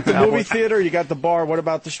words. You got the movie theater, you got the bar. What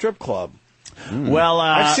about the strip club? Well,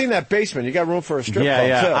 I've seen that basement. You got room for a strip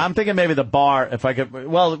club, too. I'm thinking maybe the bar, if I could.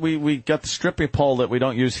 Well, we got the stripping pole that we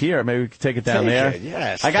don't use here. Maybe we could take it down there.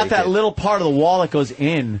 Yes, I got take that it. little part of the wall that goes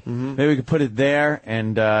in. Maybe we could put it there,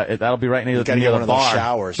 and that'll be right near You got to near get the one of those bar.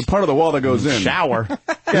 showers. The part of the wall that goes in. Shower. Isn't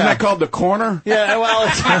that called the corner? Yeah, well,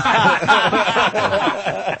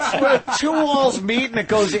 it's where 2 walls meet and it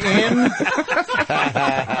goes in. You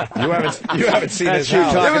haven't seen his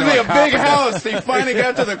house. It would be a big house. He finally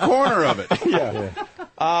got to the corner of it. No,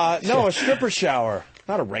 a stripper shower.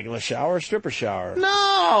 Not a regular shower, a stripper shower.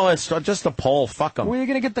 No, it's just a pole. Fuck them. Where are you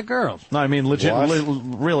going to get the girls? No, I mean, legit,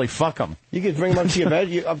 really fuck them. You could bring them up to your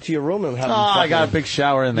bed, up to your room and have them I got a big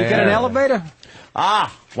shower in there. You got an elevator?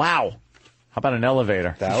 Ah, wow. How about an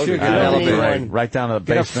elevator? That would be good. An elevator right down to the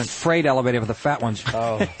basement. Get a freight elevator for the fat ones.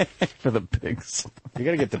 Oh. For the pigs. You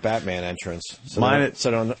got to get the Batman entrance.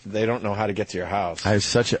 So they don't know how to get to your house. I have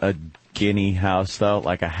such a Guinea house, though.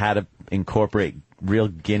 Like, I had to incorporate real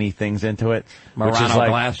Guinea things into it. Murano which is like,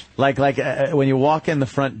 glass. Like when you walk in the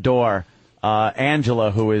front door,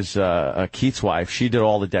 Angela, who is Keith's wife, she did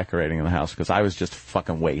all the decorating in the house because I was just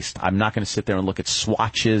fucking waste. I'm not going to sit there and look at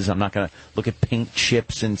swatches. I'm not going to look at paint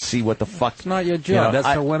chips and see what the fuck. It's not your job. That's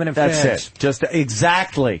for women and That's fads. it. Just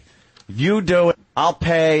exactly. You do it. I'll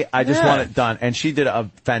pay. I just want it done. And she did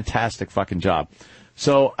a fantastic fucking job.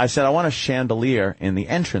 So I said, I want a chandelier in the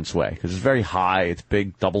entranceway because it's very high. It's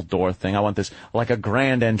big double door thing. I want this like a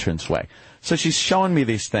grand entranceway. So she's showing me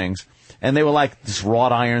these things. And they were like this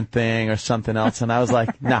wrought iron thing or something else. And I was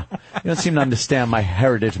like, no, you don't seem to understand my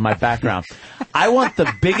heritage, my background. I want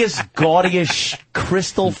the biggest, gaudiest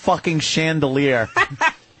crystal fucking chandelier.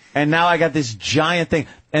 And now I got this giant thing.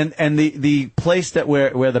 And the place that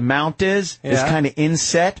where the mount is kind of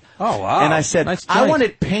inset. Oh, wow. And I said, nice I want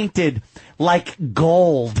it painted like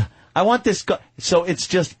gold. I want this. So it's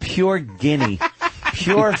just pure Guinea.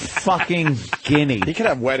 Pure fucking Guinea. He could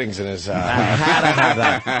have weddings in his I had to have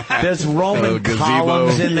that. There's Roman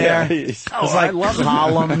columns in there. There's like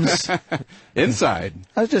columns. Inside.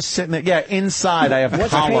 I was just sitting there. Yeah, inside I have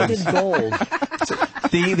columns. Painted gold?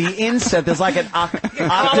 The inset, there's like an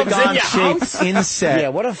octagon-shaped inset. Yeah,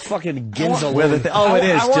 what a fucking ginza. It is.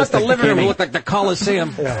 I want just the a living room to Guinea. look like the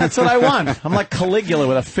Coliseum. That's what I want. I'm like Caligula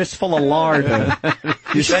with a fistful of lard.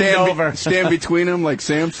 You stand between them like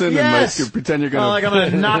Samson and like, pretend you're going to... like I'm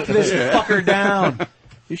going to knock this fucker down.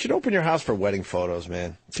 You should open your house for wedding photos,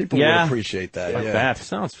 man. People would appreciate that. Like yeah.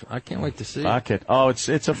 that. I can't wait to see. Fuck it. Oh, it's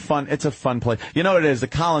a fun place. You know what it is? The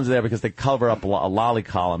columns are there because they cover up a lolly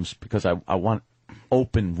columns because I want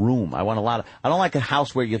open room. I want I don't like a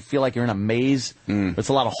house where you feel like you're in a maze. It's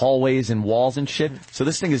a lot of hallways and walls and shit. So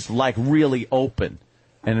this thing is like really open.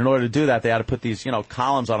 And in order to do that, they had to put these,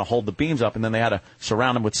 columns on to hold the beams up, and then they had to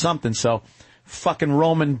surround them with something. So, fucking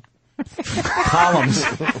Roman columns.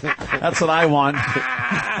 That's what I want.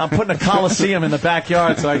 I'm putting a Coliseum in the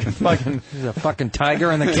backyard so I can fucking... There's a fucking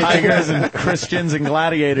tiger in the kitchen. Tigers and Christians and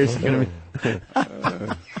gladiators.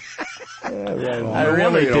 I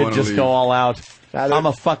really did just go all out. I'm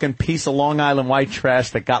a fucking piece of Long Island white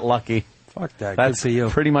trash that got lucky. Fuck that. That's good for you.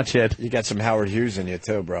 Pretty much it. You got some Howard Hughes in you,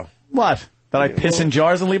 too, bro. What? That I piss in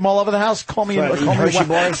jars and leave them all over the house? Call me Hershey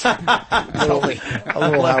boys. a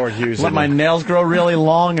little Howard Hughes. Let my nails grow really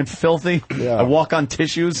long and filthy. Yeah. I walk on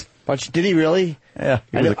tissues. But did he really? Yeah,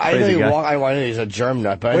 he was a I crazy guy. I know he's a germ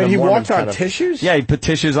nut. But Wait, he walked on tissues? Yeah, he put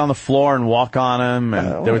tissues on the floor and walk on them,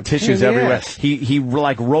 and there were tissues everywhere. He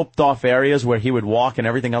like roped off areas where he would walk, and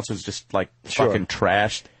everything else was just like fucking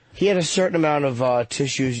trashed. He had a certain amount of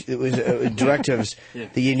tissues. It was directives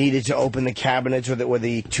that you needed to open the cabinets with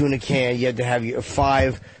the tuna can. You had to have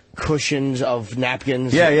 5 cushions of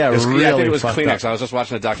napkins. Yeah, I think it was fucked Kleenex. up. I was just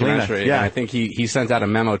watching a documentary, and I think he sent out a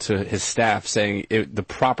memo to his staff saying the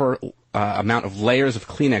proper amount of layers of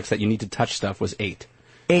Kleenex that you need to touch stuff was 8.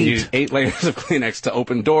 8. You used 8 layers of Kleenex to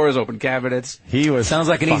open doors, open cabinets. Sounds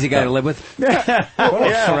like an easy guy to live with. Yeah,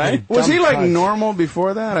 right. Was he like normal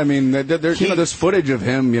before that? I mean, there's footage of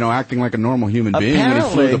him, acting like a normal human being when he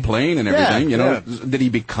flew the plane and everything. Did he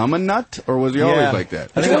become a nut, or was he always like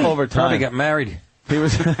that? I think over time. Probably got married. He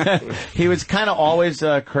was kind of always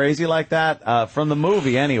crazy like that from the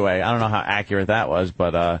movie. Anyway, I don't know how accurate that was,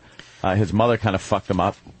 but. His mother kind of fucked him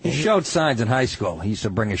up. He showed signs in high school. He used to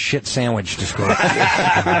bring a shit sandwich to school.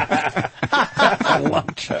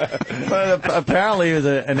 Lunch. But apparently he was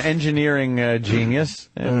an engineering genius.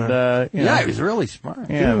 And, he was really smart.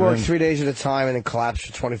 He would work 3 days at a time and then collapse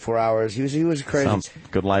for 24 hours. He was crazy. Sounds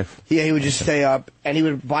good life. Yeah, he would just stay up, and he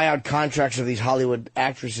would buy out contracts of these Hollywood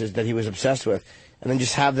actresses that he was obsessed with, and then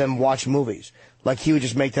just have them watch movies. Like, he would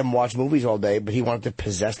just make them watch movies all day, but he wanted to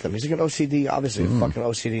possess them. He's like an OCD, obviously, a fucking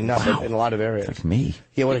OCD nut in a lot of areas. Like me.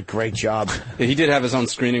 Yeah, what a great job. Yeah, he did have his own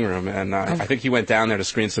screening room, and I think he went down there to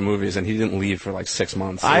screen some movies, and he didn't leave for like 6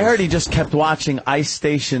 months. I heard he just kept watching Ice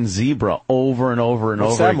Station Zebra over and over and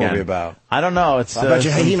What's over that again. movie about? I don't know. It's I bet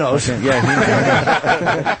you he knows.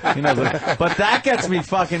 Yeah, he knows. But that gets me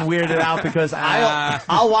fucking weirded out because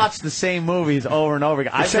I'll watch the same movies over and over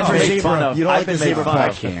again. I've been made fun of. You don't I've like been made Zebra? fun I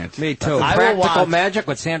of. can't. Me too. I will Practical watch- Magic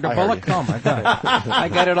with Sandra Bullock. Oh my god, I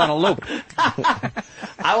got it on a loop.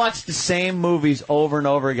 I watch the same movies over and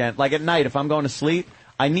over again. Like at night, if I'm going to sleep,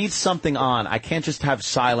 I need something on. I can't just have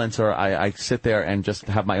silence, or I sit there and just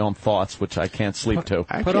have my own thoughts, which I can't sleep to.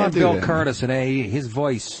 Put on Bill Curtis and his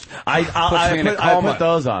voice. I put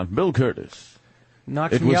those on. Bill Curtis.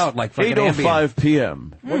 Knocks me out like fucking 8:05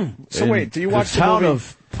 p.m. So wait, do you watch the town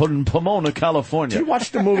of Pomona, California? Do you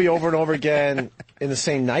watch the movie over and over again in the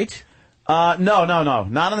same night? No, not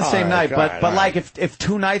on the same night. But like if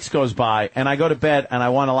 2 nights goes by and I go to bed and I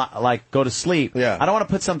want to like go to sleep, I don't want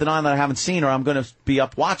to put something on that I haven't seen or I'm going to be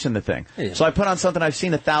up watching the thing. Yeah. So I put on something I've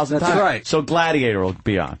seen 1,000 times. That's right. So Gladiator will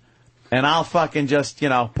be on. And I'll fucking just,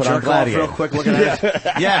 put on Gladiator. Off real quick looking at it.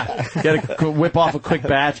 Yeah. Whip off a quick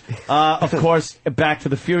batch. Of course, Back to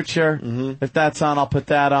the Future. Mm-hmm. If that's on, I'll put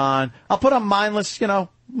that on. I'll put on mindless,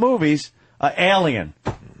 movies. Alien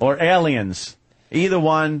or Aliens. Either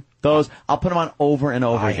one. Those, I'll put them on over and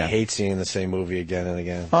over again. I hate seeing the same movie again and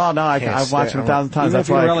again. Oh, no, I've watched them 1,000 times. That's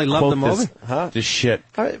why I really love the movie? This shit.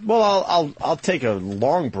 I'll take a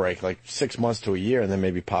long break, like 6 months to a year, and then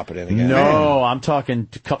maybe pop it in again. No, I'm talking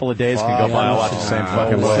a couple of days can go by. I'll watch the same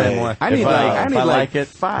fucking movie. I need like it.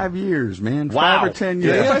 5 years, man. Wow. 5 or 10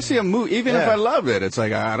 years. Yeah. If I see a movie, even if I love it, it's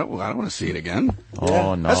like, I don't want to see it again.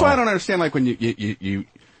 Oh, no. That's why I don't understand, like, when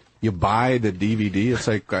you buy the DVD, it's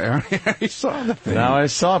like, I already saw the thing. Now I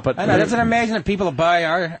saw it, but... I know, doesn't imagine that people buy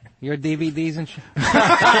your DVDs and shit. No,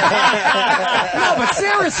 but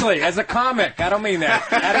seriously, as a comic, I don't mean that.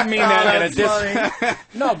 I didn't mean that.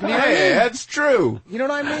 No, but you know what I mean? That's true. You know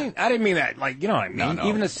what I mean? I didn't mean that. Like, you know what I mean? No.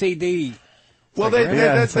 Even a CD... Well, like,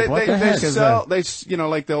 they sell,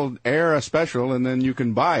 like they'll air a special and then you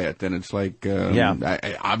can buy it. And it's like,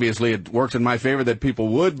 obviously it works in my favor that people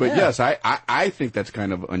would, but yes, I think that's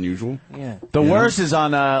kind of unusual. Yeah. The worst is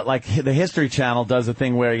on, like, the History Channel does a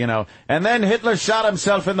thing where, and then Hitler shot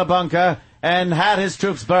himself in the bunker and had his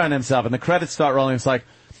troops burn himself. And the credits start rolling. It's like,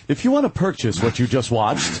 if you want to purchase what you just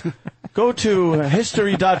watched, go to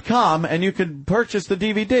history.com and you can purchase the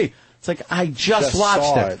DVD. It's like, I just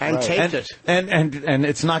watched it. And taped it. And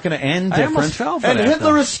it's not going to end different. I almost fell for and that,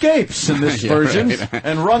 Hitler escapes in this version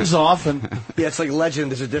and runs off. And yeah, it's like Legend.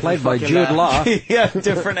 There's a different played by Jude Law.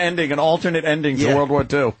 Different ending, an alternate ending to World War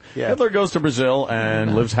II. Yeah. Hitler goes to Brazil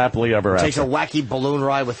and lives happily ever after. Takes a wacky balloon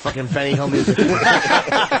ride with fucking Benny Hill music. All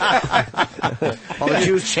the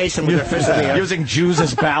Jews chase him with their fists in the air. Using Jews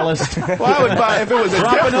as ballast. Well, I would buy if it was a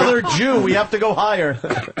Drop another Jew. We have to go higher.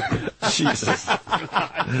 Jesus.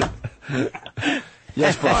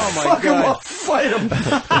 Yes, bro. Oh my Fuck him God. up, fight him.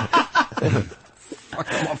 Fuck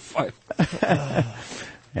him up, fight.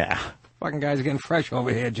 Yeah. Fucking guys are getting fresh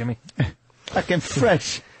over here, Jimmy. Fucking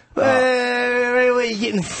fresh. Wait, you're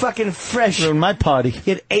getting fucking fresh. Ruined my party.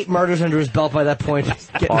 He had 8 murders under his belt by that point.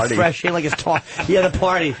 Getting fresh. He had like his talk. He had a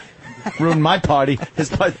party. Ruined my party. His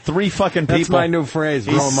 3 fucking people. That's my new phrase.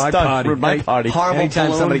 He's Ruined my stuck. party. Ruined my party. Horrible Anytime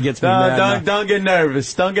balloon. somebody gets me mad. Don't get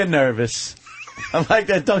nervous. Don't get nervous. I like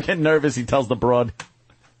that. Don't get nervous. He tells the broad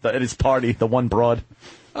at his party, the one broad.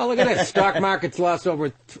 Oh, look at that. Stock market's lost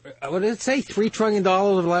over, what did it say? $3 trillion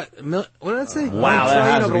over the last, what did it say? Wow,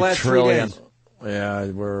 that has to be trillion. Yeah,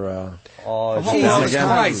 we're... Jesus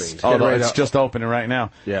Christ. Oh, it's just opening right now.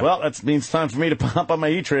 Yeah. Well, that means time for me to pump on my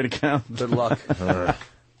E-Trade account. Good luck.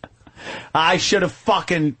 I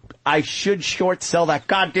should short sell that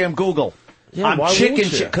goddamn Google. Yeah, I'm why chicken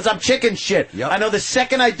won't you? shit, because I'm chicken shit. Yep. I know the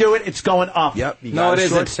second I do it, it's going up. Yep. You No, gotta it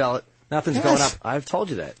short isn't. sell it. Nothing's going up. I've told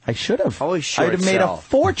you that. I should have. Always short I'd have made sell. a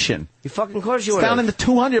fortune. You fucking, of course you It's would down in the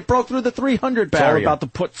 200, broke through the 300 It's all barrier. about the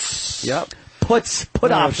puts. Yep. Put what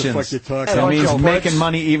the options. fuck you talking That about? means Joe, making puts.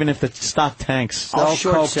 money even if the stock tanks. Sell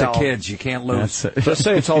short coke sell. to kids. You can't lose. That's it. Just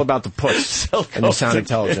say it's all about the puts. Sell And you coke sound to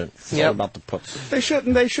intelligent. It's all about the puts. They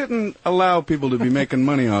shouldn't allow people to be making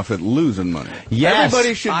money off it losing money. Yes,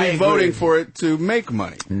 Everybody should be I voting agree. for it to make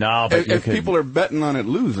money. No, but If people are betting on it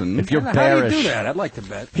losing, if you're How do bearish, you do that? I'd like to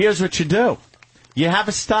bet. here's what you do. You have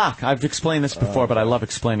a stock. I've explained this before, but I love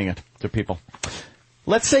explaining it to people.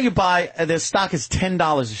 Let's say you buy, the stock is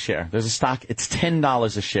 $10 a share. There's a stock, it's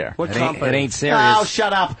 $10 a share. What It company? ain't serious. Oh,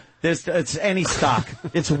 shut up. It's any stock.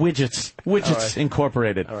 It's Widgets. Widgets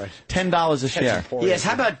Incorporated. All right. $10 a share. Yes,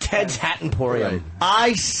 how about Ted's Hat Emporium?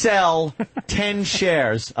 I sell 10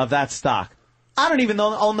 shares of that stock. I don't even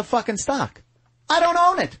own the fucking stock. I don't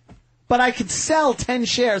own it. But I could sell 10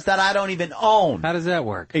 shares that I don't even own. How does that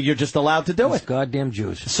work? You're just allowed to do Those it. goddamn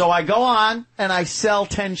Jews. So I go on and I sell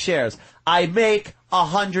 10 shares. I make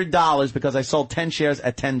 $100 because I sold 10 shares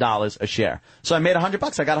at $10 a share. So I made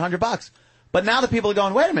 $100. I got $100. But now the people are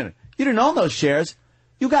going, wait a minute. You didn't own those shares.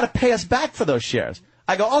 You got to pay us back for those shares.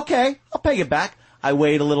 I go, okay, I'll pay you back. I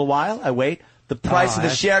wait a little while. I wait. The price of the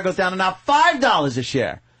share goes down to now $5 a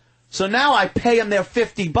share. So now I pay them their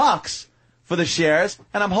 $50 for the shares,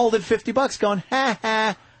 and I'm holding $50 going, ha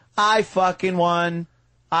ha, I fucking won.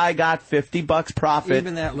 I got $50 profit.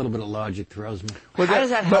 Even that little bit of logic throws me. How does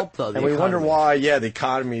that help, though? And we wonder why, the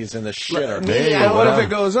economy's in the shitter. But what if it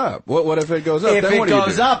goes up? What if it goes up? If then what it do you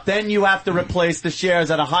goes do? up, then you have to replace the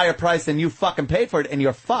shares at a higher price than you fucking paid for it, and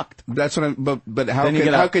you're fucked. That's what I'm. But how Then you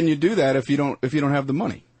can get how up. can you do that if you don't have the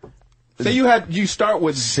money? Say you start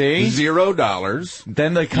with $0.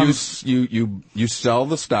 Then they come. You sell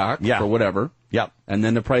the stock for whatever. Yep. And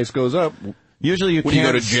then the price goes up. Usually you Would you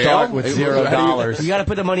can't go to jail? start with $0. You got to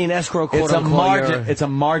put the money in escrow. Quote It's a unquote, margin. It's a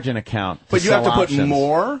margin account. But you have to sell put options.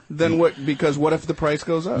 more than what? Because what if the price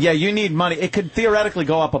goes up? Yeah, you need money. It could theoretically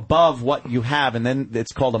go up above what you have, and then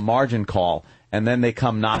it's called a margin call. And then they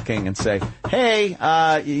come knocking and say, "Hey,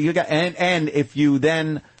 you got." And if you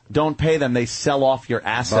then don't pay them, they sell off your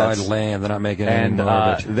assets. Buy land. They're not making and any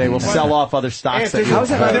mortgage. they will sell off other stocks that you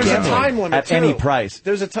there's a time limit at too. any price.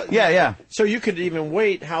 There's a yeah. So you could even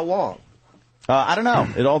wait how long? I don't know.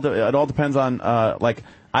 It all depends on like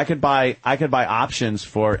I could buy options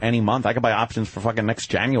for any month. I could buy options for fucking next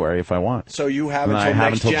January if I want. So you have And I until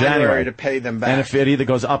have next until January to pay them back. And if it either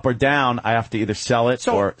goes up or down, I have to either sell it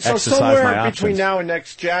or exercise somewhere my options. between now and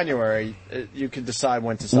next January, you can decide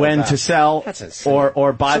when to sell. When back. to sell That's insane.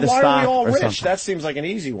 or buy the why stock are we all or rich? something. That seems like an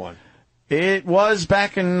easy one. It was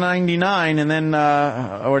back in 99 and then,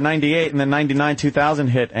 or 98 and then 99, 2000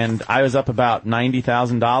 hit and I was up about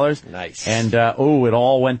 $90,000. Nice. And, it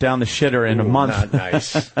all went down the shitter in a month. Not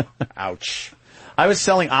nice. Ouch. I was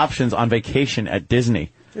selling options on vacation at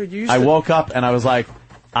Disney. Dude, I woke up and I was like,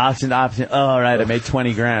 option. Oh, all right, I made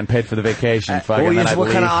 $20,000, paid for the vacation. Fucking, then I'd what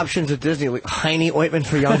kind of leave. options at Disney? Like Heine ointment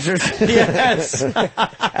for youngsters? Yes.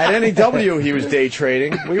 At NEW, he was day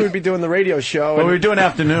trading. We would be doing the radio show. Well, we were doing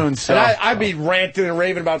afternoons, so. And I'd be ranting and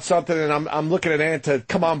raving about something, and I'm looking at Ant to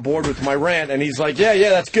come on board with my rant, and he's like, yeah,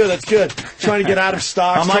 that's good. Trying to get out of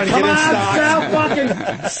stocks, I'm like, trying to come get in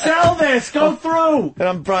on, stocks. sell this, go through.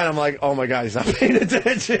 And I'm like, oh my God, he's not paying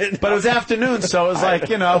attention. But it was afternoon, so it was like,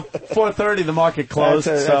 4:30 the market closed,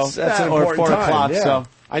 That's an or important 4 time. o'clock, Yeah. so.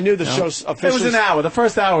 I knew the show's officially. It was an hour. The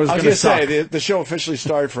first hour was going to suck. say the show officially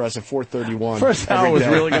started for us at 4:31. First hour every was day.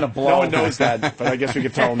 really going to blow. No one knows that, but I guess we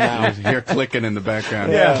could tell them now. You hear clicking in the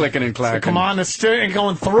background. Yeah. Clicking and clacking. So come on, the steering ain't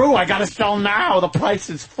going through. I got to sell now. The price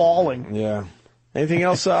is falling. Yeah. Anything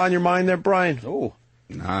else on your mind there, Brian? Oh.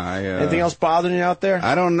 Anything else bothering you out there?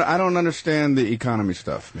 I don't understand the economy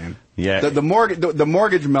stuff, man. Yeah. The mortgage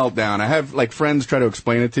meltdown. I have like friends try to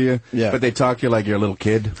explain it to you, but they talk to you like you're a little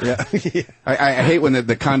kid. Yeah. I hate when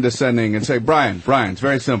the condescending and say, Brian, it's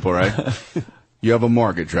very simple, right? You have a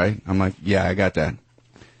mortgage, right? I'm like, yeah, I got that.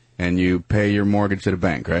 And you pay your mortgage to the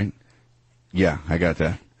bank, right? Yeah, I got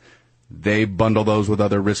that. They bundle those with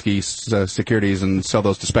other risky securities and sell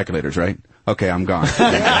those to speculators, right? Okay, I'm gone.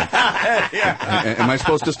 Am I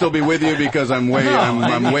supposed to still be with you because I'm way gone A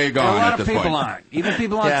lot at this of people point? aren't. Even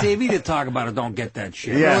people on TV that talk about it don't get that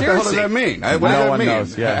shit. Yeah, what the hell does Seriously. that mean? What No does that one mean?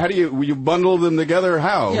 knows, yeah. How do you bundle them together?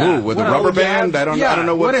 How? Yeah. Ooh, with a What rubber would you band? have? I don't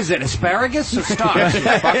know what is it? Asparagus or stocks?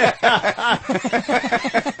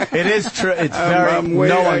 It is true. It's I'm very. way-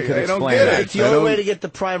 No one I could don't explain get it. It's the only way to get the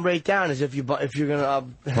prime rate down is if you're going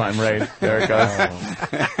to. Prime rate. There it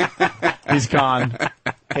goes. He's gone.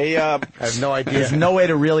 Hey, I have no idea. There's no way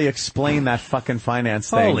to really explain that fucking finance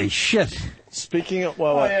thing. Holy shit. Speaking of,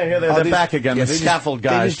 here they're back again. The scaffold They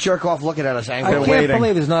guys. just jerk off looking at us I angry. can't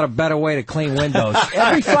believe there's not a better way to clean windows.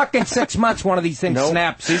 Every fucking 6 months, one of these things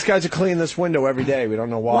snaps. These guys are cleaning this window every day. We don't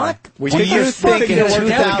know why. What? We Do think you they're think in they're working for the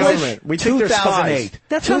 2000 government. We think they're spies. 2008.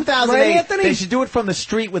 That's not 2008. right, Anthony? They should do it from the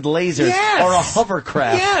street with lasers Yes. or a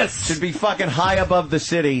hovercraft. Yes. Should be fucking high above the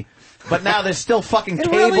city. But now there's still fucking It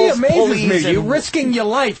cables, really amazes pulleys, me. You're and risking your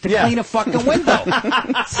life to clean a fucking window.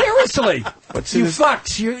 Seriously. You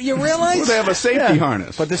fucks. You realize? Well, they have a safety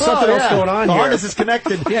harness. But there's something else going on the here. harness is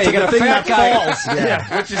connected Yeah, to you got the a thing fat that guy.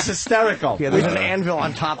 falls, which is hysterical. Yeah, there's an anvil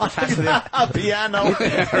on top attached to the A piano.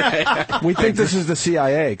 We think this is the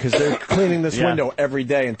CIA because they're cleaning this Yeah. window every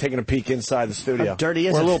day and taking a peek inside the studio. How dirty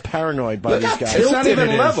is We're it? a little paranoid by these guys. It's not even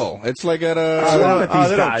it is. level. It's like at they don't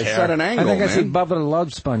it's care. at an angle, I think I see man. Bubba the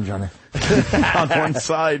Love Sponge on it. On one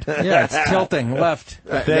side. Yeah, it's tilting left.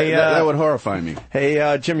 That would horrify me.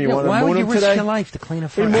 Hey, Jim, you want to Why moon would you him risk today? your life to clean a We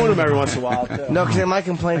fucking moon him every once in a while. Too. No, because they might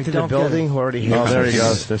complain to the don't get building it. who already hates Oh, there he us.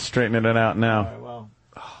 goes. They're straightening it out now.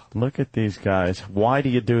 Look at these guys. Why do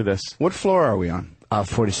you do this? What floor are we on?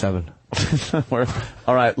 47.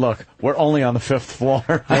 All right, look, we're only on the 5th floor.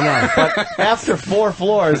 I know. But after 4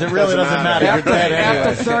 floors, it really doesn't matter. You're dead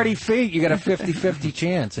anyway. After 30 feet, you got a 50-50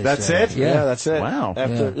 chance. That's it? Yeah, that's it. Wow.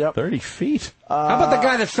 After, yep. 30 feet. How about the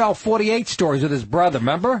guy that fell 48 stories with his brother,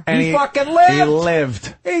 remember? And he fucking lived. He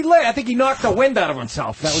lived. He lived. I think he knocked the wind out of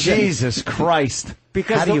himself. That was Jesus Christ.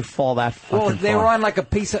 Because how do you fall that fucking Well, they were on like a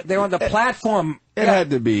piece of, they were on the platform. It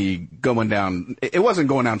had to be going down. It wasn't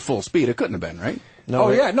going down full speed. It couldn't have been, right? No,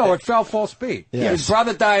 it fell full speed. Yes. Yeah, his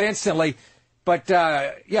brother died instantly. But,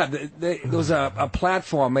 there was a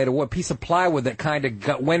platform made of a piece of plywood that kind of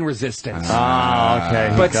got wind resistance. Ah,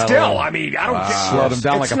 okay. But still, I mean, I don't get... Slowed him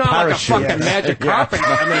down like a parachute. It's not like a fucking magic carpet.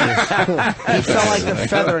 I mean, he fell like the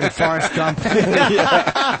feather in Forrest Gump.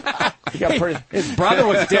 He got pretty... His brother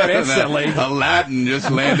was dead instantly. Aladdin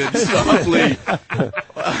just landed softly.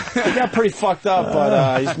 He got pretty fucked up,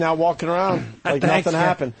 but he's now walking around like nothing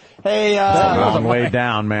happened. Hey, that's a long way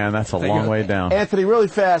down, man. That's a long way down. Anthony, really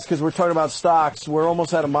fast, because we're talking about stocks. We're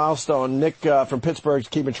almost at a milestone. Nick from Pittsburgh's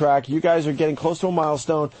keeping track. You guys are getting close to a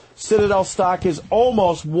milestone. Citadel stock is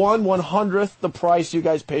almost 1/100th the price you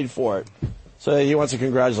guys paid for it. So he wants to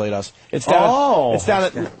congratulate us. It's down. It's down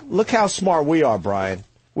at. Look how smart we are, Brian.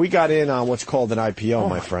 We got in on what's called an IPO,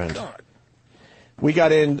 my friend. God. We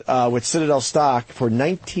got in with Citadel stock for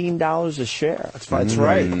 $19 a share. That's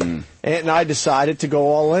right. Ant and I decided to go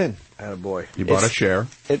all in. Attaboy. You bought a share.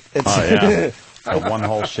 One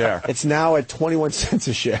whole share. It's now at 21 cents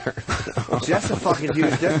a share. That's a fucking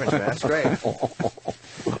huge difference, man. That's great.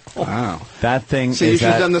 Wow. That thing See, is you should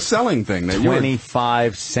have at done the selling thing.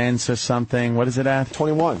 25 cents or something. What is it at?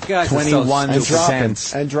 21. Guys, 21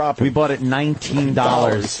 cents. And dropping. We bought it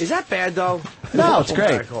 $19. Is that bad, though? No, it's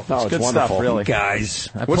great. No, it's good wonderful. stuff, really. Guys,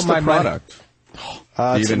 What's the product?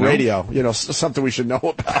 It's radio. You know, something we should know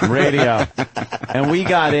about. Radio. And we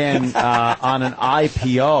got in on an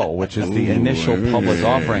IPO, which is the initial public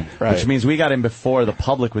offering, which means we got in before the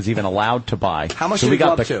public was even allowed to buy. How much so did we it go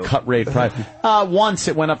got up the to? cut rate price. Once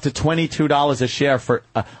it went up to $22 a share for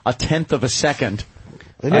a tenth of a second.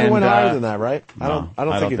 They never went higher than that, right? I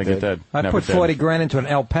don't think it did. I put 40 grand into an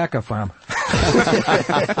alpaca farm.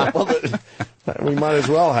 Well, we might as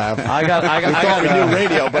well have. We thought we knew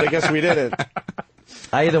radio, but I guess we didn't.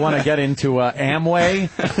 I either want to get into Amway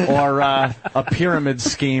or a pyramid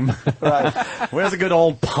scheme. Right. Where's a good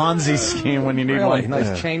old Ponzi scheme when you need Really? one?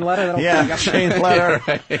 Nice chain letter? Yeah, chain letter.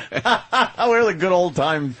 Where are the good old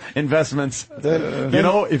time investments?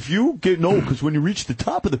 If you get because when you reach the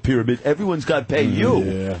top of the pyramid, everyone's got to pay you.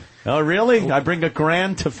 Yeah. Oh, really? I bring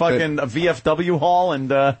 $1,000 to fucking a VFW hall,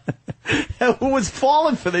 and who was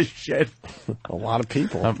falling for this shit? A lot of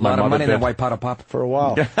people. A lot of money in that white powder pop. For a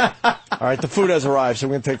while. All right, the food has arrived, so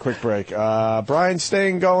we're going to take a quick break. Brian,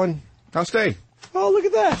 staying going? I'll stay. Oh, look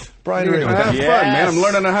at that. Brian, I have fun, man. I'm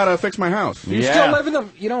learning how to fix my house. You still live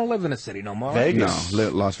in you don't live in a city no more. Vegas. No,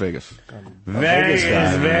 Las Vegas. Vegas.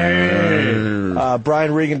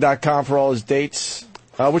 BrianRegan.com for all his dates.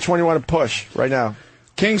 Which one do you want to push right now?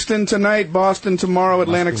 Kingston tonight, Boston tomorrow,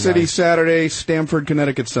 Atlantic City Saturday, Stamford,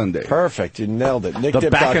 Connecticut Sunday. Perfect. You nailed it.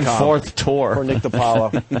 The back and forth tour. For Nick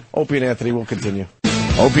DiPaolo. Opie and Anthony will continue.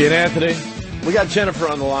 Opie and Anthony. We got Jennifer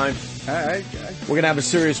on the line. We're going to have a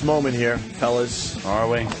serious moment here, fellas. Are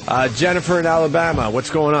we? Jennifer in Alabama.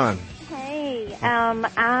 What's going on? Hey,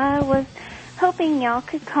 I was hoping y'all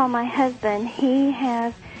could call my husband. He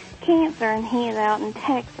has cancer and he is out in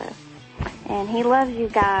Texas. And he loves you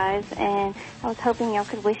guys, and I was hoping y'all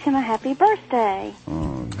could wish him a happy birthday.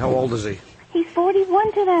 How old is he? He's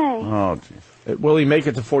 41 today. Oh, geez. Will he make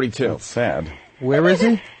it to 42? That's sad. Where is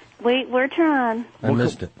he? We're trying. I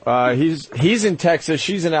missed it. He's in Texas.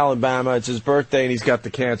 She's in Alabama. It's his birthday, and he's got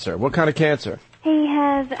the cancer. What kind of cancer? He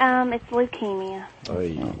has, it's leukemia.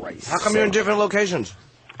 How come you're in different locations?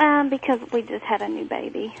 Because we just had a new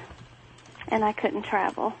baby, and I couldn't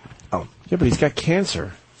travel. Oh, yeah, but he's got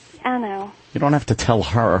cancer. I know. You don't have to tell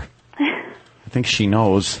her. I think she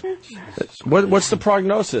knows. What's the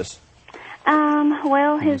prognosis?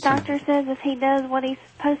 Well, his doctor says if he does what he's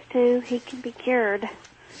supposed to, he can be cured.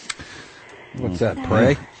 What's that,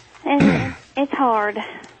 pray? And it's hard.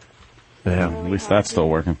 Yeah, at least that's still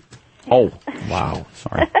working. Oh, wow.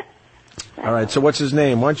 Sorry. All right, so what's his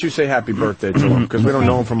name? Why don't you say happy birthday to him? Because we don't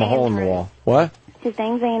know him from a hole in the wall. What? His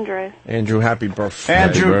name's Andrew. Andrew, happy birthday.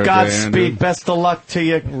 Andrew, Godspeed. Best of luck to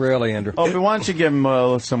you. Really, Andrew. Opie, why don't you give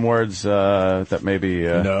him some words that maybe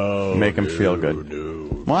make him feel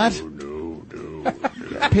good? What?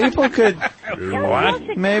 People could.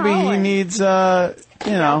 What? Maybe he needs, I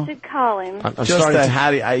should call him. just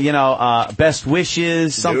a best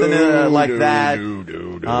wishes, something like that.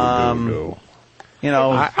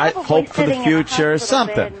 I hope for the future,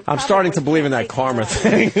 something. I'm starting to believe in that karma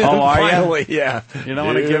thing. Oh, are you? Finally, yeah. You don't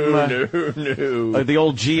want to give him the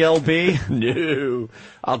old GLB? No.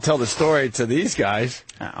 I'll tell the story to these guys.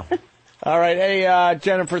 Oh. All right. Hey,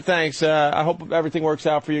 Jennifer, thanks. I hope everything works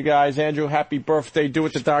out for you guys. Andrew, happy birthday. Do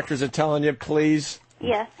what the doctors are telling you, please.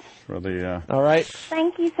 Yes. For the all right.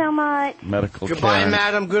 Thank you so much. medical Goodbye, care.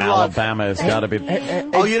 madam. Good luck. Alabama has got to be.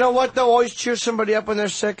 Oh, you know what, though? Always cheer somebody up when they're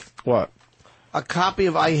sick. What? A copy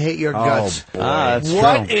of I Hate Your Guts. Boy. That's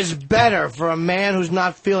What true. is better for a man who's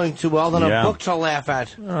not feeling too well than a book to laugh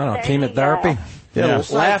at? Chemotherapy. Yeah,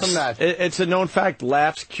 Aside laughs. from that. It's a known fact.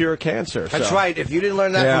 Laughs cure cancer. That's so. right. If you didn't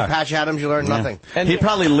learn that from Patch Adams, you learned nothing. And he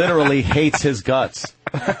probably literally hates his guts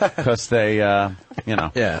because they,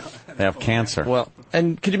 they have cancer. Well,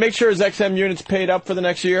 and could you make sure his XM unit's paid up for the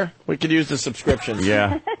next year? We could use the subscriptions.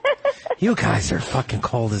 Yeah. You guys are fucking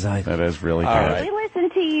cold as ice. That is really All bad. right. We listen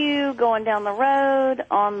to you going down the road,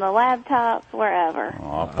 on the laptops, wherever.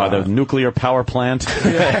 By the nuclear power plant.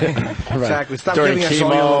 Exactly. Stop During giving us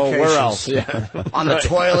chemo, all your locations. where else? Yeah. On the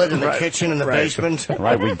toilet, in the kitchen, in the basement.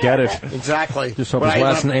 Right, we get it. Exactly. Just hope his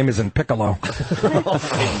last name isn't Piccolo. Oh,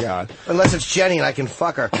 my God. Unless it's Jenny and I can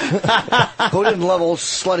fuck her. Who didn't love old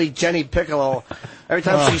slutty Jenny Piccolo? Every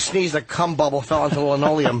time she sneezed, a cum bubble fell onto the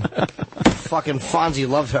linoleum. Fucking Fonzie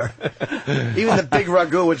loved her. Even the big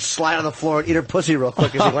ragu would slide on the floor and eat her pussy real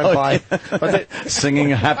quick as he went by.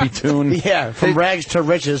 Singing a happy tune. Yeah, from rags to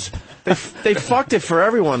riches. They fucked it for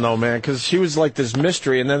everyone, though, man, because she was like this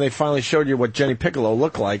mystery, and then they finally showed you what Jenny Piccolo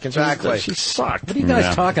looked like, and she sucked. What are you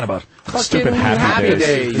guys talking about? Stupid happy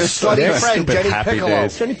days. His slutty friend, Jenny happy Piccolo.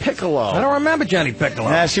 days. Jenny Piccolo. I don't remember Jenny Piccolo.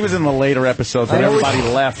 Yeah, she was in the later episodes when everybody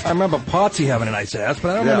left. I remember Potsy having a nice ass, but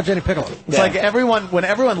I don't remember Jenny Piccolo. It's like when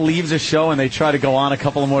everyone leaves a show and they try to go on a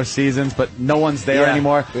couple of more seasons, but no one's there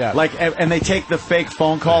anymore. Yeah. Like, and they take the fake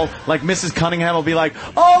phone call. Like Mrs. Cunningham will be like,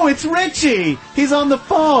 "Oh, it's Richie. He's on the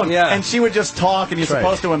phone." Yeah. And she would just talk, and you're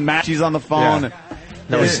supposed to imagine she's on the phone. Yeah.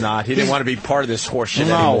 No, he's not. He didn't want to be part of this horse shit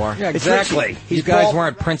anymore. Yeah, exactly. These guys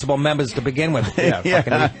weren't principal members to begin with.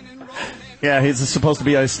 Yeah, he's supposed to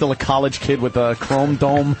be still a college kid with a chrome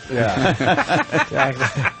dome. Yeah.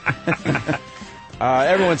 Exactly.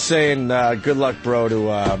 Everyone's saying good luck, bro, to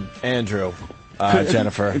Andrew.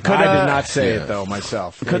 Jennifer. I did not say it, though,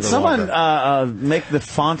 myself. Could someone make the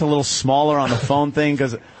font a little smaller on the phone thing?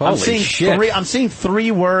 Because I'm seeing three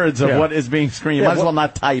words of what is being screened. You might as well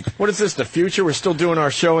not type. What is this, the future? We're still doing our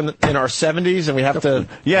show in our 70s, and we have to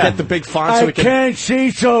get the big font so we can... can't see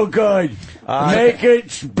so good. Make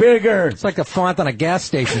it bigger. It's like a font on a gas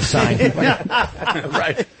station sign.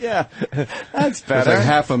 Right. Yeah. That's better. It's like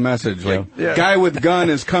half a message. Like, guy with gun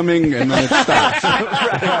is coming, and then it stops.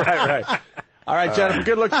 Right. All right, Jennifer,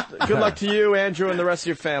 good luck to you, Andrew, and the rest of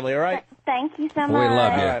your family, all right? Thank you so much. We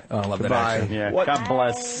love you. Right. Oh, I love that Goodbye. accent. Yeah, What- God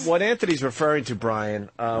bless. What Anthony's referring to, Brian,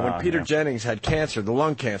 when Peter Jennings had cancer, the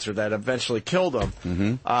lung cancer that eventually killed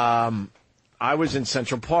him, I was in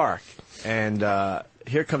Central Park, and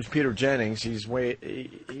here comes Peter Jennings. He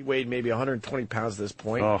weighed maybe 120 pounds at this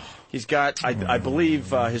point. Oh. He's got, I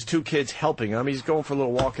believe, his two kids helping him. He's going for a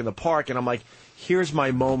little walk in the park, and I'm like, here's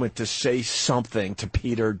my moment to say something to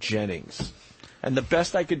Peter Jennings. And the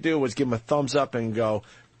best I could do was give him a thumbs up and go,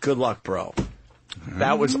 good luck, bro.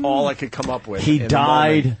 That was all I could come up with. He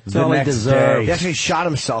died the next day. He actually shot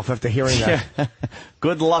himself after hearing that.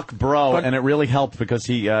 Good luck, bro. And it really helped because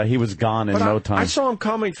he was gone in no time. I saw him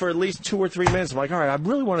coming for at least 2 or 3 minutes. I'm like, all right, I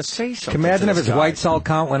really want to say something. Can you imagine to if this his guy. white cell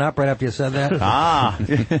count went up right after you said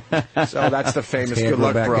that? So that's the famous Can't good go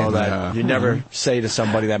luck, back bro, in. that you never say to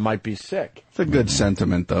somebody that might be sick. It's a good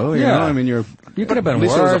sentiment, though. You Yeah. know, I mean, You could have been at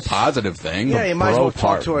least it worse. was a positive thing. Yeah, the you might as bro well talk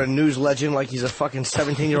part. to a news legend like he's a fucking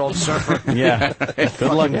 17-year-old surfer. Yeah. Good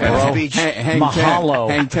luck, Fucking bro. beach. Hang Mahalo.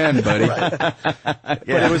 10. Hang 10, buddy. But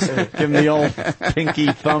it was give him the old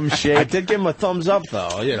pinky thumb shake. I did give him a thumbs up,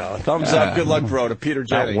 though. You know, thumbs up, good luck, bro, to Peter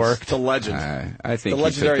Jennings. worked. The legend. I think The he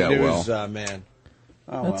legendary took that news well. man.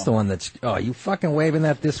 That's the one that's... Oh, you fucking waving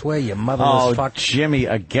that this way, you motherless Oh, fuck. Jimmy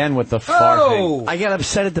again with the farting. I get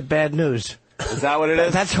upset at the bad news. Is that what it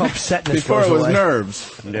is? That's how upsetness Before goes it was away.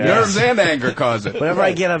 nerves. Nerves and anger cause it. Whenever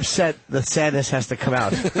I get upset, the sadness has to come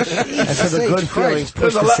out. And so the good feelings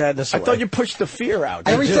push the sadness I away. thought you pushed the fear out.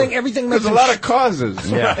 Everything makes There's a him lot of causes.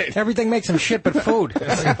 Yeah. Right. Everything makes him shit but food.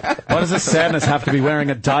 What does the sadness have to be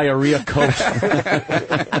wearing a diarrhea coat? You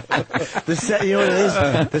know what it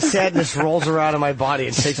is? The sadness rolls around in my body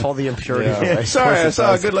and takes all the impurities away. Sorry, I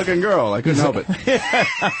saw a good-looking girl. I couldn't help it.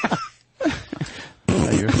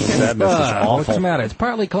 Your sadness is awful. What's the matter? It's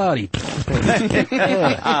partly cloudy.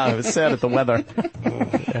 I was sad at the weather.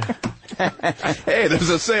 Hey, there's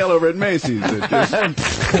a sale over at Macy's.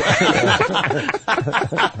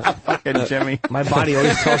 Fucking Jimmy. My body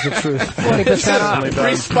always tells the truth. 20% off.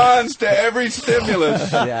 Responds to every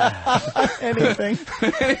stimulus. Yeah. Anything.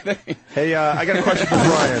 Hey, I got a question for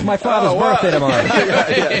Brian. It's my father's birthday tomorrow.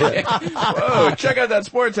 Whoa, check out that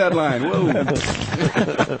sports headline. Whoa.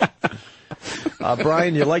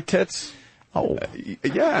 Brian, you like tits? Oh,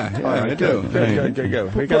 yeah, I do.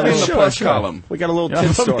 Good. We got Put me in the plus column. We got a little tit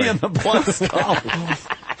Put story. me in the plus column.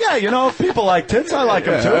 Yeah, you know, if people like tits, I like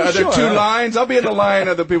them too. Are there Sure. 2 lines? I'll be in the line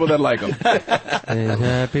of the people that like them.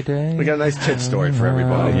 Happy day. We got a nice tit story for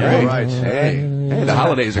everybody. Oh, All right. Hey, the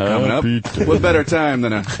holidays are coming up. What better time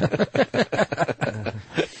than a...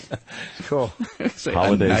 Cool.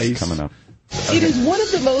 Holidays coming up. It is one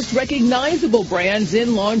of the most recognizable brands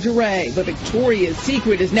in lingerie, but Victoria's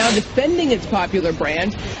Secret is now defending its popular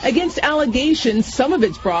brand against allegations some of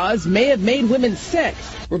its bras may have made women sick.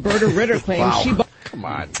 Roberta Ritter claims she bought... Come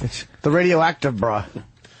on. The radioactive bra.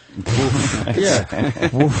 Yeah.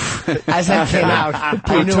 As that came out,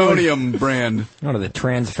 Plutonium brand. What are the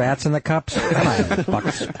trans fats in the cups? Come on,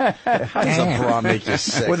 Bucks. How does a bra make you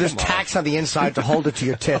sick? Well, there's tacks on the inside to hold it to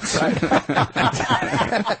your tits. Yeah,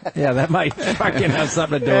 that might fucking have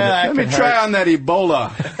something to do with it. Let me try on that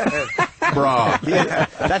Ebola bra. Yeah,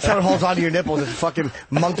 that's how it holds onto your nipples. It's fucking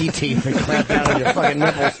monkey teeth that clamp down on your fucking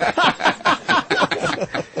nipples.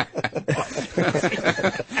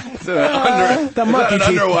 The monkey teeth.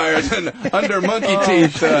 Underwires and under monkey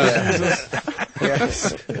teeth.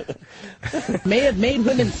 Yes. may have made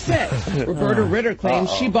women sick. Roberta Ritter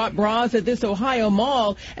claims she bought bras at this Ohio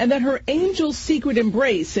mall and that her Angel's Secret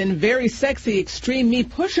Embrace and Very Sexy Extreme Me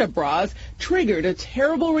push-up bras triggered a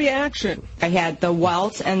terrible reaction. I had the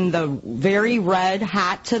welts and the very red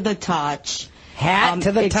hot to the touch. Hat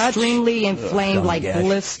to the touch? Extremely inflamed, like gosh.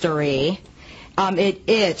 blistery. It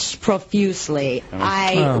itched profusely.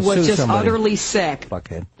 I was just utterly sick.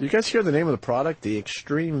 Do you guys hear the name of the product? The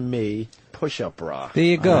Extreme Me Push-Up Bra. There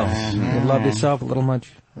you go. You love yourself a little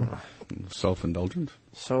much? Self-indulgent.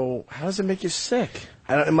 So, how does it make you sick?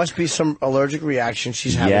 It must be some allergic reaction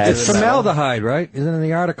she's having. It's formaldehyde, right? Isn't in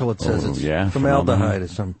the article it says it's formaldehyde or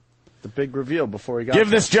something. The big reveal before he got Give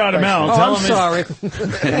this jar to Mel. Oh, Tell I'm him sorry.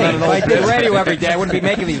 If I did radio every day, I wouldn't be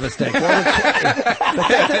making these mistakes. There's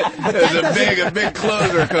a big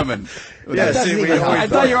closer coming. Yeah, see, I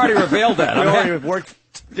thought you already revealed that. We already worked.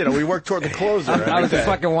 We worked toward the closer. I was just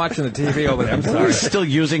fucking watching the TV over there. I'm What are sorry. you still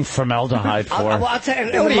using formaldehyde for? I'll tell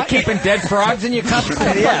you, What are you keeping dead frogs in your cups?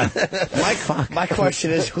 Yeah. My question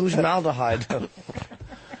is, who's maldehyde?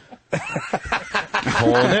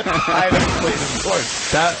 Hold it.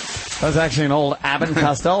 That was actually an old Abbott and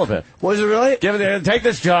Costello bit. Was it really? Take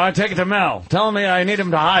this jar, take it to Mel. Tell me I need him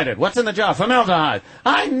to hide it. What's in the jar? Formaldehyde.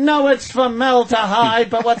 I know it's formaldehyde,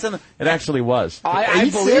 but what's in the... It actually was. I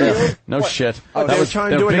believe it. No shit. Oh, that they were was trying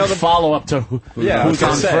their to do big another follow-up to who's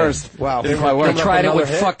on first. Wow. Didn't quite work. They tried it with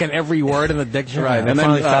fucking every word in the dictionary. Right, And then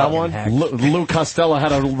finally found one. Lou Costello had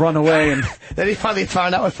to run away and Then he finally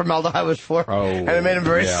found out what formaldehyde was for, and it made him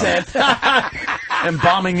very sad. and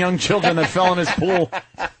bombing young children that fell in his pool.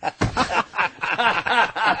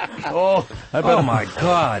 Oh my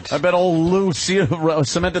God! I bet old Lou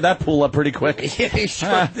cemented that pool up pretty quick. Yeah, he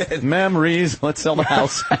sure did. Memories. Let's sell the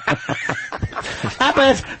house. I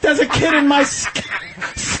bet there's a kid in my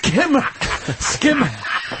skim.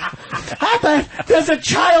 I bet there's a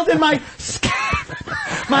child in my skim.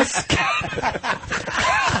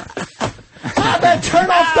 I bet turn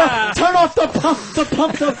off the pump.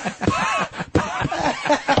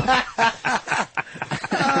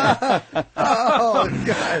 Oh,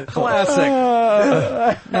 God.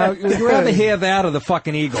 Classic. Now, would you rather hear that or the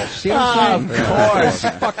fucking Eagles? See what I'm saying? Of course.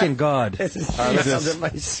 Fucking God.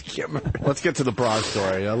 Let's get to the bra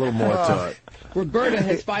story. A little more to it. Roberta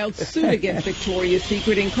has filed suit against Victoria's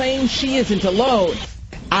Secret and claims she isn't alone.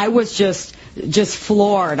 I was just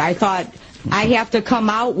floored. I thought, I have to come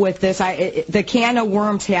out with this. The can of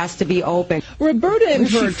worms has to be open. Roberta and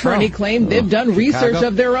her attorney claim they've done research Chicago?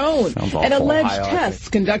 of their own. Sounds And awful. alleged Ohio, I tests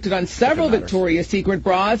conducted on several Victoria's Secret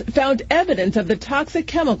bras found evidence of the toxic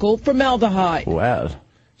chemical formaldehyde. Well,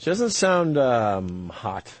 She doesn't sound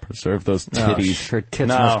hot. preserve those Oh, titties. her tits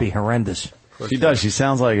No. must be horrendous. She does. She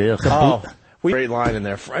sounds like Great line in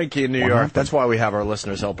there. Frankie in New York. That's why we have our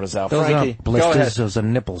listeners helping us out. Those Frankie, are go ahead. blisters. Those are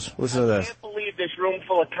nipples. Listen to this. I can't believe this room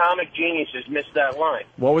full of comic geniuses missed that line.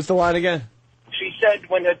 What was the line again? She said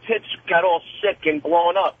when her tits got all sick and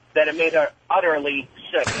blown up, that it made her utterly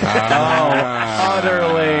sick.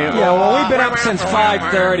 utterly. Yeah, well, we've been up since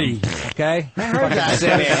 5:30. okay? I heard that.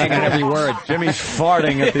 Hanging every word. Jimmy's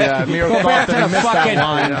farting at the mere Go thought back to that the he missed that fucking.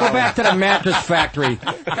 line. Go back to the mattress factory.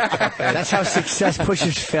 That's how success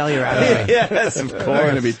pushes failure out of me. Yes, of course. I'm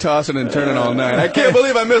going to be tossing and turning all night. I can't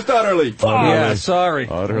believe I missed Utterly. Yeah, sorry.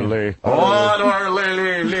 Utterly.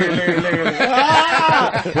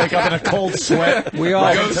 Wake up in a cold sweat. We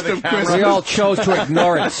all chose to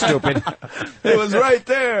ignore it, stupid. It was right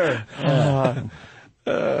there.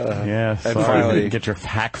 Yeah, And sorry. finally- Get your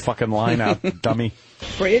hack fucking line out, dummy.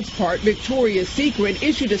 For its part, Victoria's Secret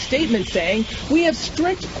issued a statement saying, "We have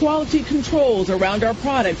strict quality controls around our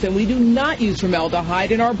products and we do not use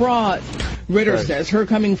formaldehyde in our bras." Ritter says her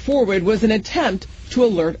coming forward was an attempt to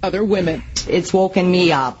alert other women. It's woken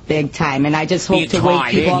me up big time, and I just hope to wake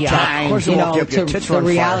people up to the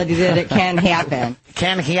reality that it can happen.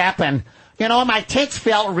 Can happen. You know, my tits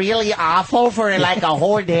felt really awful for like a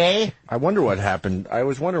whole day. I wonder what happened. I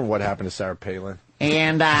was wondering what happened to Sarah Palin.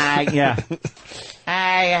 And, Yeah.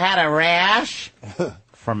 I had a rash.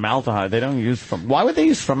 Formaldehyde. They don't use why would they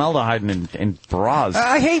use formaldehyde in bras?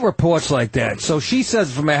 I hate reports like that. So she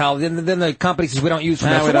says formaldehyde, and then the company says we don't use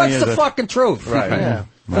formaldehyde. we So don't what's use the it. fucking truth? Right. Yeah.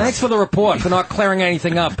 Thanks for the report, for not clearing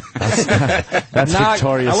anything up. That's Nah,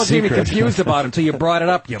 Victoria's I wasn't even Secret. confused about it until you brought it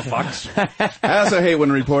up, you fucks. I also hate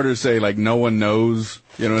when reporters say, like, no one knows.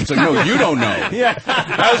 You know, it's like, no, you don't know. Yeah.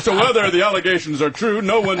 As to whether the allegations are true,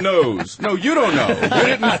 no one knows. No, you don't know. You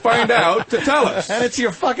didn't find out to tell us. And it's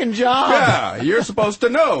your fucking job. Yeah, you're supposed to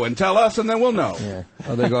know and tell us, and then we'll know. Yeah.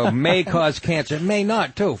 Oh, they go, may cause cancer. May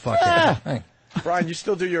not, too. Fuck it. Hey. Brian, you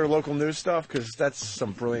still do your local news stuff? Because that's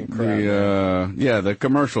some brilliant crap. The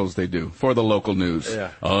commercials they do for the local news.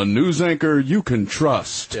 Yeah. A news anchor you can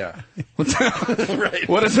trust. Yeah. Right.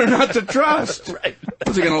 What is there not to trust? Right.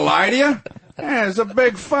 Was he going to lie to you? Yeah, there's a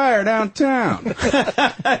big fire downtown.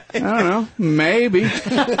 I don't know. Maybe.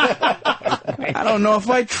 I don't know if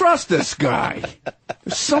I trust this guy.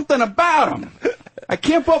 There's something about him. I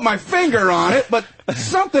can't put my finger on it, but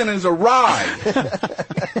something is awry.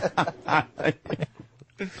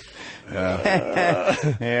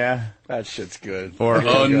 Yeah. That shit's good. Or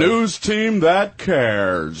a news team that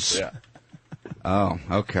cares. Yeah. Oh,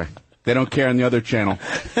 okay. They don't care on the other channel.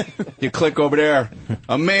 You click over there.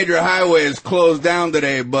 A major highway is closed down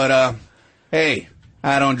today, but, hey,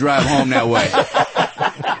 I don't drive home that way.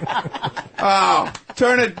 Oh,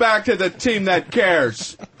 turn it back to the team that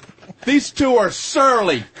cares. These two are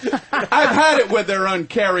surly. I've had it with their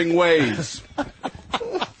uncaring ways.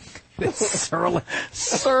 Surly.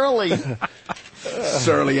 Surly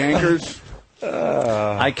anchors.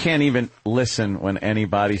 I can't even listen when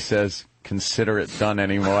anybody says consider it done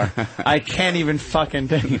anymore. I can't even fucking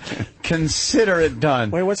think. Consider it done.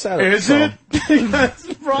 Wait, what's that? Is it?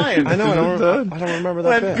 That's Brian. I know. I don't remember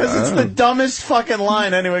that bit. Because it's the dumbest fucking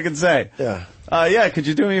line anyone can say. Yeah. Yeah, could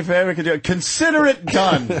you do me a favor? Could you consider it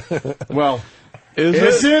done? Well,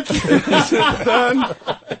 is it? Is it done?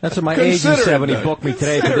 That's what my agent said when he booked me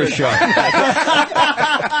today for this show.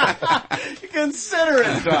 Consider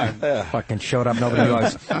it done. Yeah. Fucking showed up, nobody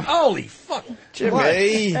goes, holy fuck.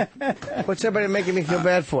 Jimmy. What's everybody making me feel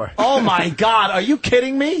bad for? Oh, my God. Are you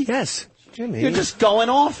kidding me? Yes. Jimmy. You're just going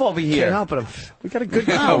off over here. Can't help it. We got a good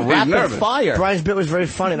Oh, rapid fire. Brian's bit was very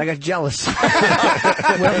funny, and I got jealous.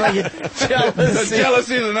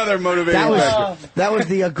 Jealousy is another motivating factor. That was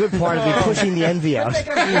the good part of me pushing the envy out. They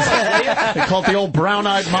call it the old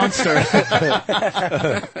brown-eyed monster.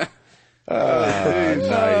 Nice.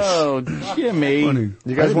 Oh, Jimmy.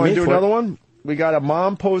 You guys want to do another one? We got a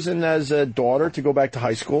mom posing as a daughter to go back to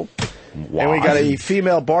high school. Wow. And we got a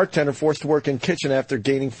female bartender forced to work in kitchen after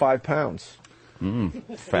gaining 5 pounds.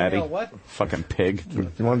 Fatty. What? Fucking pig.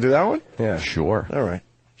 You want to do that one? Yeah. Sure. All right.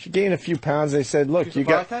 She gained a few pounds. They said, look, you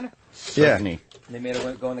got... bartender? Yeah. They made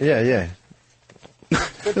her go in the Yeah.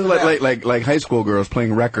 This is like high school girls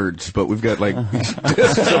playing records, but we've got like these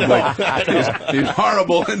discs of like these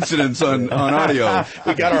horrible incidents on audio.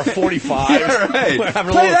 We got our 45. Yeah, right.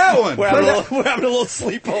 Play that one. We're having a little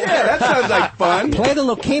sleepover. Yeah, that sounds like fun. Play the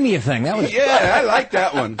leukemia thing. That was Yeah, I like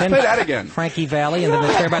that one. Play that again. Frankie Valli, and then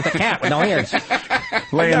they care about the cat with no ears.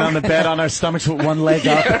 Laying on the bed on our stomachs with one leg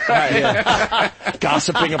up.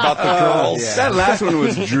 Gossiping about the girls. That last one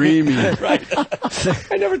was dreamy. Right.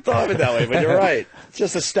 I never thought of it that way, but you're right. It's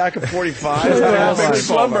just a stack of 45. Big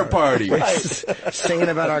slumber party. Singing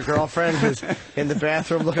about our girlfriend who's in the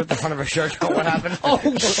bathroom looking at the front of her shirt. Oh, what happened? Oh,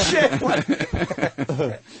 shit.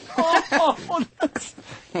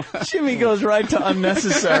 Jimmy goes right to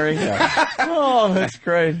unnecessary. Oh, that's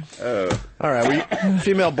great. All right,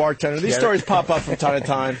 female bartender. These stories pop up from time to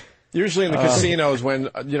time. Usually in the casinos when,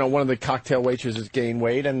 one of the cocktail waitresses gain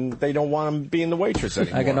weight and they don't want him being the waitress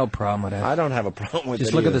anymore. I got no problem with that. I don't have a problem with it.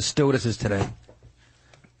 Just look at the stewardesses today.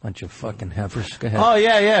 Bunch of fucking heifers. Go ahead. Oh,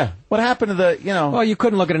 yeah. What happened to the, Well, you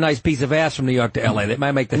couldn't look at a nice piece of ass from New York to L.A. That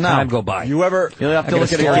might make the time go by. You'll have to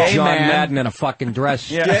look at a gay John man. Madden in a fucking dress.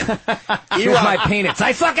 Yeah. Here's my peanuts.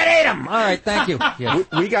 I fucking ate them. All right, thank you. Yeah.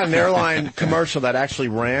 We got an airline commercial that actually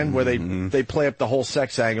ran where they play up the whole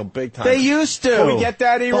sex angle big time. They used to. Can we get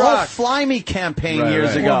that, The whole E-Rock? Fly Me campaign Right, years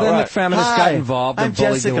right. ago. Well, then the feminists got involved. I'm and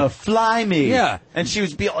bullied Jessica, you. fly me. Yeah. And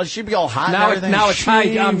she'd be all hot Now and everything. it's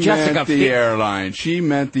hi, I'm Jessica. meant the airline. She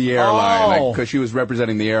meant the airline Oh. because she was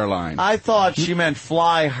representing the airline. I thought she meant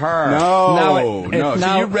fly her. No.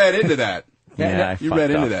 So you read into that. Yeah, you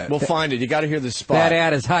read into that. We'll find it. You got to hear the spot. That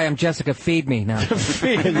ad is, hi, I'm Jessica, feed me now.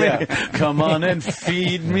 Feed me. Come on and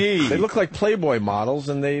feed me. They look like Playboy models,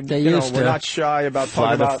 and they used we're to. not shy about Fly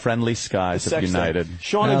talking the about friendly skies the of sex United. thing.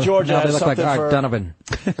 Sean in Georgia now has they look like something Art for Donovan.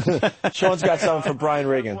 Sean's got something for Brian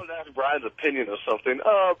Regan. I wanted to ask Brian's opinion of something.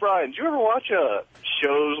 Brian, did you ever watch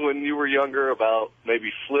shows when you were younger about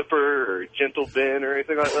maybe Flipper or Gentle Ben or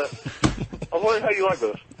anything like that? I was wondering how you like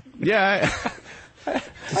those. Yeah. I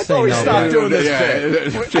thought we stopped doing this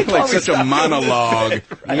bit. It's just like such a monologue.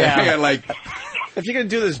 Yeah. Like, if you're going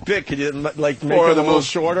to do this bit, could you make it four a of the little most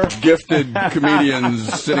shorter? gifted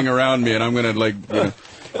comedians sitting around me, and I'm going to,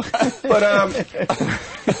 But,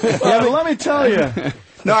 let me tell you.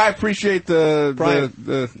 No, I appreciate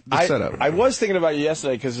the setup. I was thinking about you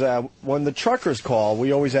yesterday because when the truckers call,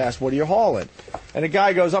 we always ask, what are you hauling? And a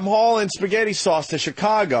guy goes, I'm hauling spaghetti sauce to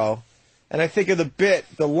Chicago. And I think of the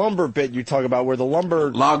lumber bit you talk about, where the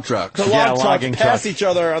lumber log trucks, the log trucks pass each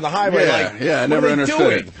other on the highway. I never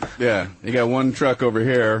understood it. Yeah, you got one truck over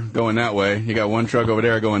here going that way. You got one truck over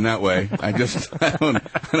there going that way. I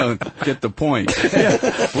don't get the point.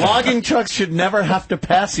 Logging trucks should never have to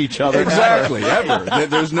pass each other. Exactly, ever.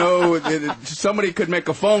 There's no. Somebody could make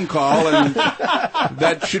a phone call, and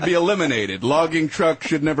that should be eliminated. Logging truck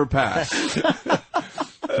should never pass.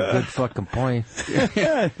 A good fucking point.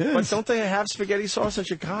 But don't they have spaghetti sauce in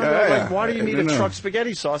Chicago? Yeah. Like, why do you need a No. truck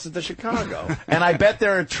spaghetti sauce into Chicago? And I bet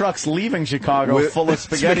there are trucks leaving Chicago With full of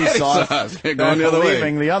spaghetti sauce. Going the other way.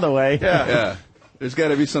 Leaving the other way. Yeah. There's got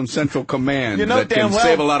to be some central command You know that damn can well-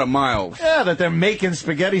 save a lot of miles. Yeah, that they're making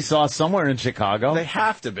spaghetti sauce somewhere in Chicago. They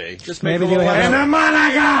have to be. Just Maybe make a they little have- and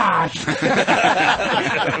my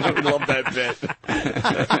we love that bit.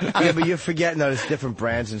 Yeah, but you're forgetting that it's different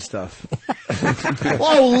brands and stuff.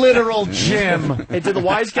 Oh, literal Jim. Hey, did the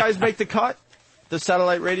wise guys make the cut? The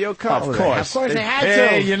satellite radio cut? Of course. Of course they had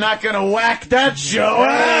Hey, to. you're not going to whack that show.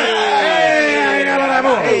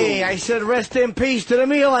 Hey, I said rest in peace to the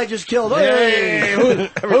meal I just killed. Hey,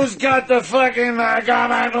 who's got the fucking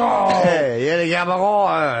gabagool? Hey, yeah, the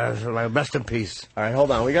Gabagool. Rest in peace. All right,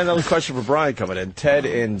 hold on. We got another question for Brian coming in. Ted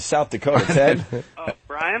in South Dakota. Ted?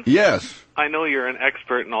 Brian? Yes. I know you're an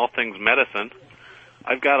expert in all things medicine.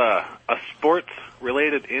 I've got a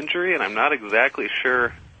sports-related injury, and I'm not exactly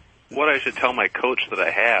sure what I should tell my coach that I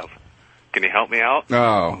have. Can you help me out?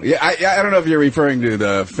 Oh, yeah. I don't know if you're referring to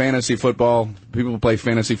the fantasy football. People play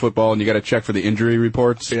fantasy football, and you got to check for the injury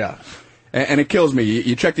reports. Yeah. And it kills me.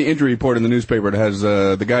 You check the injury report in the newspaper. It has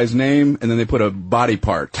the guy's name, and then they put a body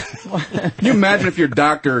part. Can you imagine if your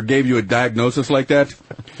doctor gave you a diagnosis like that?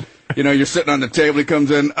 You know, you're sitting on the table. He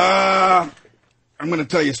comes in. I'm going to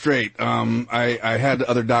tell you straight. I had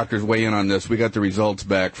other doctors weigh in on this. We got the results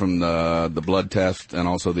back from the blood test, and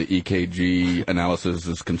also the EKG analysis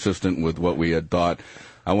is consistent with what we had thought.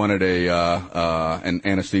 I wanted an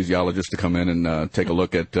anesthesiologist to come in and take a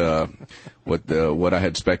look at what I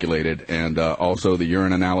had speculated, and also the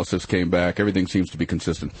urine analysis came back. Everything seems to be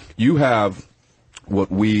consistent. You have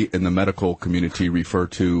what we in the medical community refer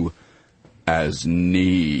to as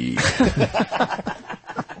knee.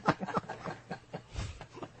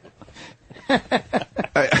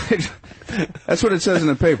 That's what it says in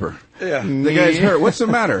the paper. Yeah. The guy's hurt. What's the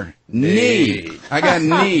matter? Knee. I got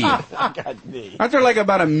knee. Aren't there like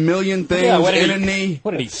about 1 million things in a knee?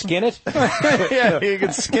 What, did he skin it? Yeah, you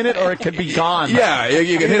can skin it or it could be gone. Yeah,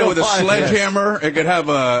 you can hit it with a sledgehammer. It could have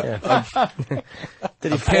a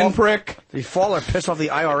pinprick. Did he fall or piss off the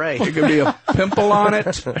IRA? It could be a pimple on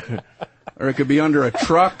it. Or it could be under a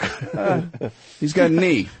truck. He's got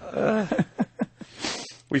knee.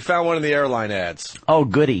 We found one in the airline ads. Oh,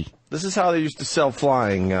 goody. This is how they used to sell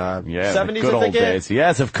flying. Yeah, 70s, good I old think. days.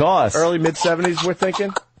 Yes, of course. Early, mid-70s, we're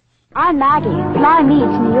thinking. I'm Maggie. Fly me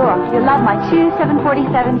to New York. You'll love my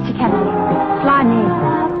 747s to Kennedy. Fly me.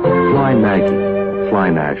 Fly Maggie. Fly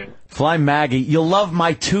Nash. Fly Maggie, you'll love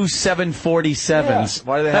my 2 747s. Yeah.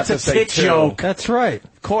 Why do they have That's to a say tit two? joke. That's right.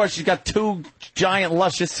 Of course, you got 2 giant,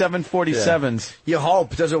 luscious 747s. You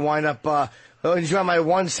hope it doesn't wind up. You got my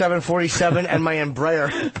 1 747 and my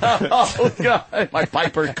Embraer. Oh, God. My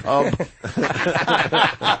Piper Cub.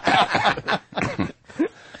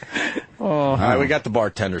 All right, we got the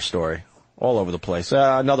bartender story. All over the place.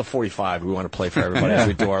 Another 45 we want to play for everybody as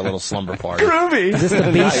we do our little slumber party. Groovy. Is this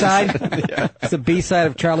the B-side? Yeah. It's the B-side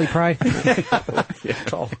of Charlie Pride?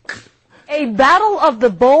 A battle of the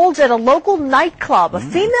bulge at a local nightclub. A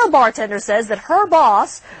female bartender says that her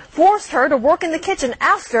boss forced her to work in the kitchen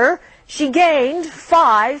after she gained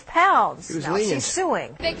 5 pounds. Now she's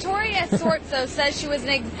suing. Victoria Sortso says she was an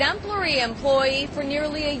exemplary employee for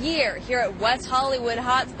nearly a year here at West Hollywood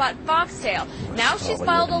hotspot Foxtail. Now she's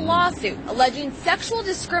filed a lawsuit alleging sexual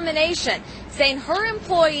discrimination, saying her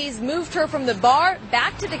employees moved her from the bar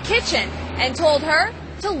back to the kitchen and told her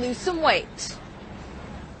to lose some weight.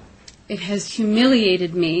 It has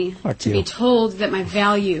humiliated me to be told that my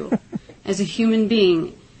value as a human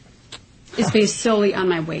being is based solely on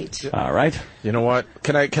my weight. All right. You know what?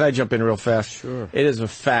 Can I jump in real fast? Sure. It is a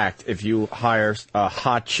fact. If you hire a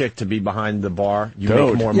hot chick to be behind the bar, you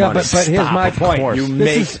make more money. But here's my point. You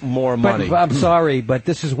make more money. But I'm sorry, but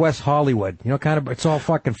this is West Hollywood. You know, it's all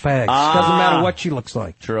fucking fags. Doesn't matter what she looks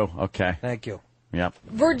like. True. Okay. Thank you. Yep.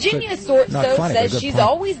 Virginia Sortso funny, says but she's point.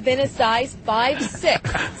 always been a size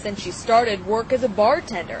 5'6" since she started work as a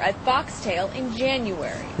bartender at Foxtail in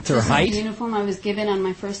January. It's her This is the height? uniform I was given on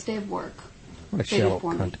my first day of work. What a Fitted shallow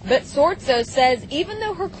for me. cunt. But Sortso says even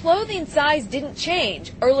though her clothing size didn't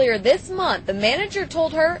change, earlier this month the manager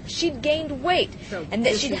told her she'd gained weight and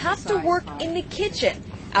that she'd have to work in the kitchen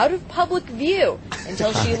out of public view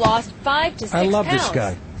until she lost 5 to 6 I love pounds this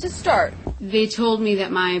guy. to start. They told me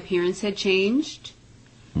that my appearance had changed,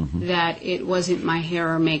 that it wasn't my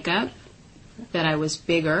hair or makeup, that I was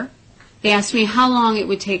bigger. They asked me how long it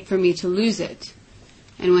would take for me to lose it.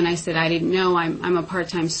 And when I said I didn't know, I'm a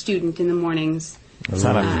part-time student in the mornings, they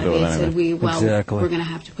said, we're going to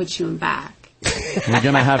have to put you in back. We're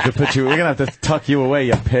going to have to tuck you away,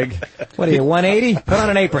 you pig. What are you, 180? Put on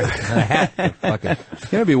an apron. And a hat. Fuck it.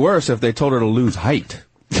 It'd be worse if they told her to lose height.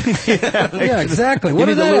 Yeah, exactly. What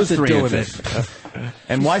You does need to that have lose to 3 do with inches. it?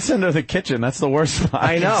 And why send her to the kitchen? That's the worst part.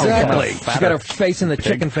 I know. Exactly. She's got her face in the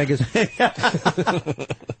chicken fingers.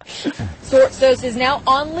 Sortsos is now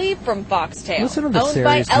on leave from Foxtail, Listen to the owned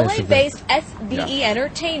by seriousness of LA-based SBE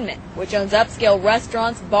Entertainment, which owns upscale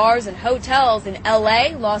restaurants, bars, and hotels in LA,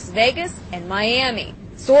 Las Vegas, and Miami.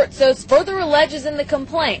 Sortsos further alleges in the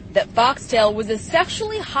complaint that Foxtail was a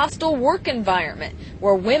sexually hostile work environment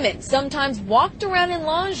where women sometimes walked around in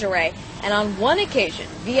lingerie, and on one occasion,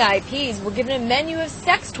 VIPs were given a menu of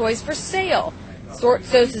sex toys for sale.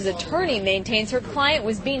 Sortsos' attorney maintains her client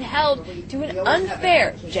was being held to an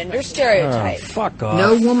unfair gender stereotype. Fuck off.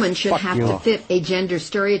 No woman should Fuck have you. to fit a gender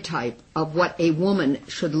stereotype of what a woman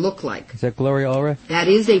should look like. Is that Gloria Allred? That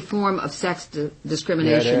is a form of sex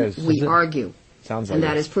discrimination, Yeah, it is. we Is it? argue. Sounds like And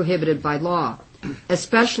that it. is prohibited by law.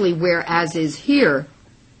 Especially where, as is here,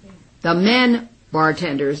 the men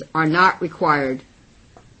bartenders are not required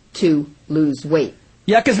to lose weight.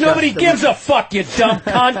 Yeah, because nobody Just the gives women. a fuck, you dumb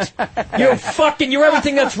cunt. You're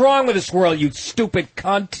everything that's wrong with this world, you stupid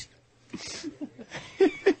cunt.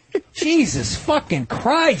 Jesus fucking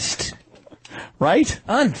Christ. Right?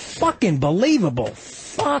 Unfucking believable.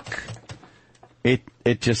 Fuck.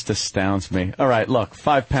 It just astounds me. All right, look,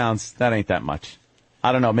 5 pounds, that ain't that much.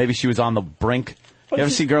 I don't know, maybe she was on the brink. But You ever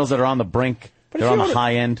if see girls that are on the brink? They're on the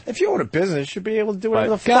high end. If you own a business, you should be able to do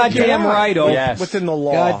whatever the fuck Goddamn you want. right, Ope. Yes. Within the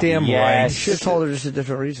law. Goddamn right. You should have told her just a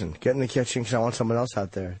different reason. Get in the kitchen because I want someone else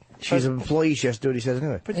out there. She's an employee. She has to do what he says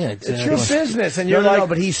anyway. But Yeah, it's exactly. your business, and you're No, like,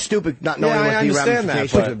 but he's stupid not knowing Yeah, I what the understand that,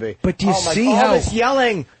 ramifications but- would be. But do you Oh, my- see all how... this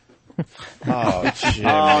yelling? oh, Jimmy.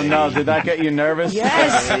 Oh, no, did that get you nervous?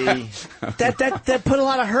 Yes. that put a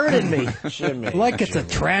lot of hurt in me. Jimmy. Like it's a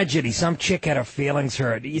tragedy. Some chick had her feelings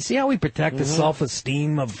hurt. You see how we protect the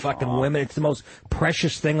self-esteem of fucking women? It's the most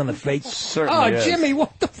precious thing on the face. Certainly is. Jimmy,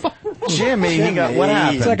 what the fuck? Jimmy, what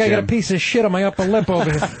happened? It's like I got a Jim? piece of shit on my upper lip over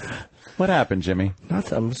here. What happened, Jimmy?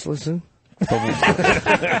 Nothing. I'm just listening.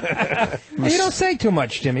 Hey, you don't say too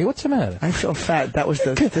much, Jimmy. What's the matter? I'm so fat. That was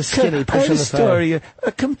the skinny push on the story.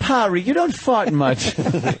 Campari, you don't fart much.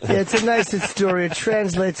 Yeah, it's a nice story. It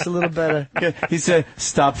translates a little better. He said,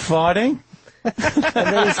 stop farting. And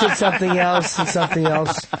then he said something else and something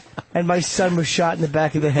else. And my son was shot in the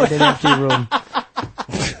back of the head in an empty room.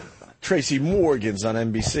 Tracy Morgan's on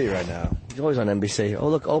NBC right now. He's always on NBC. Oh,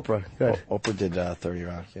 look, Oprah. Good. Oprah did 30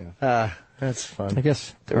 Rock, yeah. That's fun. I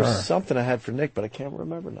guess There was something I had for Nick, but I can't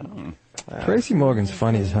remember now. Tracy Morgan's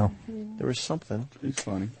funny as hell. There was something. It's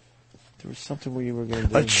funny. There was something we were going to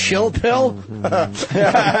do. A chill pill?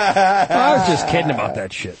 I was just kidding about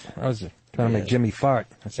that shit. I was trying to make Jimmy fart.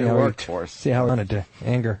 See It how worked. See how he wanted to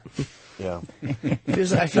anger. Yeah. I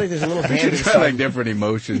feel like there's a little You hand should try like different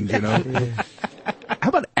emotions, you know. How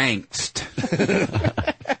about angst?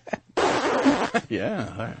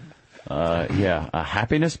 Yeah.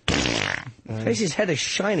 Happiness. Tracy's head is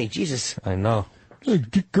shiny. Jesus. I know.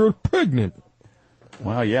 Get girl pregnant.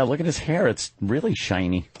 Wow, yeah, look at his hair. It's really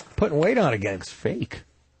shiny. Putting weight on again. It's fake.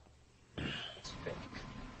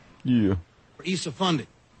 Yeah. ESA funding.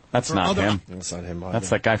 That's not him. That's not him. That's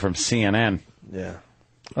that guy from CNN. Yeah.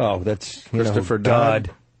 Oh, that's Christopher Dodd.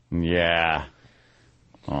 Yeah.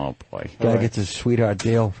 Oh, boy. Guy gets his sweetheart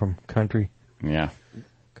deal from country. Yeah.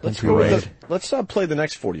 Let's Country play the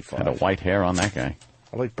next 45. Had a white hair on that guy.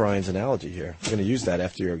 I like Brian's analogy here. I'm going to use that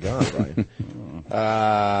after you're gone,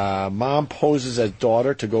 Brian. Mom poses as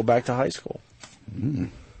daughter to go back to high school.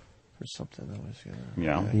 Or something.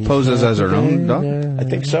 Yeah. Poses as her own daughter? I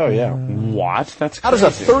think so, yeah. What? That's How does a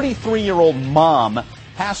 33-year-old mom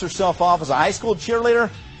pass herself off as a high school cheerleader?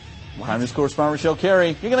 Crime News correspondent Rochelle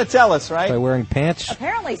Carey. You're going to tell us, right? By wearing pants?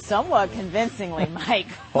 Apparently somewhat convincingly, Mike.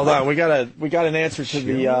 Hold on, we got an answer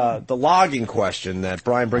to the logging question that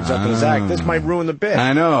Brian brings up in his act. This might ruin the bit.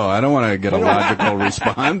 I know. I don't want to get a logical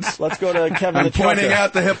response. Let's go to Kevin. I'm the pointing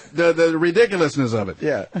trucker. out the ridiculousness of it.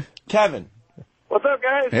 Yeah, Kevin. What's up,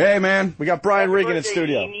 guys? Hey, man. We got Brian Regan in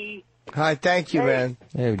studio. Hi, thank you, man.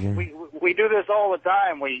 Hey, Jim. We do this all the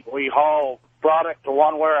time. We haul product to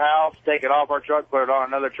one warehouse, take it off our truck, put it on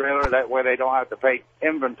another trailer. That way they don't have to pay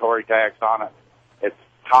inventory tax on it. It's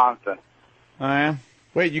constant. Oh, yeah?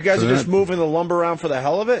 Wait, you guys are just moving the lumber around for the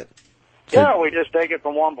hell of it? Yeah, we just take it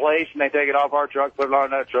from one place and they take it off our truck, put it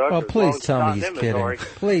on that truck. Oh, as long please as it's tell not me he's inventory.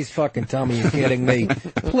 kidding. Please fucking tell me you're kidding me.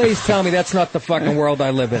 Please tell me that's not the fucking world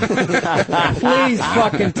I live in. Please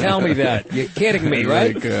fucking tell me that. You're kidding me,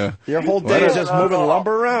 right? Like, Your whole day is just moving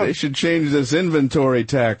lumber around? They should change this inventory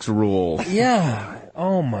tax rule. Yeah.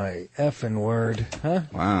 Oh, my effing word. Huh?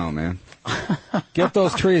 Wow, man. Get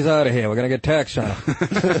those trees out of here. We're going to get taxed on them. Love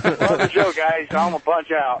the show, guys. I'm going to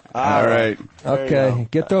punch out. All right. Okay.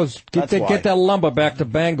 Get that lumber back to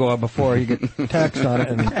Bangor before you get taxed on it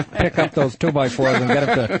and pick up those 2x4s and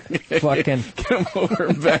get them to fucking... Get them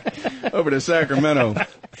over to Sacramento.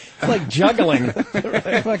 It's like juggling.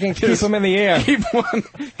 Fucking keep them in the air. Keep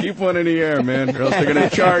one in the air, man, or else they're going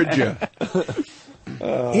to charge you.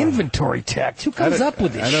 Inventory tax. Who comes up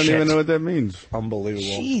with this shit? I don't even know what that means. Unbelievable.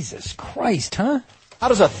 Jesus Christ, huh? How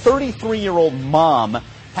does a 33-year-old mom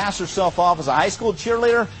pass herself off as a high school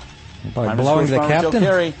cheerleader? By blowing the captain?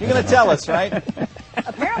 You're going to tell us, right?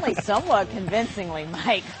 Apparently somewhat convincingly,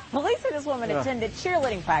 Mike. Police say this woman attended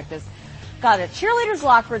cheerleading practice, got a cheerleader's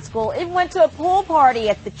locker at school, and went to a pool party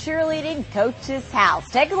at the cheerleading coach's house.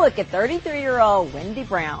 Take a look at 33-year-old Wendy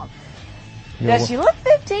Brown. Does she look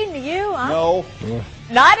 15 to you? Huh? No.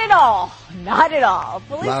 Not at all. Not at all.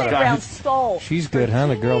 Police say Brown stole. She's good, huh?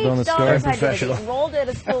 The girl doing the story. Professional. Enrolled at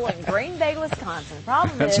a school in Green Bay, Wisconsin. The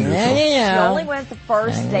problem is she only went the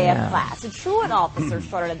first day of class. A truant officer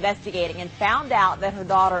started investigating and found out that her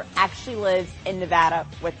daughter actually lives in Nevada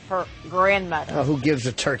with her grandmother. Oh, who gives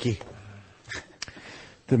a turkey?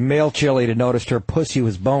 The male cheerleader noticed her pussy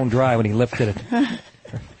was bone dry when he lifted it.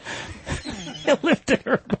 He lifted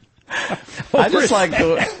her. I just like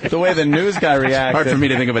the way the news guy reacted. Hard for me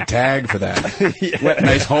to think of a tag for that.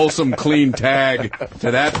 Nice, wholesome, clean tag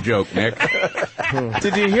to that joke, Nick.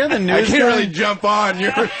 Did you hear the news I can't guy? really jump on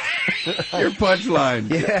your punchline.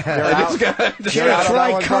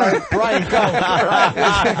 Brian, go.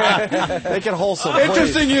 Make it wholesome.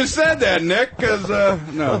 Interesting you said that, Nick, because,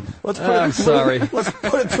 no. Let's put it sorry. Let's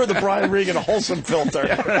put it through the Brian Regan wholesome filter.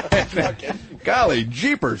 Golly,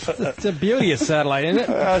 jeepers. It's the beauty of satellite, isn't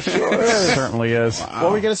it? Sure is. It certainly is. What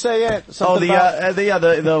were we going to say? Yeah,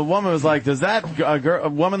 the woman was like, "Does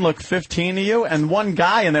that woman look 15 to you?" And one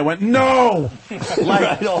guy, and they went, "No!"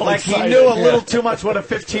 like he knew a little too much what a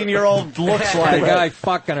 15-year-old looks like. The guy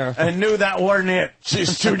fucking her. And knew that wasn't it.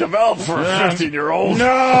 She's too developed for a 15-year-old.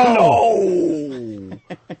 No!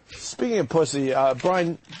 Speaking of pussy,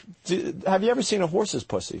 Brian, have you ever seen a horse's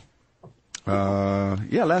pussy?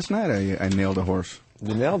 Yeah, last night I nailed a horse.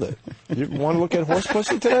 You nailed it. You want to look at horse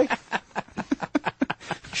pussy today?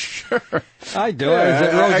 Sure. I do.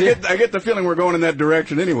 Yeah, I get the feeling we're going in that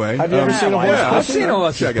direction anyway. Have you ever seen a horse pussy? I've seen a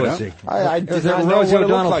horse's pussy. I did not know what it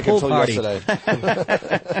looked like until yesterday.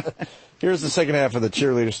 Here's the second half of the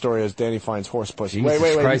cheerleader story as Danny finds horse pussy.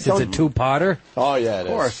 Jesus Christ, it's a two-parter? Oh, yeah, it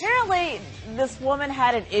is. Apparently, this woman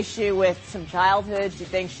had an issue with some childhood she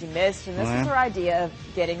thinks she missed, and this is her idea of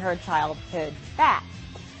getting her childhood back.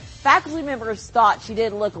 Faculty members thought she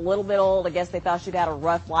did look a little bit old. I guess they thought she'd had a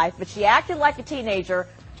rough life, but she acted like a teenager.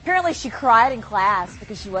 Apparently, she cried in class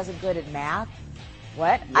because she wasn't good at math.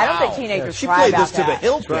 What? I don't think teenagers She cry played about this to the that.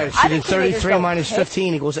 hilt. Right. She I did think teenagers 33 don't minus care.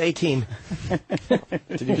 15 equals 18.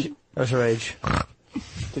 That's her age.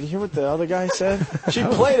 Did you hear what the other guy said? She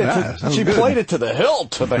played it. She played it to the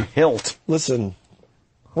hilt. To the hilt. Listen,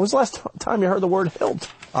 when was the last time you heard the word hilt?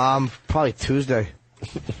 Probably Tuesday.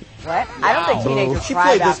 What? I don't think teenagers She cry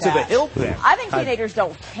played about this to the that. hilt then. I think teenagers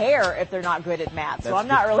don't care if they're not good at math, so I'm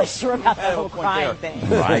not really sure about that whole crying thing.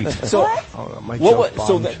 Right. So,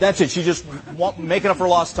 that's it. She just making up for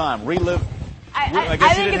lost time. Relive. I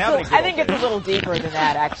guess she didn't have any think it's a little deeper than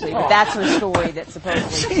that, actually. But that's her story that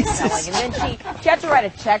supposedly she's telling. And then she had to write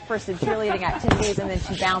a check for some cheerleading activities, and then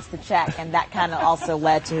she bounced the check, and that kind of also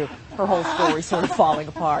led to her whole story sort of falling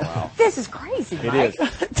apart. Wow. This is crazy, Mike.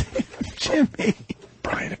 Jimmy.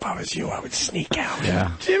 Brian, if I was you, I would sneak out.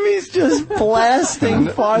 Yeah. Jimmy's just blasting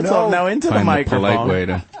farts off now into the microphone. Polite way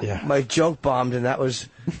to. Yeah. My joke bombed, and that was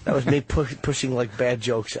me pushing like bad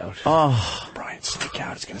jokes out. Oh, Brian, sneak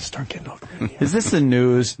out. It's going to start getting ugly. is this the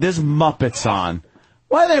news? There's Muppets on.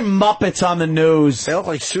 Why are there Muppets on the news? They look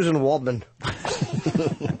like Susan Waldman.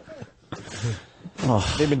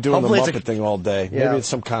 They've been doing Hopefully the it's Muppet thing all day. Yeah. Maybe it's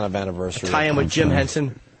some kind of anniversary. Tie in with Jim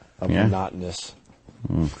Henson. Of Yeah. monotonous.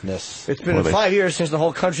 It's been 5 years since the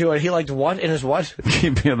whole country went, he liked what in his what?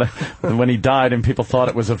 When he died and people thought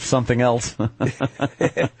it was of something else.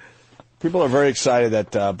 People are very excited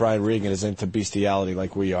that Brian Regan is into bestiality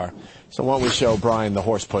like we are. So why don't we show Brian the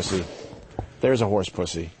horse pussy? There's a horse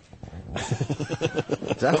pussy.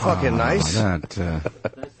 Is that fucking nice?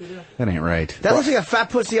 That ain't right. That looks like a fat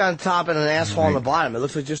pussy on top and an asshole on the bottom. It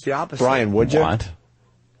looks like just the opposite. Brian, would you? What?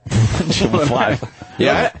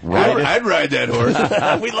 Yeah, I'd ride that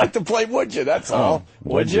horse. We'd like to play would you, that's all.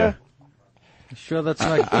 Would you? Sure, that's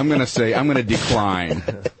like. I'm going to decline.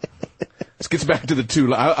 This gets back to the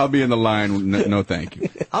two. I'll be in the line. No, thank you.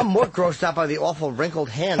 I'm more grossed out by the awful wrinkled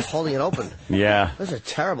hands holding it open. Yeah. Those are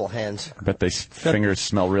terrible hands. I bet they fingers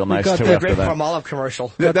smell real nice got too the after great that. Palm Olive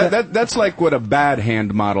commercial. That's like what a bad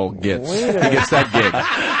hand model gets. He gets that gig.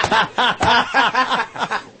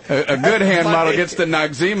 A good hand model gets the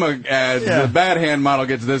Noxzema ads. Yeah. The bad hand model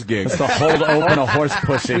gets this gig. It's to hold open a horse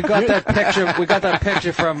pussy. We got that picture. We got that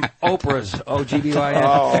picture from Oprah's OGBYN.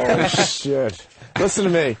 Oh, shit. Listen to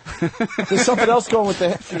me. There's something else going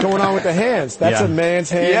on with the hands. That's a man's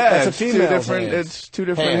hand. Yeah, that's a it's two female's different. hand. It's two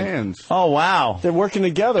different hands. Oh wow! They're working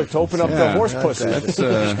together to open up the horse pussy. That's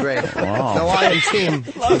great. Wow. The lion team.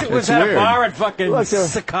 Was that weird. a bar at fucking Look,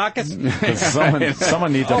 Secaucus?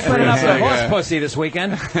 Someone needs to free Opening up us the up. horse pussy this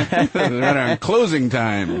weekend. Right on closing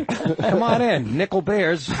time. Come on in, Nickel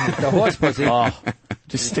Bears, the horse pussy. Oh,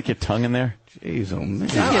 just stick your tongue in there. Jeez, oh man.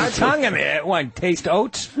 Stick your tongue in there. What? Taste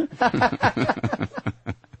oats?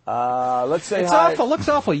 Let's say It's hi. awful. Looks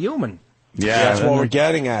awful human. Yeah, That's what we're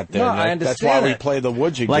getting at there. No, I That's why understand we it. play the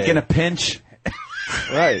would you like game. in a pinch.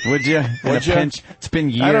 Right. Would you? In a Would you? pinch. It's been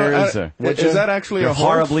I don't- years. is that actually you're a horse?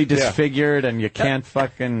 horribly disfigured and you can't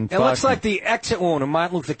fucking. It looks like the exit wound of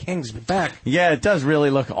Martin Luther King's back. Yeah, it does really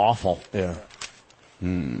look awful. Yeah.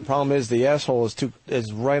 Problem is the asshole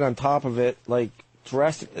is right on top of it, like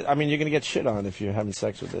dressed. I mean, you're gonna get shit on if you're having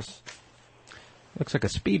sex with this. Looks like a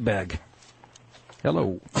speed bag.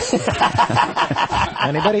 Hello.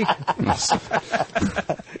 Anybody?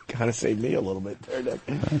 Kind of saved me a little bit there, Nick.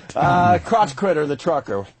 Crotch Critter, the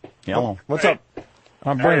trucker. Yellow. What's up? Hey,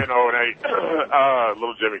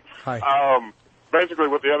 little Jimmy. Hi. Basically,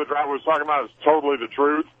 what the other driver was talking about is totally the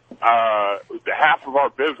truth. Half of our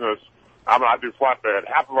business, I do flatbed.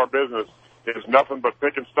 Half of our business is nothing but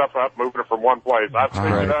picking stuff up, moving it from one place. I've picked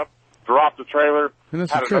it up, dropped the trailer, And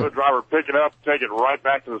that's had the truth. another driver pick it up, take it right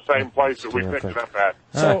back to the same place that we picked it up at.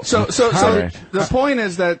 So right. the point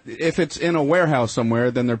is that if it's in a warehouse somewhere,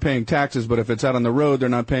 then they're paying taxes. But if it's out on the road, they're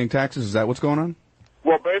not paying taxes. Is that what's going on?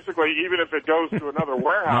 Well, basically, even if it goes to another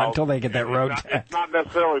warehouse, Not until they get that road it's not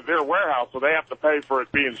necessarily their warehouse, so they have to pay for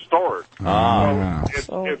it being stored.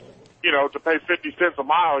 So it's to pay 50 cents a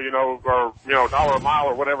mile, or $1 a mile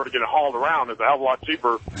or whatever to get it hauled around is a hell of a lot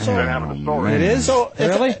cheaper than having to store it. It is? So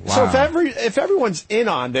Really? So if everyone's in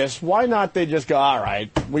on this, why not they just go, all right,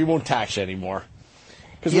 we won't tax you anymore?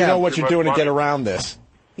 Because we know what Too you're much doing to money. get around this.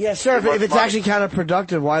 Yeah, sir, if it's money. actually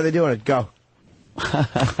counterproductive, why are they doing it? Go.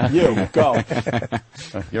 You, go.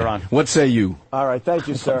 You're on. What say you? All right, thank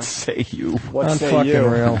you, sir. Say you. What say Unfucking you?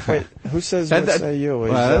 real. Wait, who says what say you?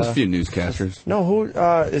 Is, That's a few newscasters. no, who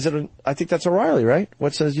is it? I think that's O'Reilly, right?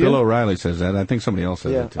 What says you? Bill O'Reilly says that. I think somebody else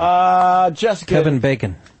says Yeah. it too. Jessica. Kevin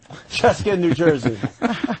Bacon. Jessica in New Jersey.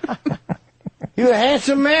 You're a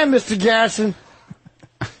handsome man, Mr. Garrison.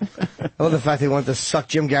 I love the fact they want to suck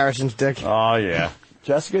Jim Garrison's dick. Oh, yeah.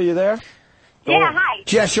 Jessica, you there? Yeah, hi.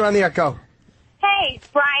 Jess, you're on the echo. Hey,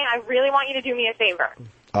 Brian, I really want you to do me a favor.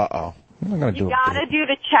 Uh-oh. I'm not gonna do You it. gotta do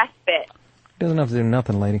the chest bit. Doesn't have to do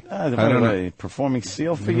nothing, lady. I don't know. Performing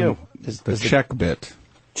seal for you. The check bit.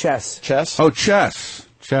 Chess. Chess? Oh, chess.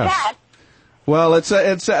 Chess. Yes. Well,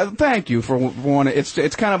 thank you for wanting.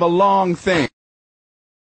 It's kind of a long thing.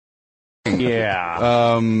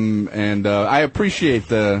 Yeah. And I appreciate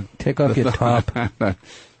the. Take off your top.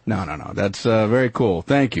 No. That's very cool.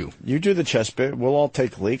 Thank you. You do the chest bit. We'll all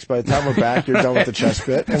take leaks. By the time we're back, you're done with the chest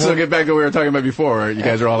bit. And so get back to what we were talking about before. You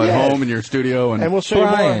guys are all at home in your studio, and we'll show you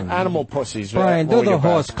more animal pussies. Brian, do the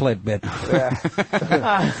horse clit bit.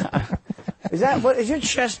 Is your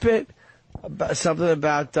chess bit something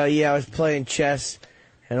about, I was playing chess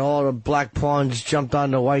and all the black pawns jumped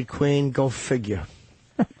on the white queen? Go figure.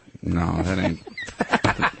 No, that ain't.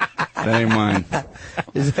 That ain't mine.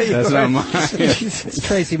 That's not mine. It's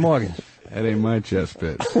Tracy Morgan. That ain't my chest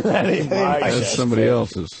bit. That ain't my That's chest somebody bit.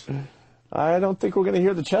 else's. I don't think we're going to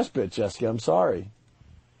hear the chest bit, Jessica. I'm sorry.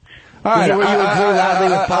 All right, Were you agree loudly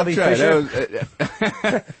with Bobby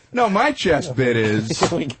Fischer? No, my chest bit is.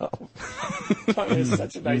 Here we go. Tommy's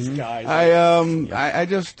such a nice guy. I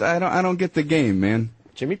don't get the game, man.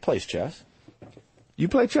 Jimmy plays chess. You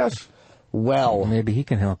play chess? Well, maybe he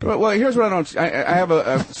can help you. Well, here's what I don't. I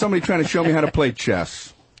have somebody trying to show me how to play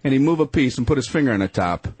chess, and he move a piece and put his finger on the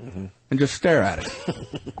top, and just stare at it.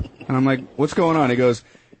 And I'm like, "What's going on?" He goes,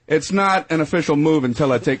 "It's not an official move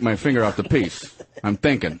until I take my finger off the piece. I'm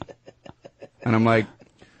thinking." And I'm like,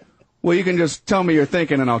 "Well, you can just tell me you're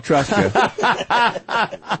thinking, and I'll trust you." He's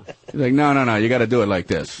like, "No, you got to do it like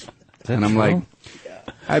this." And I'm like,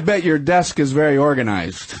 "I bet your desk is very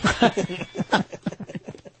organized."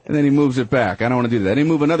 And then he moves it back. I don't want to do that. Then he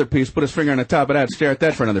move another piece, put his finger on the top of that, stare at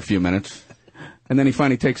that for another few minutes, and then he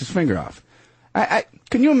finally takes his finger off.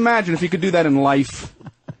 Can you imagine if you could do that in life?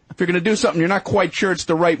 If you're going to do something, you're not quite sure it's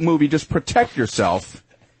the right move, you just protect yourself.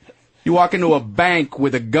 You walk into a bank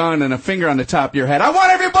with a gun and a finger on the top of your head. I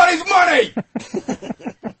want everybody's money!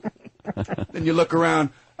 Then you look around.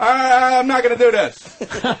 I'm not going to do this.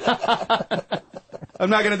 I'm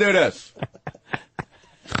not going to do this.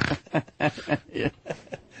 Yeah.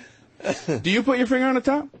 Do you put your finger on the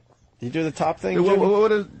top? You do the top thing?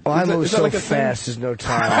 What is I move is that so like a fast, thing? there's no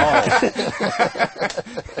time.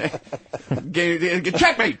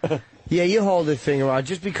 Checkmate! Yeah, you hold the finger out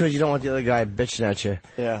just because you don't want the other guy bitching at you.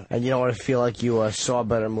 Yeah. And you don't want to feel like you saw a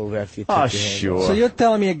better move after you took your hand. Sure. So you're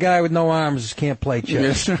telling me a guy with no arms can't play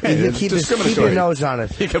chess? Yes, right. You keep your nose on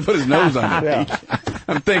it. He can put his nose on it. Yeah.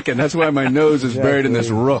 I'm thinking that's why my nose is buried in this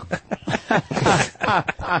rook.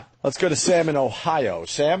 Let's go to Sam in Ohio.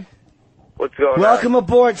 Sam? What's going on? Welcome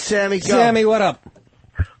aboard, Sammy. Go. Sammy, what up?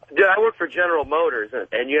 Dude, I work for General Motors,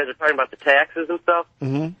 and you guys are talking about the taxes and stuff.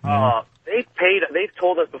 Mm-hmm. They've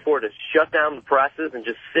told us before to shut down the presses and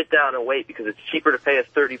just sit down and wait because it's cheaper to pay us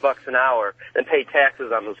 $30 an hour than pay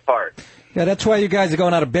taxes on those parts. Yeah, that's why you guys are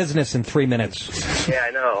going out of business in 3 minutes. Yeah,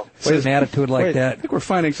 I know. With an attitude like I that. think we're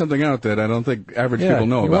finding something out that I don't think average Yeah, people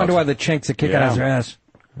know you about. wonder why the chinks are kicking out their ass.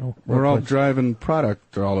 We're all driving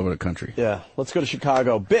product all over the country. Yeah. Let's go to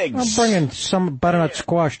Chicago. Biggs. I'm bringing some butternut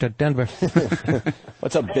squash to Denver.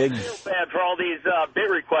 What's up, Biggs? I feel bad for all these bit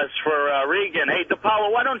requests for Regan. Hey,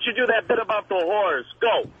 DiPaolo, why don't you do that bit about the whores?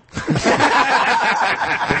 Go.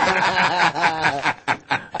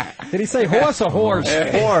 Did he say horse or horse?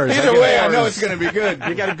 Whores. Either way, I know it's going to be good.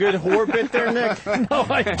 You got a good whore bit there, Nick? No,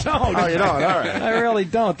 I don't. Oh, you don't? All right. I really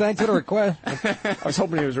don't. Thanks for the request. I was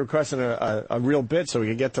hoping he was requesting a real bit so we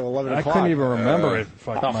could get to 11 I o'clock. couldn't even remember it.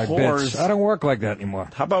 Fuck the my whores. bits. I don't work like that anymore.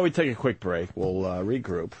 How about we take a quick break? We'll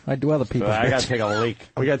regroup. I do other people's I got bits. to take a leak.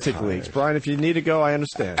 We got to take leaks. Brian, if you need to go, I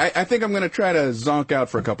understand. I think I'm going to try to zonk out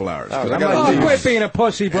for a couple hours. 'cause I Oh, gotta leave. quit being a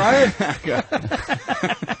pussy, Brian.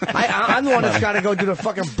 I'm the one that's got to go do the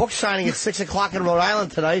fucking book signing at 6 o'clock in Rhode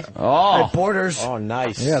Island tonight. Oh. At Borders. Oh,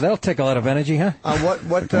 nice. Yeah, that'll take a lot of energy, huh?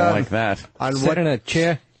 What? I like that. On Sit what? in a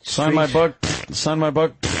chair. Sign my book. Sign my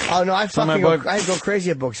book. Oh no, I Sign my fucking book. I go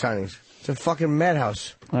crazy at book signings. It's a fucking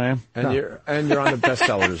madhouse. I am. And you're on the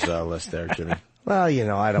bestsellers list there, Jimmy. Well, you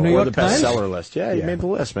know, I don't. New Or York the Times? bestseller list. Yeah, you made the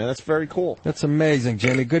list, man. That's very cool. That's amazing,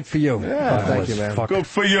 Jamie. Good for you. Yeah, thank you, man. Good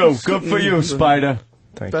for you. Good for you, Spider.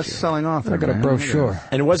 Thank Best-selling author. I got a man. brochure.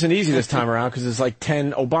 And it wasn't easy this time around because there's like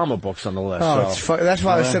 10 Obama books on the list. Oh, so. that's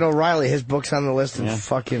why I said O'Reilly. His book's on the list. And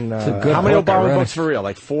fucking. It's a good How many book, I Obama read books it. for real?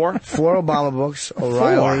 Like 4? 4 Obama books.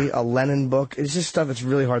 O'Reilly, a Lenin book. It's just stuff that's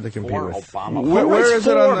really hard to compete with. Where is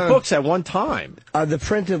it on the books at one time? The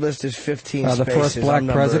printed list is 15 the spaces. first black I'm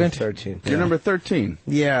number president? 13. You're number 13.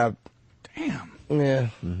 Yeah. Damn. Yeah.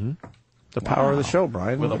 The power of the show,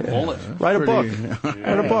 Brian. With a bullet. Write a book.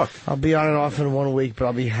 Write a book. I'll be on and off in 1 week, but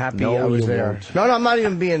I'll be happy No, I was you there. won't. No, I'm not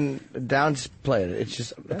even being downplayed. It's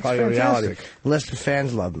just probably a reality. fantastic. Unless the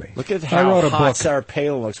fans love me. Look at I how wrote a hot book. Sarah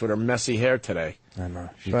Palin looks with her messy hair today. I know.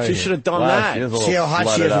 She should have done Wow, that. she is a little See how hot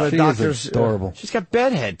she is slutted when up. the She is doctors. adorable. She's got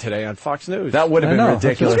bedhead today on Fox News. That would have I been know.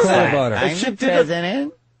 ridiculous. That's what's cool about her. If she did it,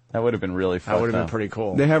 President? That would have been really fun. that would have been pretty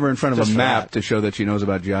cool. They have her in front of Just a for map that. to show that she knows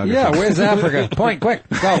about geography. Yeah, where's Africa? Point, quick,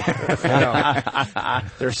 go.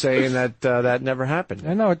 They're saying that that never happened.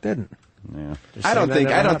 I know it didn't. Yeah. I don't that think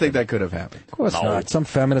never think that could have happened. Of course not. Some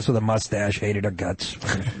feminist with a mustache hated her guts.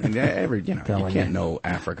 Yeah, you Telling can't you. know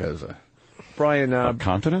Africa's a. Brian, A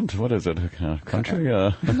continent? What is it? A country?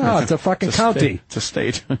 No, it's a fucking county. It's a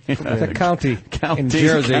state. It's a county in County.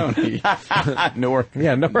 Jersey. County. Newark.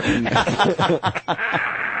 Yeah, no.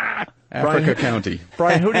 Africa County.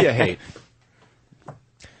 Brian, who do you hate?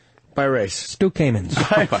 By race. Stu Kamens.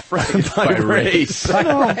 By race.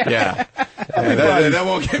 Yeah. That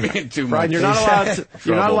won't get me in too much. Brian, you're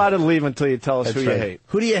not allowed to leave until you tell us That's who right. you hate.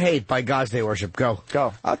 Who do you hate by God's day worship? Go.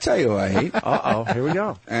 I'll tell you who I hate. Uh-oh, here we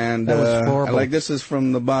go. And That was horrible. like this is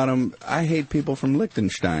from the bottom. I hate people from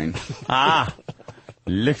Liechtenstein.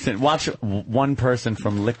 Watch one person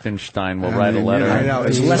from Liechtenstein will write a letter. I know.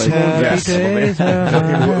 It's less Yes. yes.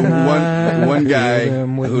 one guy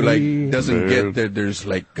who like doesn't get that there's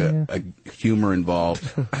like a humor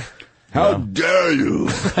involved. How dare you?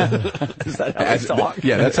 Is that how they talk?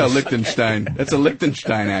 Yeah, that's how Liechtenstein. That's a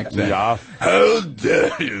Liechtenstein accent. Yeah. How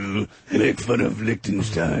dare you make fun of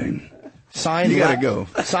Liechtenstein? Signed, You gotta go.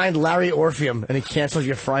 Signed Larry Orpheum, and he cancels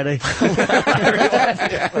your Friday.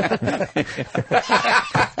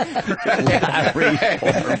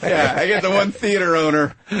 Yeah, I get the one theater owner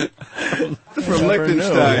from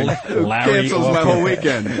Liechtenstein who Larry cancels my Orpheum. whole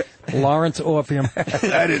weekend. Lawrence Orpheum.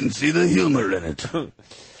 I didn't see the humor in it. All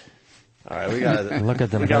right, we gotta Look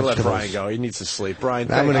at them We gotta let vegetables. Brian go. He needs to sleep. Brian,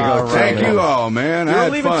 I'm thank gonna you. go All Thank you all, man. I You're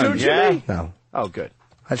had leaving fun. too, Jimmy? No. Oh, good.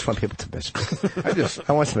 I just want people to miss me. I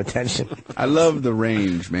I want some attention. I love the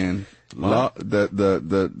range, man.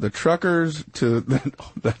 The truckers to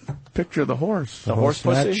the picture of the horse. The horse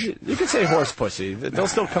pussy? You can say horse pussy. They'll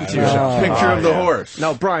still come to your show. Picture of the horse.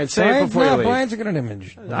 No, Brian, say it before you leave. Brian's a good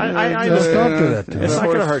image. I Just don't do that to him. It's not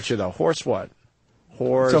going to hurt you, though. Horse what?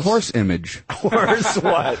 Horse. It's a horse image. Horse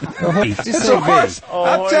what? It's a horse.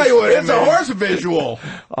 I'll tell you what. It's a horse visual.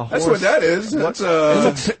 That's what that is. That's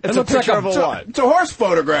It's a picture of a what? It's a horse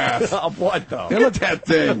photograph. Of what, though? Look at that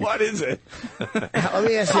thing. What is it? Let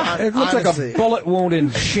me ask you, It looks honestly, like a bullet wound in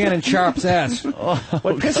Shannon Sharp's ass.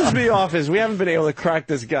 What pisses me off is we haven't been able to crack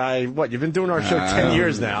this guy. What, you've been doing our show 10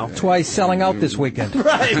 years now. That's why he's selling out this weekend.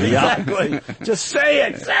 Right, exactly. Just say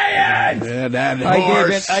it. Say it. Yeah, that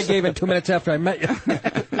I gave in 2 minutes after I met you.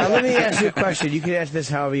 Now, let me ask you a question. You can answer this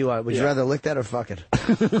however you want. Would you rather lick that or fuck it?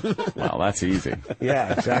 Well, that's easy.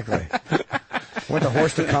 Yeah, exactly. Want the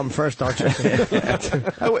horse to come first, aren't you?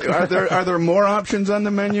 Are there more options on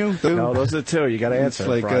the menu? No, those are the two. You got to It's answer.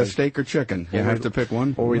 like Brian. steak or chicken. You have to pick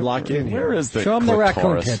one. Or we lock in here. Where is the Show him the raccoon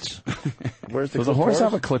clitoris? tits. Where's the Does a horse clitoris?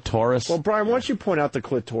 have a clitoris? Well, Brian, why don't you point out the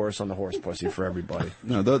clitoris on the horse pussy for everybody?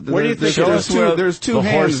 No, Where do you think there's it is? there's two the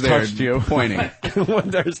hands horse there touched you? pointing.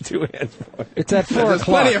 There's two hands. It's at 4 There's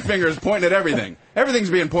o'clock. plenty of fingers pointing at everything. Everything's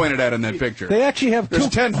being pointed at in that picture. They actually have There's two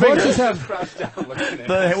 10 horses fingers.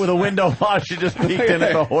 have With a window wash, you just peeked in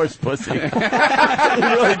at the horse pussy. You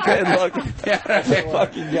really did look.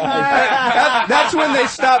 Fucking guy. That's when they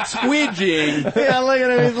stop squeegeeing. Yeah, look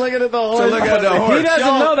at him. He's looking at the horse. So look at the horse. He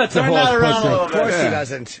doesn't know that's a Turn that horse around a little pussy. Of course Yeah. he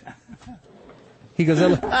doesn't. He goes,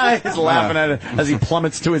 He's laughing at it as he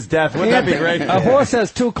plummets to his death. Wouldn't that be great? a horse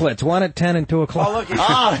has 2 clits, one at 10 and 2 o'clock. Oh, look.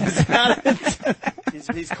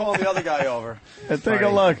 He's calling the other guy over. Take a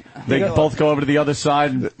look. They both go over to the other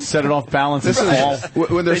side and set it off balance. This is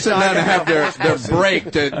when they're sitting down to have their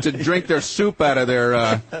break to drink their soup out of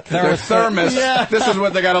their thermos. Yeah. This is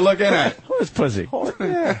what they got to look in at. horse pussy.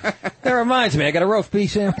 That reminds me, I got a roast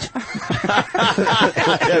beef sandwich.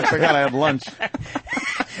 I forgot I had lunch.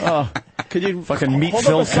 Oh, Could you fucking meat hold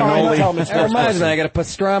filled up a sign and tell him cannoli. it's That horse reminds me, pussy? I got a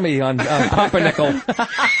pastrami on pumpernickel.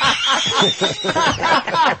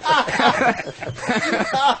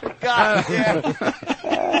 God damn.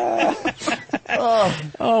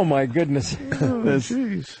 Oh my goodness.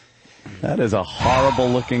 That is a horrible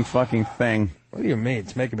looking fucking thing. What do you mean?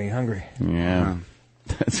 It's making me hungry. Yeah.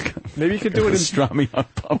 That's Maybe you could do it in pastrami on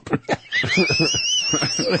pumpernickel.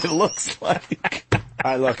 That's what it looks like.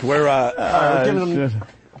 All right, look, we're giving them.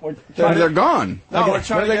 They're gone. No, we're Where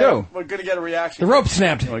trying did to they get. go? We're gonna get a reaction. The rope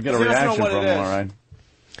snapped. I get a He doesn't know reaction what from it him, is. all right.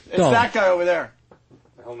 It's Don't. that guy over there.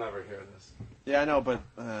 He'll never hear this. Yeah, I know, but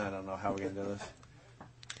I don't know how we're gonna do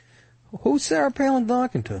this. Who's Sarah Palin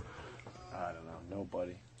talking to? I don't know.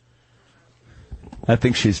 Nobody. I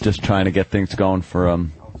think she's just trying to get things going for,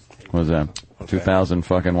 what was that? 2000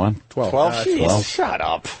 fucking what? 12. 12. Shut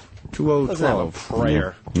up. 2012. Doesn't have a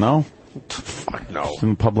prayer. No? Fuck no. It's in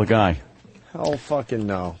the public eye. Hell fucking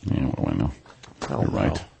no. Yeah, what do I know? Hell You're no.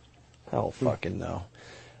 right. Hell fucking no.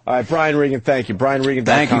 All right, Brian Regan, thank you. BrianRegan.com.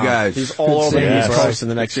 Thank you, guys. He's all over seeing the you, East Brian. Coast in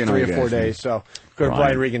the next Good 3 seeing or 4 you guys. days. So go to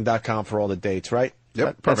Brian. BrianRegan.com for all the dates, right? Yep,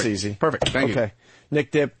 That's perfect. easy. Perfect. Thank you. Okay.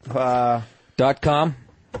 Nick Dip, .com.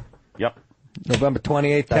 Yep. November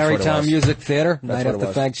 28th, That's what it Tarrytown was. Music Theater, That's night what it after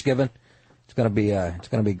was. Thanksgiving. It's gonna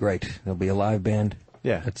be great. There'll be a live band.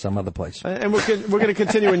 Yeah. At some other place. and we're going to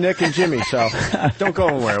continue with Nick and Jimmy, so don't go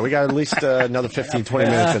anywhere. We got at least another 15, 20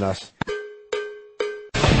 minutes in us.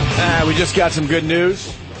 We just got some good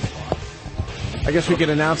news. I guess we can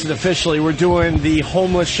announce it officially. We're doing the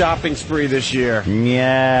homeless shopping spree this year.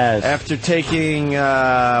 Yes. After taking,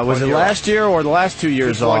 was it last year or the last 2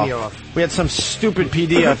 years Took off? 1 year off. We had some stupid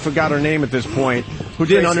PD, I forgot her name at this point, who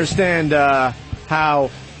didn't understand how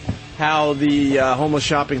the homeless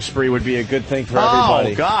shopping spree would be a good thing for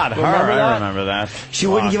everybody. Oh, God, her. Remember I that? remember that. She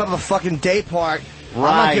wouldn't give up a fucking day part. I'm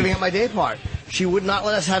Right. not giving up my day part. She would not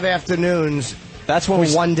let us have afternoons That's when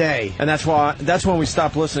for 1 day. And that's when we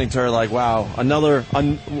stopped listening to her. Like, wow,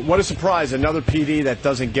 what a surprise! Another PD that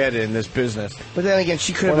doesn't get it in this business. But then again,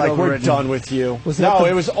 she could We're have like, we're overridden. done with you. Was that No,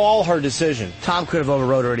 the- it was all her decision. Tom could have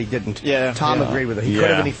overrode her, and he didn't. Yeah. Tom Yeah. agreed with her. He Yeah. could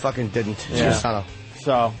have, and he fucking didn't. She Yeah. was on a-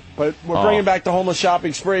 So, but we're bringing back the homeless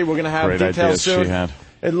shopping spree. We're going to have Great details ideas soon. she had.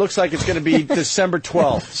 It looks like it's going to be December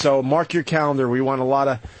 12th. So mark your calendar. We want a lot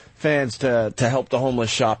of fans to help the homeless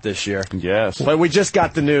shop this year. Yes. But we just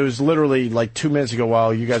got the news literally like 2 minutes ago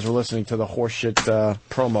while you guys were listening to the horseshit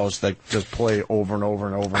promos that just play over and over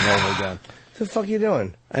and over and over again. What the fuck are you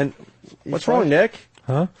doing? And what's wrong, Nick?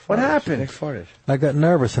 Huh? What happened? Nick farted. I got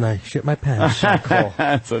nervous and I shit my pants.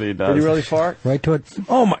 That's what he does. Did you really fart? Right to it.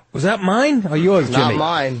 Oh my! Was that mine or yours, Jimmy? Not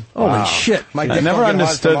mine. Holy shit! My I dick never don't get hard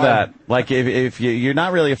understood for that. mine. Like, if you're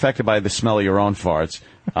not really affected by the smell of your own farts,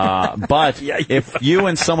 but if you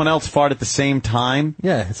and someone else fart at the same time,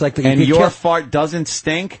 Yeah, it's like and you your can't- fart doesn't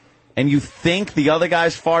stink, and you think the other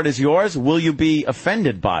guy's fart is yours, will you be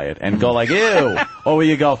offended by it and go like, ew? Or will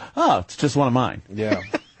you go, oh, it's just one of mine? Yeah.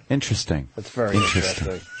 Interesting. That's very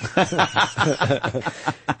interesting.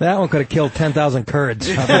 That one could have killed 10,000 Kurds.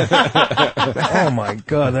 Oh my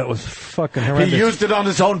god, that was fucking horrendous. He used it on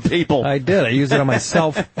his own people. I did. I used it on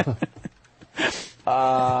myself.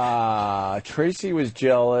 Tracy was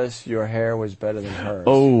jealous. Your hair was better than hers.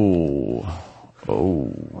 Oh.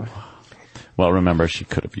 Well, remember, she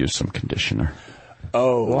could have used some conditioner.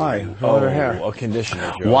 Oh. Why? Oh, Her hair. a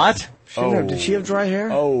conditioner. Joe. What? Did she have dry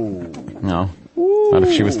hair? Oh. No. Not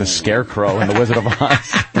if she was the Scarecrow in The Wizard of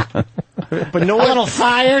Oz. But no A one, little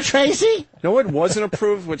fire, Tracy? no one wasn't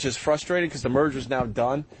approved, which is frustrating because the merge was now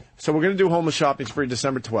done. So we're going to do homeless shopping spree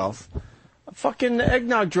December 12th. A fucking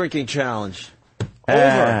eggnog drinking challenge.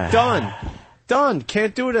 Over. Done.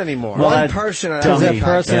 Can't do it anymore. Well, One that person. dummy. That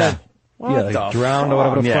person Yeah. that like drowned or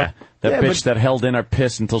whatever the Yeah. fuck. That Yeah, bitch that held in her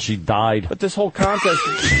piss until she died. But this whole contest.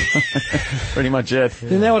 Pretty much it.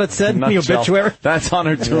 Isn't that what it said in the Nutshell. obituary? That's on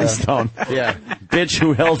her tombstone. Yeah. Bitch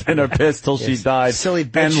who held in her piss till she died. Silly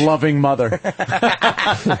bitch. And loving mother. But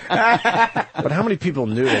how many people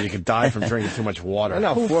knew that you could die from drinking too much water? I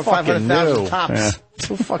know, Who 400,000 or fucking 500,000 knew? tops. Yeah.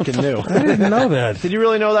 Who fucking knew? I didn't know that. Did you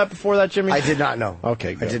really know that before that, Jimmy? I did not know.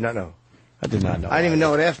 Okay, good. I did not know. I did not know. I didn't even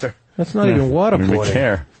know it after. That's not even I don't even waterboarding.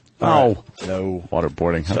 care. All Oh. No.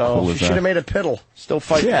 Waterboarding. How So, cool She is should that? have made a piddle. Still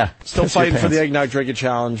fighting. Yeah. Still Piss your fighting for pants. the eggnog drinking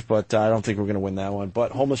challenge, but I don't think we're going to win that one.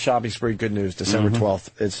 But homeless shopping spree, good news. December 12th.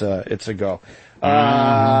 It's a go.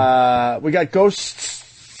 We got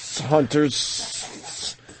ghost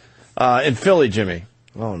hunters in Philly, Jimmy.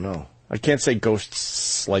 Oh, no. I can't say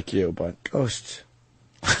ghosts like you, but Ghosts.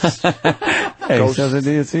 Hey, he says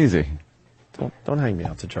it's easy. don't hang me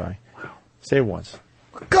out to dry. Say it once.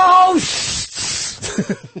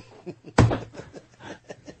 Ghosts!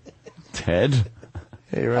 Ted?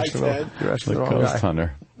 Hey, you're asking Ted. The the wrong ghost guy.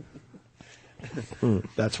 hunter.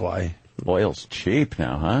 That's why. Oil's cheap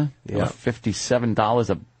now, huh? Yeah. $57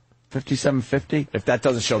 $57.50? If that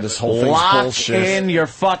doesn't show this whole thing's Lock bullshit. in your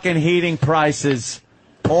fucking heating prices.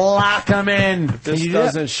 Lock them in. This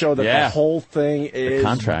doesn't show that Yeah. the whole thing is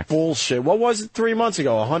contract. bullshit. What was it 3 months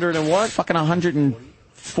ago? 100 and what? Fucking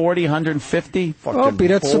 140, 150. Opie,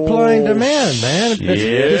 that's supply and demand, man.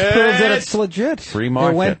 This proves that it's legit. Free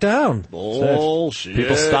market. It went down. Bullshit.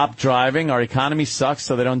 People stop driving. Our economy sucks,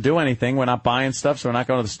 so they don't do anything. We're not buying stuff, so we're not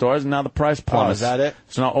going to the stores, and now the price plummets. is that it?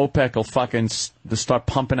 So now OPEC will fucking start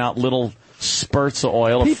pumping out little spurts of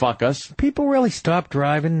oil to fuck us. People really stopped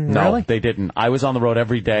driving? No, really? they didn't. I was on the road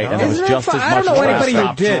every day, and there was Isn't just that as I much don't know anybody who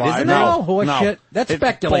traffic. did. Isn't that all horse shit? That's It's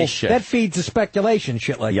speculation. bullshit. That feeds the speculation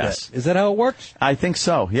shit like Yes. that. Is that how it works? I think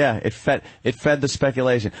so. Yeah, it fed the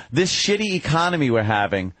speculation. This shitty economy we're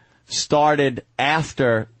having started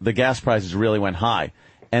after the gas prices really went high,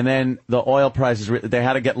 and then the oil prices they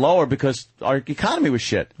had to get lower because our economy was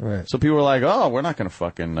shit. Right. So people were like, "Oh, we're not going to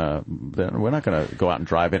fucking we're not going to go out and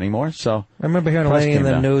drive anymore." So I remember hearing a price lady in came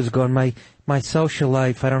the down. news going, my social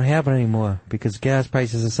life, I don't have it anymore because gas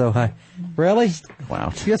prices are so high. Really?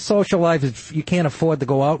 Wow. Your social life is you can't afford to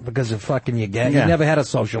go out because of fucking your gas. Yeah. You never had a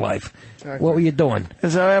social life. What were you doing?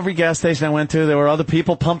 Because every gas station I went to, there were other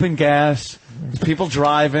people pumping gas. There's people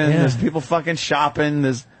driving. Yeah. There's people fucking shopping.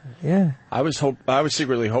 There's Yeah. I was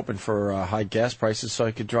secretly hoping for high gas prices so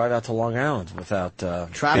I could drive out to Long Island without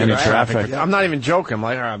Traffic, any right? traffic. Yeah. I'm not even joking. I'm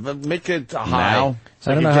like, all right, but make it high. Now? So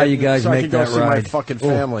I don't could know how you guys so I make could go that see my ride. fucking Ooh.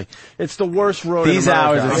 family. It's the worst road These in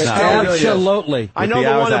America. hours, it's I'm not. telling you. Absolutely. I know With the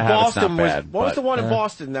the hours one I in have, it's Boston not was. bad, What was the but- one in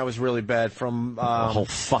Boston that was really bad? From the whole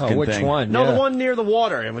fucking which thing. one? No, Yeah. the one near the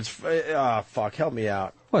water. It was. Fuck, help me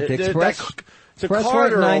out. What, the That- Express? the Expressway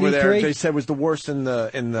corridor over there. 93? They said was the worst in the.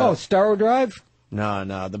 Oh, Starro Drive? No,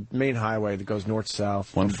 the main highway that goes north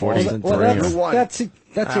south. 140. Well, that's the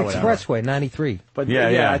whatever. Expressway, 93. But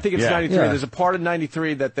Yeah, I think it's yeah. 93. Yeah. There's a part of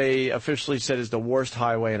 93 that they officially said is the worst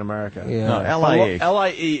highway in America. Yeah. No, LIE. LIE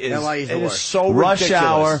is LIE is the it is worst. so Rush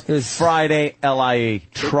ridiculous. hour, Friday, LIE.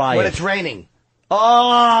 Try When it. it's raining.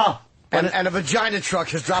 Oh! And a vagina truck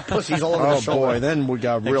has dropped pussies all over the Oh shoulder. boy, then we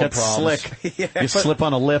got It real gets problems. slick. You slip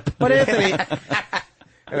on a lip. But Anthony,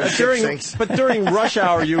 during sinks. rush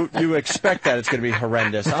hour, you expect that it's going to be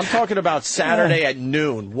horrendous. I'm talking about Saturday at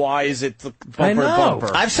noon. Why is it the I bumper to know.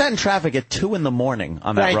 bumper? I've sat in traffic at 2 in the morning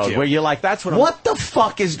on that Thank road you. where you're like, That's what what the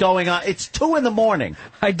fuck is going on? It's 2 in the morning.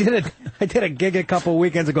 I did a gig a couple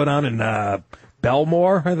weekends ago down in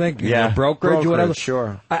Belmore, I think. Yeah. Brokerage or whatever.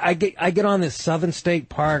 Sure. I get on this Southern State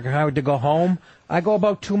Park highway to go home. I go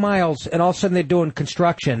about 2 miles, and all of a sudden they're doing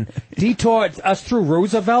construction. Detour us through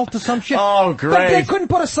Roosevelt or some shit. Oh, great. But they couldn't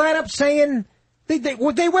put a sign up saying they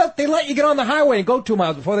let you get on the highway and go 2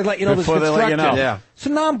 miles before they let you know Before there's they let you construction. know. Yeah. So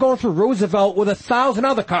now I'm going through Roosevelt with 1,000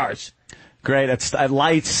 other cars. Great. At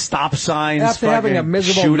lights, stop signs, After having a fucking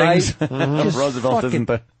miserable shootings. night. Just Roosevelt fucking- isn't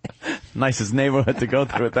the nicest neighborhood to go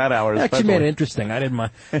through at that hour. Actually especially. made it interesting. I didn't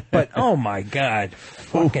mind. But, oh my God.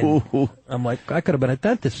 Fucking, I'm like, I could have been a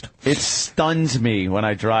dentist. It stuns me when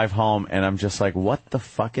I drive home, and I'm just like, what the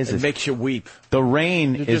fuck is It this? makes you weep. The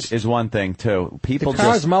rain just- is one thing, too. People The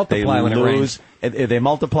cars just multiply they when it lose, they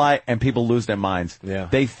multiply, and people lose their minds. Yeah.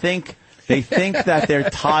 They think that their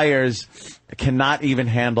tires cannot even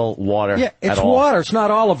handle water Yeah, it's at all. water. It's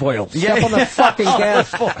not olive oil. Step on the fucking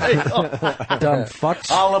gas. Dumb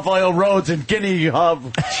fucks. Olive oil roads and guinea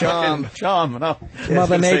Chum. No.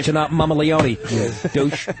 Mother Nature, not Mama Leone. You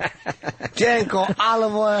douche. Genko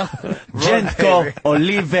olive oil. Genco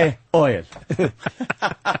olive oil.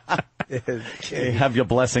 Have your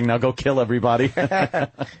blessing. Now go kill everybody.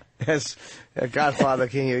 Yes, Godfather,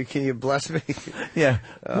 can you bless me? Yeah.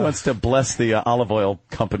 Who wants to bless the olive oil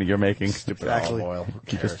company you're making? Exactly. Olive oil.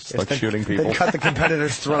 You just start shooting Then people. cut the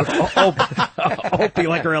competitor's throat. Opie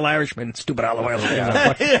like a real Irishman. Stupid olive oil.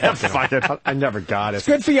 Yeah, fuck it. I never got it.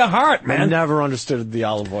 Good for your heart, I man. never understood the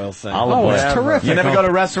olive oil thing. Olive Oh, oil. it's terrific. You never go to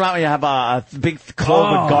a restaurant where you have a big clove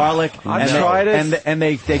Oh, of garlic. I've and tried it. And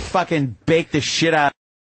they fucking bake the shit out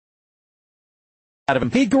of him.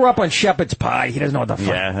 He grew up on shepherd's pie. He doesn't know what the fuck.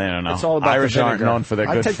 Yeah, I don't know. It's all about Irish the aren't vinegar. known for their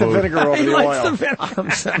I good take food. the vinegar over He the likes oil. the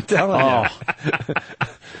vinegar. I'm telling you.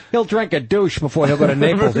 He'll drink a douche before he'll go to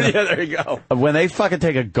Naples. Yeah, there you go. When they fucking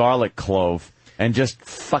take a garlic clove and just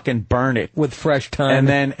fucking burn it With fresh thyme.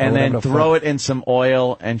 and then throw it in some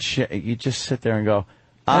oil and shit, you just sit there and go,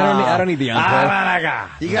 I don't need the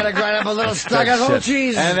entree. You gotta grind up a little staccato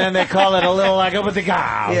cheese. And then they call it a little like a with the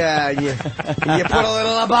cow. Yeah, you put a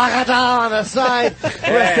little abacata on the side.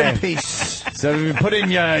 Rest in peace. So you put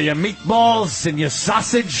in your meatballs and your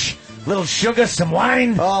sausage, little sugar, some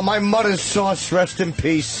wine. Oh, my mother's sauce. Rest in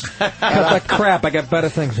peace. Cut the crap. I got better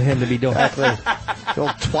things for him to be doing. The old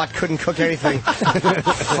twat couldn't cook anything.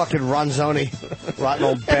 Fucking Ronzoni. Rotten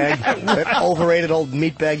old bag. That overrated old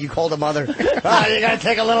meat bag you called a mother. You gotta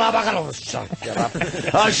take a little avocado. Shut up.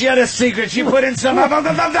 Oh, she had a secret. She put in some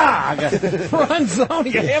Ronzoni,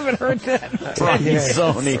 I haven't heard that.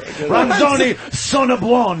 Ronzoni. Ronzoni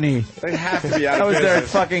Sonabuoni. They have to be out That of was their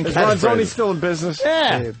business. fucking Is Ronzoni catchphrase. still in business?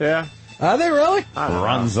 Yeah. Yeah. Are they really?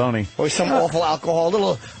 Ronzoni. Or some awful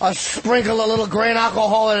alcohol, a sprinkle of little grain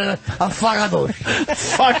alcohol and a fuckadoosh.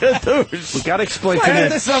 Fuckadoosh. We got to explain to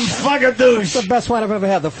Nick. Some fuckadoosh. The best one I've ever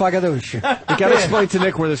had, the fuckadoosh. We got to explain to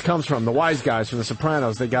Nick where this comes from. The wise guys from The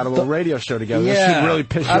Sopranos, they got a little radio show together. Yeah. This shit really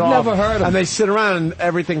pissed you I've off. never heard of And it. they sit around and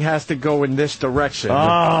everything has to go in this direction.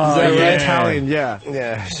 Oh, They're yeah. Italian, yeah.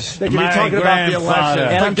 Yeah. Nick, you're My talking about the election. grandfather.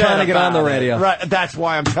 And I'm trying to get on the radio. Right, that's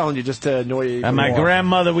why I'm telling you, just to annoy you. And my more.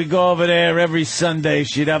 grandmother, we go over there every Sunday.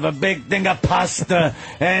 She'd have a big thing of pasta,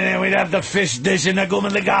 and then we'd have the fish dish and the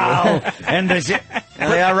gumaligal, and the shit. All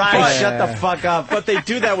right, shut the fuck up. But they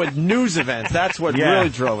do that with news events. That's what really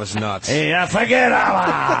drove us nuts. Yeah, forget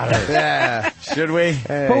about it. Yeah. Should we?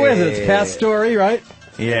 Who is it? It's Pat Story, right?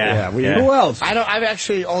 Yeah. we- Who else? I've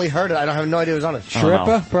actually only heard it. I don't have no idea who's on it.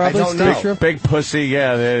 Shripper, probably. I don't know. Steve Shripper. Big pussy,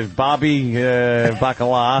 yeah. There's Bobby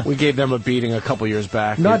Bacala. We gave them a beating a couple years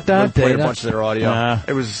back. Not We Dante, played a no. bunch of their audio. Nah.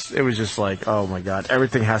 It was just like, oh my god,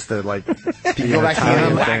 everything has to like be Go back to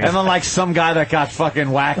Italian the thing. And then like some guy that got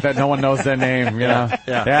fucking whacked that no one knows their name, you know?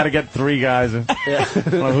 Yeah. They had to get 3 guys. I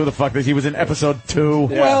don't know who the fuck this. He was in episode 2.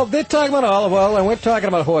 Well, they're talking about olive oil, and we're talking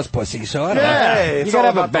about horse pussy, so I don't know. Hey, You it's gotta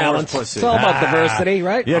all have a about the horse balance. pussy. It's all about diversity,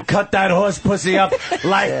 right? You cut that horse pussy up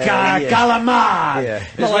like calamar. Yeah.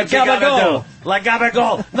 Is No, what like you gotta gabagool. do. Like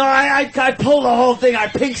gabagool. No, I pull the whole thing. I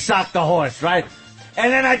pink sock the horse, right?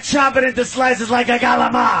 And then I chop it into slices like a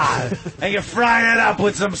calamar. And you fry it up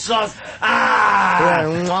with some sauce.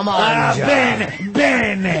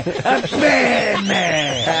 Bene.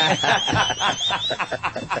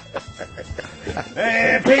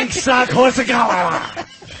 Pink sock horse calamar.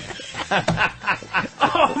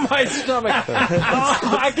 Oh, my stomach.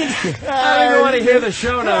 I don't even want to hear the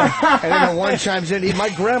show now. And then the one chimes in, my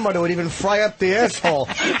grandmother would even fry up the asshole.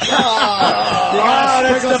 That's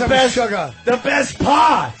some the best. sugar. The best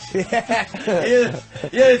part. Yeah,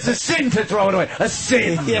 it's a sin to throw it away. A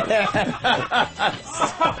sin.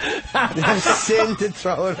 It's a sin to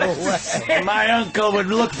throw it away. My uncle would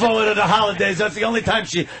look forward to the holidays. That's the only time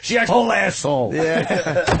she had whole asshole. Yeah.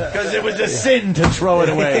 Because it was a sin to throw it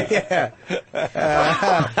away. Yeah.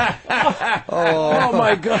 Oh,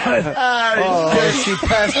 my God. She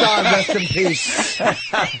passed on. Rest in peace. She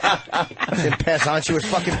didn't pass on. She was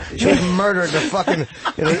murdered in a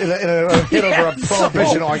hit over a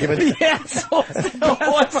prohibition argument. Yes,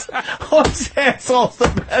 horse asshole's the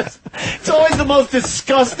best. It's always the most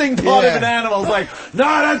disgusting part of an animal. It's like, no,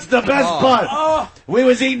 that's the best part. We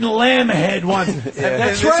was eating lamb head once.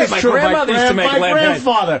 That's right. My grandmother used to make my lamb head.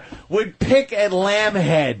 grandfather would pick at lamb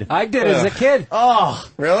head. I did as a kid. Oh,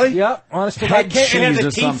 really? Yep. Honestly, head it had cheese the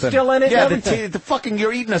or teeth something. still in it. Yeah, and the everything. fucking.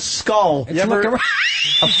 You're eating a skull. It's looking right.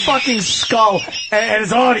 A fucking skull, and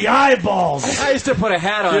it's all the eyeballs. I used to put a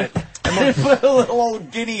hat on it. They put a little old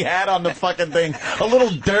guinea hat on the fucking thing. A little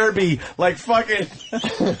derby, like fucking,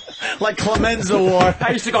 like Clemenza wore.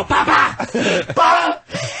 I used to go, Papa! Papa!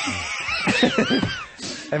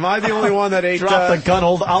 Am I the only one that ate? Drop the gun,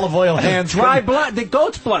 old olive oil hands. Dry blood, the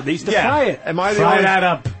goat's blood. They used to fry it. Am I the Fry only? that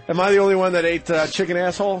up. Am I the only one that ate chicken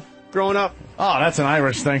asshole growing up? Oh, that's an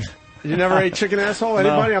Irish thing. You never ate chicken asshole?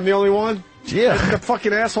 Anybody? I'm the only one. Yeah. The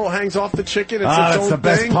fucking asshole hangs off the chicken. It's its That's own the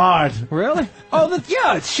best thing. part. Really? Oh,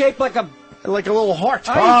 yeah, it's shaped like a little heart.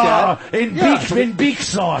 In beak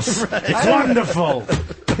sauce. It's wonderful.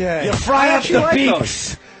 Yeah. You fry up the like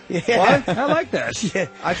beaks. What? I like that. Yeah.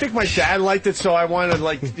 I think my dad liked it, so I wanted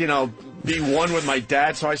to, be one with my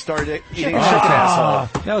dad, so I started eating chicken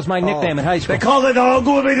asshole. That was my nickname in high school. They call it all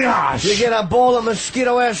goulash. You get a bowl of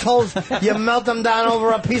mosquito assholes, you melt them down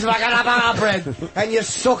over a piece of bread, and you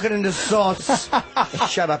soak it into sauce.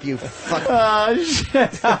 Shut up, you fuck.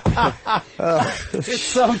 Shit. It's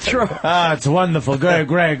so true. It's wonderful. Great.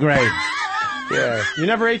 Yeah. You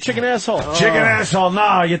never ate chicken asshole? Chicken asshole,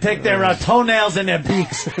 no. You take their toenails and their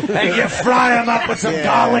beaks, and you fry them up with some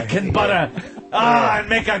garlic and butter. And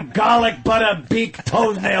make a garlic butter beak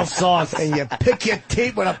toenail sauce. And you pick your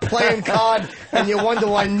teeth with a playing card, and you wonder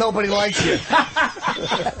why nobody likes you.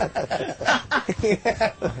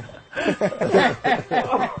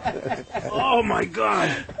 Oh, my God.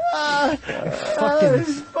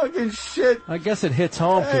 Fucking shit. I guess it hits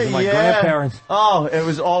home because of my grandparents. Oh, it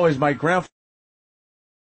was always my grandfather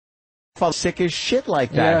sick as shit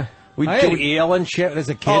like that. Yeah. I had eel and shit as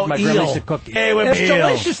a kid. Oh, my grandma eel. used to cook. Hey, with it's eel.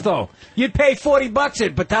 delicious, though. You'd pay $40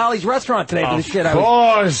 at Batali's restaurant today for the shit. Of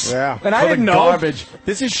course. Yeah. And I For didn't the know. garbage.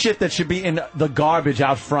 This is shit that should be in the garbage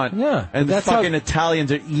out front. Yeah. And the That's fucking how-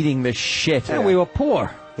 Italians are eating this shit. Yeah, we were poor.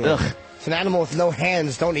 Ugh. It's an animal with no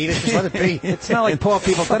hands. Don't eat it. Just let it be. It's not like poor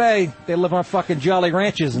people today. They live on fucking Jolly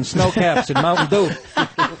Ranches and snow caps and Mountain Dew.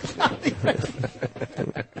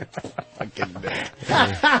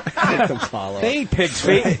 fucking They eat pig's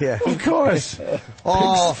feet. Yeah. Of course.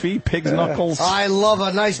 Oh, Pig's feet, pig's knuckles. I love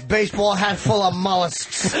a nice baseball hat full of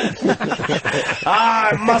mollusks.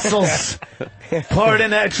 Mussels. Pour it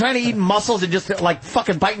in there. Trying to eat mussels and just like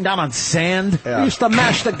fucking biting down on sand. We used to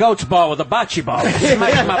mash the goat's ball with a bocce ball.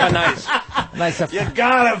 Smash them up a nice. You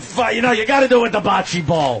gotta, you gotta do it with the bocce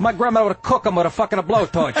ball. My grandma would cook them with a fucking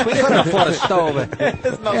blowtorch. We couldn't afford a stove.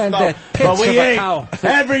 There's no And stove. the pits But we of a ate. cow.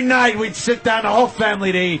 Every night we'd sit down, the whole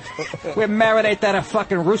family to eat. We marinate that a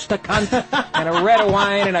fucking rooster cunt and a red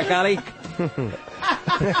wine and a garlic.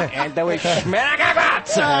 And then we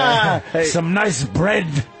some nice bread.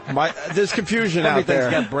 There's confusion out Everything's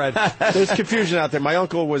there. got bread. There's confusion out there. My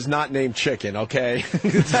uncle was not named Chicken, okay?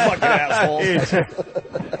 It's fucking assholes.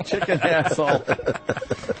 Chicken asshole.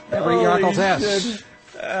 Never eat your uncle's ass.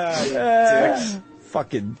 Dicks.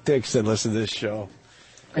 Fucking dicks that listen to this show.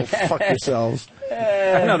 Go fuck yourselves.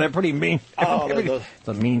 I know, they're pretty mean. Oh, It's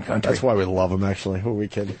a mean country. That's why we love them, actually. Who are we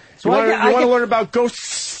kidding? So you I want to get- learn about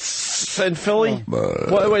ghosts in Philly?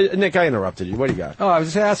 Wait, Nick, I interrupted you. What do you got? Oh, I was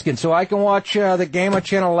just asking. So I can watch the game on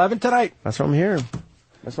Channel 11 tonight? That's what I'm hearing.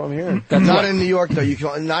 Not in New York, though. You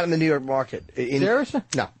can not in the New York market. Seriously?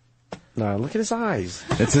 No. No, look at his eyes.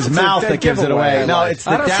 It's his mouth that gives it away. No, it's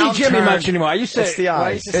the I don't see Jimmy downturned- much anymore. I used to, It's the I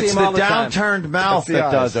eyes. used to see It's him the all the time. downturned mouth the that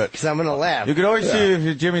eyes. does it. Because I'm going to laugh. You could always see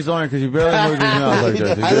if Jimmy's lying because he barely moves his mouth like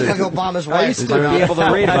this. I look like Obama's I wife. used to be able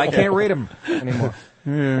to read him. I can't read him anymore.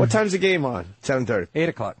 What time's the game on? 7:30. 8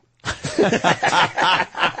 o'clock.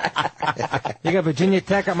 You got Virginia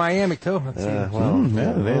Tech at Miami, too. Let's see.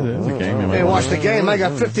 There's a game. Hey, watch the game. I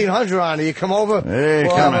got 1,500 on it. You come over? Hey,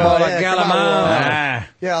 Well, come I'll on. have, come on. Ah.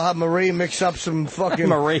 Yeah, I'll have Marie mix up some fucking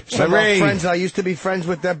Marie. some Marie. friends I used to be friends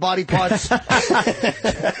with their body parts. Call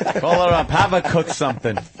her up. Have her cook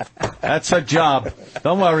something. That's her job.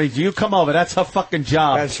 Don't worry. You come over. That's her fucking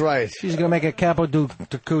job. That's right. She's going to make a capo di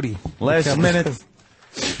cootie. Last minute.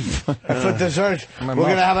 For dessert, we're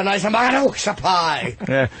going to have a nice maruxa pie.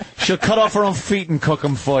 Yeah. She'll cut off her own feet and cook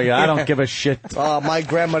them for you. I don't give a shit. Oh, my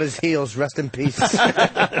grandmother's heels, rest in peace.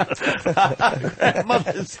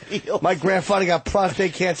 Mother's heel. My grandfather got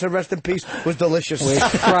prostate cancer, rest in peace, was delicious. We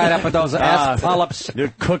fried up with those ass polyps.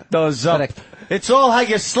 You cook those up. It's all how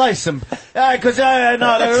you slice them. Because,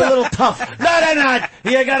 no, they're a little tough. No, they're not.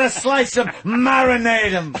 You got to slice them,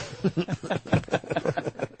 marinate them.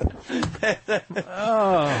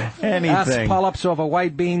 Anything. Ass polyps over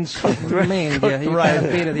white beans. Man, yeah, you right.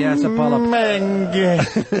 can't beat it, the ass polyp. Mange.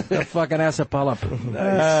 The fucking ass polyp.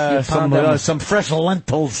 Some fresh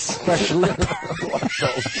lentils. Fresh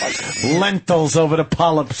Lentils over the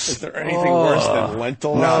polyps. Is there anything worse than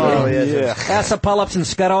lentils? No, yeah. Ass polyps and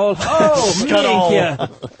scuttle. Oh, Scuttle. yeah.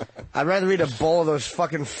 I'd rather eat a bowl of those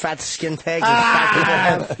fucking fat skin tags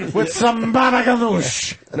that fat people have. With some baba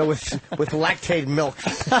ganoush. No, with lactate milk.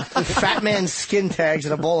 Fat man's skin tags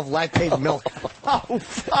and a bowl of lactate milk. Oh,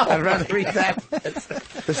 fuck. I'd rather eat that.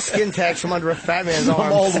 The skin tags from under a fat man's Some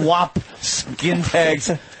arm. old wop skin tags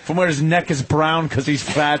from where his neck is brown because he's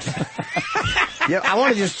fat. Yeah, I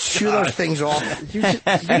want to just chew those things off. You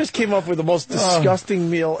just came up with the most disgusting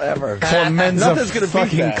meal ever. Clemenza, Nothing's gonna beat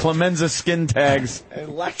fucking that. Clemenza skin tags. And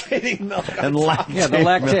lactating milk. And lactate Yeah, the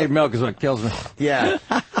lactate milk is what kills me. Yeah.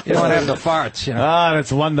 You don't want to have the farts, you know. Ah,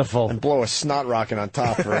 that's wonderful. And blow a snot rocket on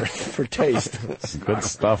top for taste. Good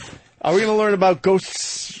stuff. Are we going to learn about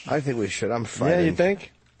ghosts? I think we should. I'm fighting. Yeah, you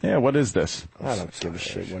think? Yeah, what is this? I don't give a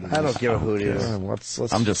shit. What it I don't is. give a hoot either. Let's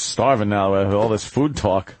I'm just starving now with all this food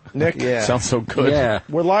talk. Nick, Yeah. Sounds so good. Yeah.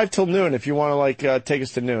 we're live till noon if you want to take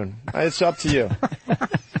us to noon. It's up to you.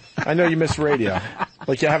 I know you miss radio.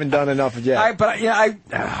 Like you haven't done enough yet.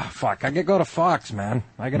 Fuck, I could go to Fox, man.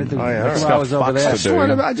 I got to do Oh, yeah, 2 all right. hours over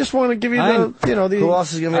there. I just want to give you the Who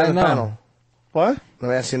else is going to be I on the know. panel? What? I'm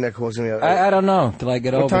asking Nick who's going to be on I don't know till I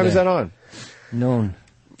get over What time there. is that on? Noon.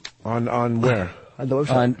 On where? On the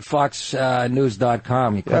website. On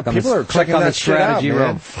FoxNews.com. You Yeah, click on people the, are click checking on the that shit out, strategy man.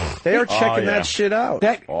 room. They are checking yeah. that shit out.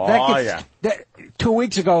 That Oh, gets, that 2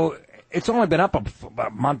 weeks ago, it's only been up about a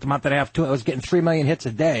month and a half. I was getting 3 million hits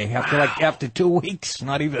a day after 2 weeks.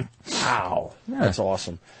 Not even. Wow. Yeah. That's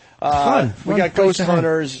awesome. Fun. We Fun got place ghost to hang.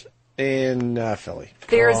 hunters in Philly.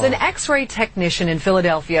 There's an X-ray technician in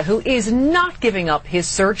Philadelphia who is not giving up his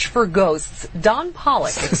search for ghosts. Don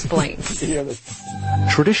Pollock explains.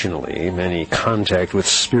 Traditionally, any contact with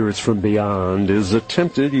spirits from beyond is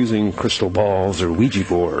attempted using crystal balls or Ouija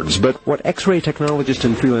boards, but what X-ray technologist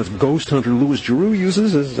and freelance ghost hunter Louis Giroux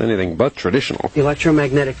uses is anything but traditional.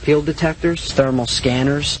 Electromagnetic field detectors, thermal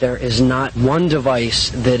scanners. There is not one device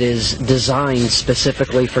that is designed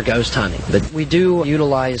specifically for ghost hunting. But we do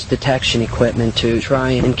utilize detectors detection equipment to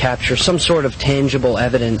try and capture some sort of tangible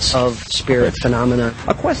evidence of spirit phenomena.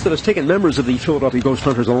 A quest that has taken members of the Philadelphia Ghost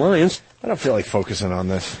Hunters Alliance. I don't feel like focusing on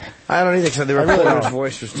this. I don't either, because the reporter's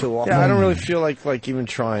voice was too awful. Yeah, I don't really feel like even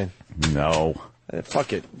trying. No.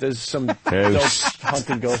 Fuck it. There's some dope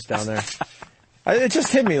hunting ghosts down there. It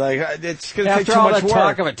just hit me like it's going to take too all much that work.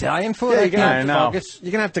 talk of Italian food, Yeah, I can't focus.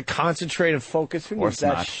 You're going to have to concentrate and focus. Who needs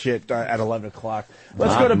that shit at 11 o'clock?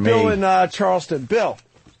 Let's Not go to me. Bill in Charleston. Bill.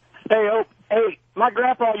 Hey, my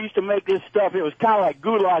grandpa used to make this stuff. It was kind of like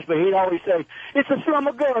goulash, but he'd always say, it's a slum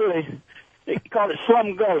gully. He called it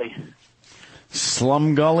slum gully.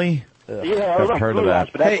 Slum gully? Yeah, I've like heard of goulash,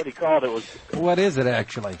 that. but that's what he called it. What is it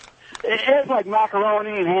actually? It was like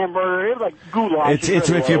macaroni and hamburger. It was like goulash. It's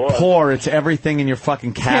really if you what it was. pour, it's everything in your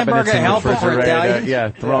fucking cabinets Hamburger and helper for refrigerator. Italians? Yeah,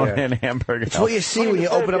 thrown Yeah. in hamburger. It's what you see when you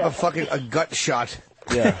open up a gut shot.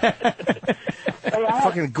 Yeah.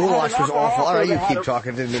 Fucking goulash was awful. All right, you keep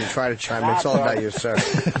talking. Didn't mean to try to chime in. It's all about you, sir.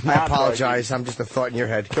 I apologize. I'm just a thought in your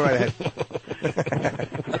head. Go right ahead.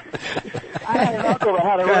 I had an uncle that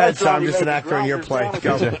had a Go ahead, restaurant. son. I'm He just an made actor in your grinder play.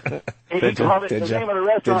 Go. sandwiches. He Did you? called it, Did the you? name of the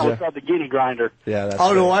restaurant Did was you? called the Guinea Grinder. Yeah, that's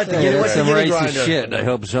Oh, no, right. what? The Hey, what's that's the some guinea racist grinder? shit. I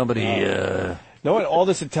hope somebody. You know what? All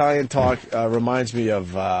this Italian talk reminds me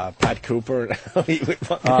of Pat Cooper. He would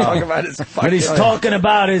talk about his What he's talking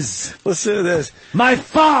about is Listen to this. my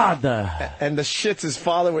father. And the shits his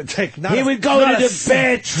father would take. He would go to the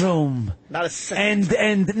bedroom Not a cent.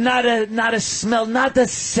 and not a smell, not a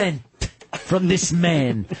scent from this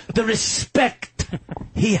man. The respect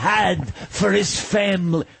he had for his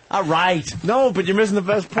family. All right. No, but you're missing the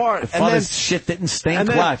best part. Father's shit didn't stink. And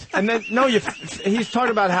then, What? and then no, he's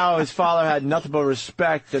talking about how his father had nothing but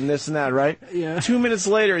respect and this and that, right? Yeah. 2 minutes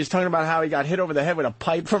later, he's talking about how he got hit over the head with a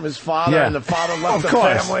pipe from his father, Yeah. and the father left Of the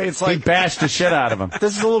course. family. It's He like bashed the shit out of him.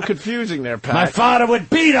 this is a little confusing there, Pat. My father would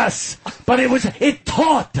beat us, but it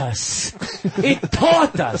taught us. It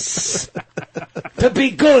taught us to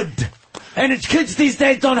be good. And kids these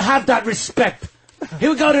days don't have that respect. He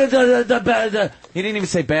would go to the he didn't even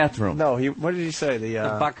say bathroom. No, what did he say? The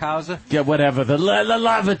Buckhauser? Yeah, whatever. The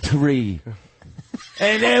lavatory.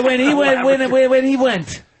 And when he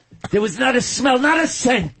went, there was not a smell, not a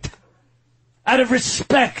scent. Out of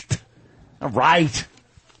respect. All right.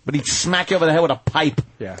 But he'd smack you over the head with a pipe.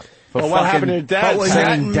 Yeah. For Well, what fucking happened to your dad? But when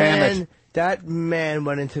that saying, damn it. man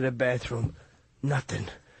went into the bathroom, nothing.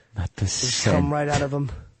 Not the Just come scent. right out of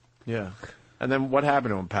him. Yeah. And then what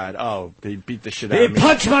happened to him, Pat? Oh, he beat the shit out He of me.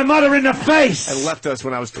 punched my mother in the face. And left us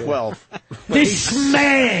when I was 12. This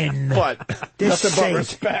man. But This nothing saint. but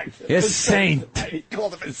respect. A saint. He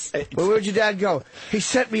called him a saint. Well, where'd your dad go? He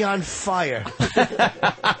set me on fire.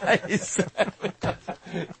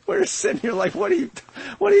 We're sitting here like, what are you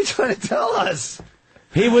trying to tell us?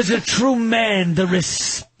 He was a true man. The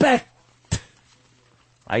respect.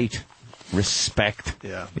 Right. Respect.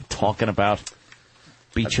 Yeah. You're talking about.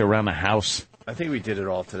 Beat you around the house. I think we did it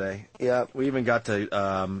all today. Yeah. We even got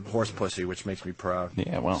to horse pussy, which makes me proud.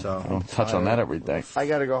 Yeah, well, So, I don't touch on that every day. I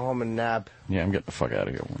gotta go home and nap. Yeah, I'm getting the fuck out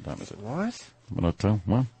of here. What time is it? What? 1:02.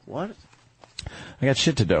 Well, What? I got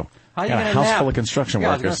shit to do. How you got a gonna house nap? full of construction Yeah,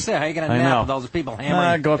 I was workers. gonna say, how you gonna I nap know. with all those people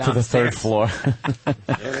hammering Go up to the third downstairs? floor.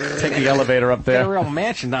 Take the elevator up Get a there. real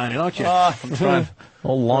mansion down here, don't you? I'm trying.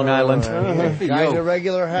 Old Long Island. Guy's a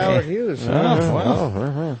regular Howard Hughes. Oh,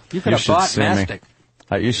 well. You could have should bought see me. mastic.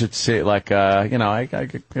 You should see it like, I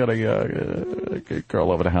got a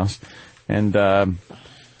girl over the house, and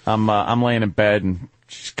I'm laying in bed, and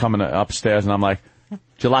she's coming upstairs, and I'm like, did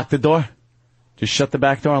you lock the door? Just shut the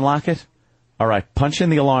back door and lock it? All right, punch in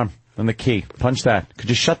the alarm and the key. Punch that. Could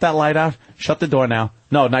you shut that light out? Shut the door now.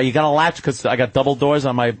 No, now you got to latch because I got double doors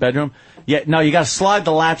on my bedroom. Yeah, no, you got to slide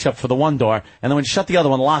the latch up for the one door, and then when you shut the other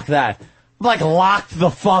one, lock that. I'm like, locked the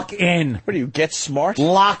fuck in. What do you get smart?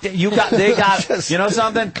 Locked it. They got, you know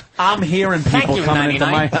something? I'm hearing people you, coming into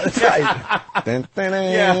my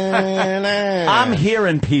 99. I'm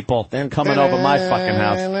hearing people coming over my fucking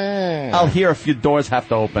house. I'll hear a few doors have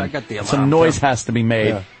to open. I got the alarm, Some noise too. has to be made.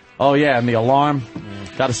 Yeah. Oh, yeah, and the alarm.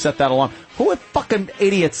 Got to set that alarm. Who are fucking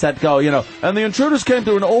idiots that go, and the intruders came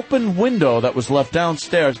through an open window that was left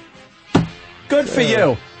downstairs. Good for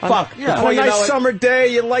you. Fuck. Yeah, Before on a you know nice it- summer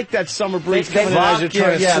day, you like that summer breeze They coming in as you're fuck you.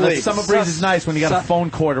 trying to Yeah, the sleep. summer breeze is nice when you got a phone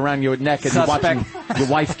cord around your neck and you're watching Suspect. your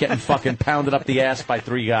wife getting fucking pounded up the ass by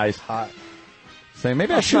three guys. Saying,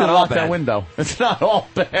 maybe I That's should not have all locked that bad. window. It's not all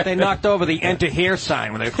bad. They knocked over the enter here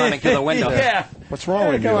sign when they were running through the window. Yeah. What's wrong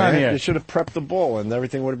with you, come on man? here. You should have prepped the bull, and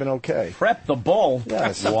everything would have been okay. Prep the bull.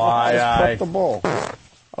 Yes. Why? Just prep the bull.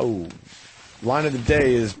 Oh. Line of the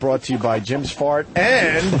day is brought to you by Jim's Fart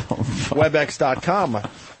and WebEx.com.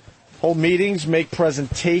 Hold meetings, make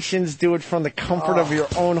presentations, do it from the comfort of your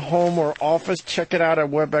own home or office. Check it out at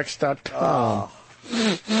webex.com.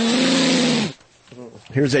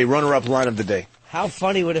 Here's a runner-up line of the day. How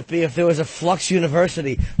funny would it be if there was a Flux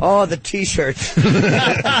University? Oh, the T-shirts.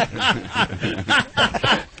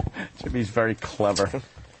 Jimmy's very clever.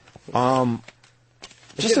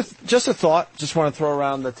 Just a thought. Just want to throw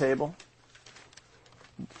around the table.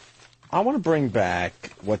 I want to bring back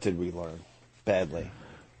What Did We Learn? Badly.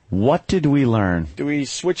 What did we learn? Do we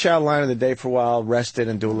switch out line of the day for a while, rest it,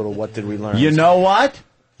 and do a little What Did We Learn? You know what?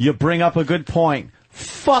 You bring up a good point.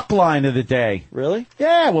 Fuck line of the day. Really?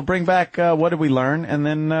 Yeah, we'll bring back What Did We Learn, and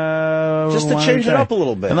then... just to change it up a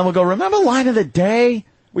little bit. And then we'll go, remember line of the day?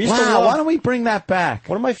 We used to love, why don't we bring that back?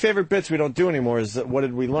 One of my favorite bits we don't do anymore is What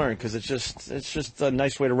Did We Learn? Because it's just a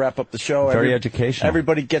nice way to wrap up the show. Very educational.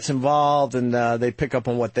 Everybody gets involved, and they pick up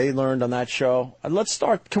on what they learned on that show. Let's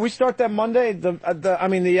start. Can we start that Monday? The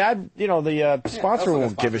sponsor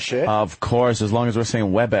won't give a shit. Of course, as long as we're saying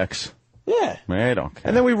WebEx. Yeah. I don't care.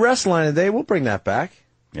 And then we rest line of the day. We'll bring that back.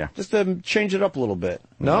 Yeah. Just to change it up a little bit.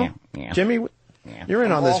 No? Yeah. Jimmy, you're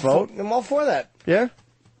in on this vote. I'm all for that. Yeah?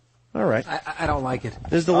 All right. I don't like it.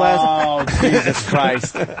 This is the last. Oh, Jesus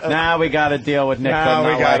Christ. Now we got to deal with Nick. Now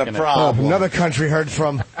we got a problem. Another country heard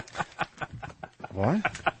from. What?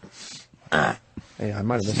 Hey, I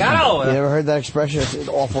might have missed You never heard that expression? It's an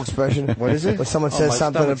awful expression. What is it? When someone says my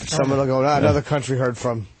something, stomach's someone will go, another country heard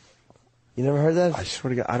from. You never heard that? I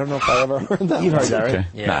swear to God, I don't know if I ever heard that. You've heard that, right? Okay.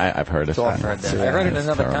 Yeah. Nah, I've heard it. I've heard that. I heard it in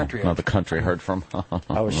another country. Another country heard from.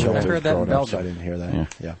 I was I heard that in Belgium. I didn't hear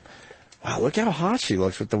that. Yeah. Wow, look how hot she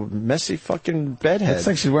looks with the messy fucking bedhead. It's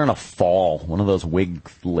like she's wearing a fall, one of those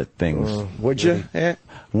wig-lit things. Would you? Yeah.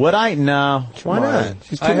 Would I? No. Why not?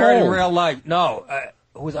 She's too I heard old. in real life. No, I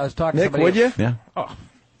was talking to Nick, somebody. would you? Yeah. Oh,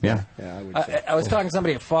 Yeah. Yeah, I would say. I was talking to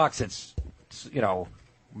somebody at Fox that's,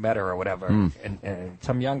 met her or whatever, and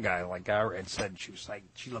some young guy like her and said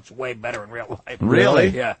she looks way better in real life. Really?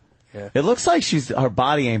 Yeah. It looks like her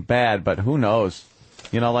body ain't bad, but who knows?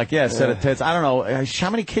 Set of tits. I don't know. How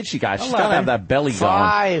many kids she got? She's got to have that belly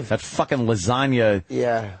 5. going. That fucking lasagna.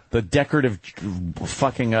 Yeah. The decorative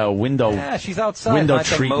fucking window. Yeah, she's outside. Window like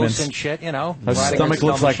treatments. moose and shit, Her riding stomach her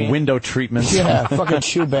looks like machine. window treatments. Yeah, fucking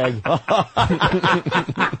shoe bag.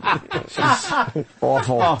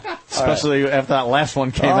 Awful. Especially after that last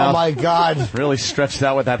one came Oh, out. my God. Really stretched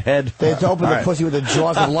out with that head. They had to open All the right. pussy with the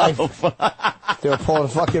jaws of life. They were pulling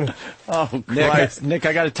fucking... Oh, Christ. Nick,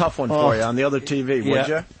 I got a tough one for you on the other TV. Would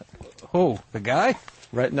you? Who? The guy?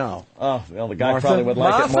 Right now. Oh, well, the guy Martha? probably would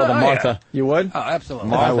like it more than Martha? Oh, Martha. You would? Oh, absolutely.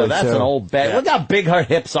 Martha, would, that's too. an old bag. Yeah. Look how big her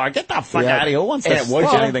hips are. Get the fuck Yeah. out of here. Who wants to Yeah, would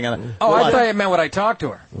stick you? anything in it? Oh, I thought you meant when I talked to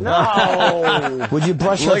her. No. Would you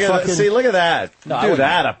brush Look her at fucking... see, look at that. No, I Do wouldn't.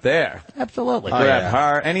 that up there. Absolutely. Grab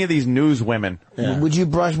her. Any of these news women. Yeah. Would you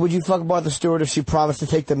fuck Martha Stewart if she promised to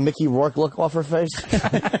take the Mickey Rourke look off her face?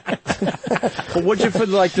 But would you for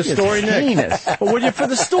the story, Nick? heinous. But would you for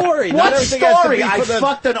the story? Not What everything has to story? be I for the-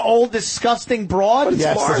 fucked an old, disgusting broad?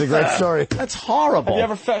 Yes, that's a great story. That's horrible. Have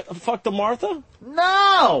you ever fucked a Martha?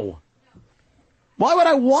 No! Why would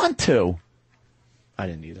I want to? I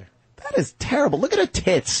didn't either. That is terrible. Look at her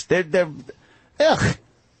tits. They're ugh.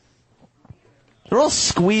 They're all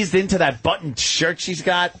squeezed into that buttoned shirt she's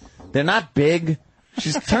got. They're not big.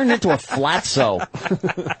 She's turned into a flatso.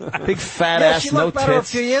 Big fat ass, she no looked better tits.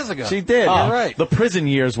 a few years ago. She did. You're right. The prison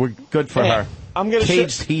years were good for her. I'm gonna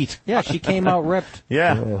Caged heat. Yeah, she came out ripped.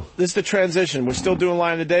 Yeah. This is the transition. We're still doing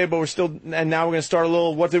line of the day, but and now we're going to start a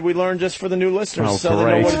little What Did We Learn just for the new listeners Oh, so they know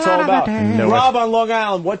great. what it's all about. Know Rob on Long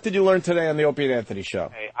Island, what did you learn today on the Opie and Anthony show?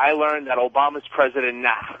 Hey, I learned that Obama's president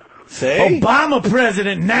now. Say? Obama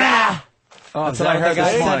president now. Oh, That's what I heard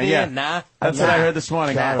this morning. Yeah. Nah. That's what I heard this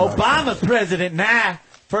morning. Obama's president now.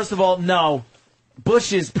 First of all, no.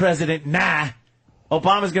 Bush is president now.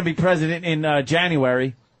 Obama's going to be president in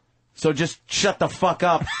January. So just shut the fuck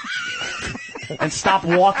up and stop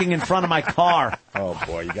walking in front of my car. Oh,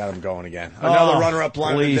 boy, you got him going again. Another runner-up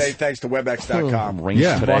line of the please. day thanks to WebEx.com.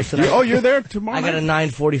 Oh, you're there tomorrow? I got a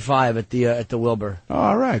 9:45 at the Wilbur.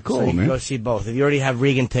 All right, cool, So you man. can go see both. If you already have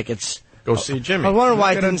Regan tickets. Go see Jimmy. I was wondering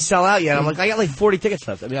why it didn't sell out yet. I'm like, I got like 40 tickets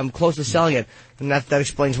left. I mean, I'm close to selling it, and that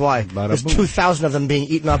explains why. There's 2,000 of them being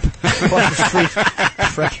eaten up across the street.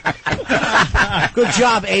 Frick. Good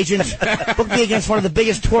job, agent. Book me against one of the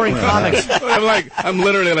biggest touring comics. I'm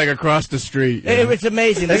literally like across the street. It's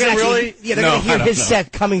amazing. They're gonna really? Yeah, they're gonna hear his know.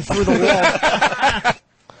 set coming through the wall.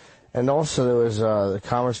 And also there was the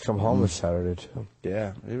Commerce Come Home this Saturday too.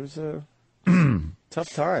 Yeah, it was Tough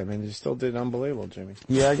time, and you still did unbelievable, Jimmy.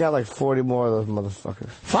 Yeah, I got like 40 more of those motherfuckers.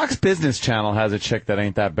 Fox Business Channel has a chick that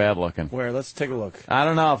ain't that bad looking. Where? Let's take a look. I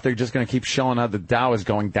don't know if they're just going to keep showing how the Dow is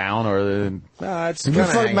going down or... It's you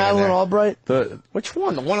like Madeleine Albright? Which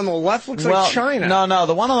one? The one on the left looks like China. No,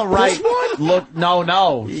 the one on the right... This one? Look,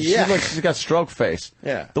 no. Yeah. She's got stroke face.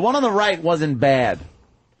 Yeah. The one on the right wasn't bad,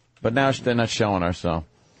 but now they're not showing her, so...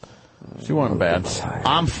 She wasn't bad.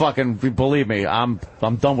 I'm fucking... Believe me, I'm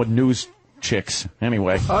done with news... chicks.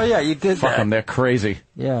 Anyway. Oh, yeah, you did Fuck that. them. They're crazy.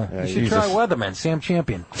 Yeah. You should try Weatherman, Sam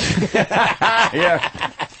Champion. Yeah.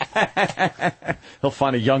 He'll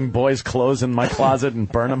find a young boy's clothes in my closet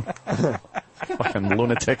and burn them. Fucking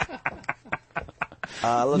lunatic.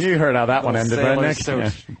 You heard how that one ended, right, Nick?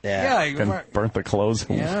 Yeah. Burnt the clothes.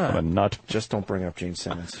 Yeah. What a nut. Just don't bring up Gene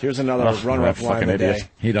Simmons. Here's another runner-up line fucking of the idiot. day.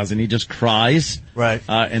 He doesn't. He just cries. Right.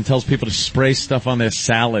 And tells people to spray stuff on their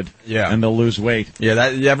salad. Yeah. And they'll lose weight. Yeah,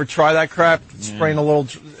 you ever try that crap? Spraying a little...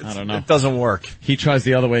 I don't know. It doesn't work. He tries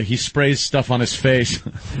the other way. He sprays stuff on his face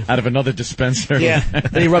out of another dispenser. Yeah.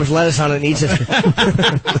 Then he rubs lettuce on it and eats it.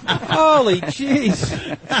 Holy jeez.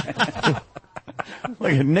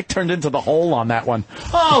 Look, Nick turned into the hole on that one.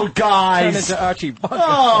 Oh, guys! Turned into Archie Bunker.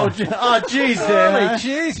 Jeez, Holy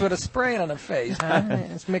jeez, with a spray on the face, huh?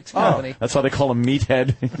 It's mixed company. That's why they call him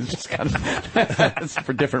Meathead. He's just kind of, it's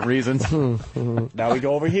for different reasons. Now we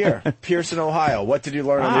go over here. Pearson, Ohio. What did you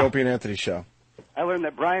learn on the Opie and Anthony show? I learned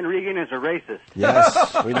that Brian Regan is a racist. Yes,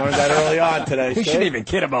 we learned that early on today. We shouldn't even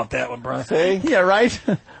kid about that one, Brian. See? Yeah, right?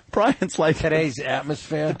 Brian's like... Today's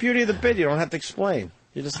atmosphere. The beauty of the bid, you don't have to explain.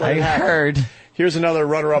 You just let I it happen. heard. Here's another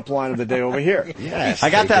runner-up line of the day over here. Yes. I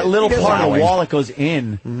got that little part of the wall that goes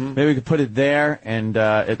in. Mm-hmm. Maybe we could put it there, and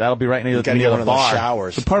that'll be right near You gotta near get the one of those bar.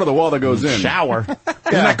 showers. The part of the wall that goes in. Shower. Isn't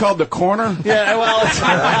that called the corner? Yeah, well,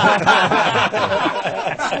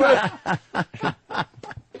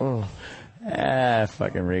 it's...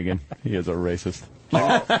 fucking Regan. He is a racist.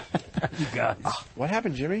 You guys. What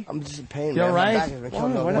happened, Jimmy? I'm just in pain. You all man. My right? back has been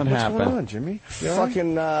killing me. What What's happened? going on, Jimmy? You all right?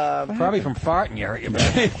 Fucking, Probably from farting you hurt your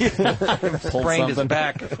back. Sprained his something.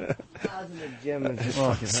 back. I was in the gym and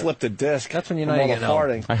just Slipped a disc. That's when you know from you all get the old.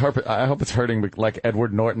 farting. I hope it's hurting like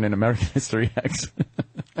Edward Norton in American History X.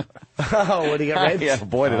 Oh, what do you got raped? Yeah,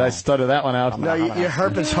 boy, did I stutter that one out. No, your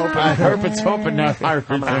herpes hoping. Herpet's hoping now.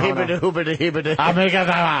 Hibbity-hoobity-hibbity. I make it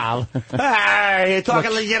all. Hey, you're talking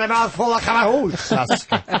like you get a mouthful of cahoos.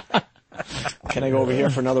 Can I go over here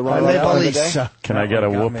for another runner-up line of the day? Can I get a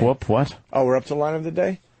whoop? What? Oh, we're up to line of the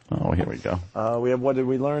day? Oh, here we go. We have what did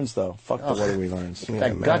we learns, though. Fuck the what did we learns.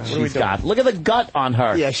 That gut she's got. Look at the gut on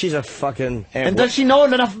her. Yeah, she's a fucking... And does she know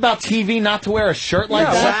enough about TV not to wear a shirt like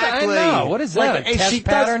that? Exactly. I know. What is that? Like, a test she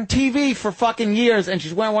pattern? does TV for fucking years, and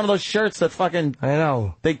she's wearing one of those shirts that fucking... I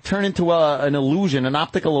know. They turn into an illusion, an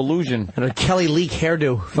optical illusion. And a Kelly Leak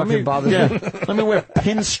hairdo fucking bothers me. Let me wear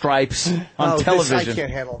pinstripes on television. I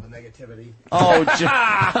can't handle the negativity. Oh,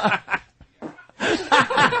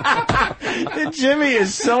 Jimmy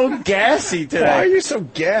is so gassy today. Why are you so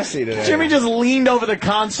gassy today? Jimmy just leaned over the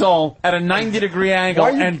console at a 90-degree angle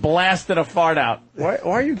and blasted a fart out. Why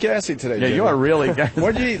are you gassy today, Yeah, Jimmy? you are really gassy.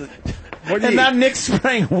 What do you... And now Nick's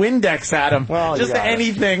spraying Windex at him. Well, just you got it.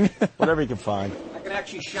 anything. Whatever you can find. I can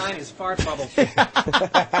actually shine his fart bubbles.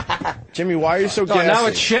 Jimmy, why are you so gassy? Now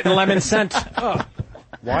it's shit and lemon scent. Oh.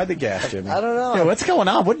 Why the gas, Jimmy? I don't know. Yeah, what's going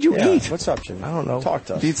on? What did you eat? What's up, Jimmy? I don't know. Talk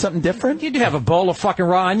to us. Did you eat something different? Did you have a bowl of fucking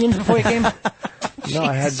raw onions before you came? No,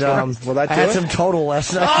 I had Will that I do had it? some Total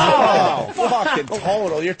last night. Oh, fucking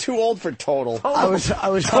Total. You're too old for Total. I was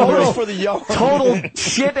Total's for the young. Total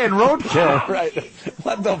shit and roadkill. Right.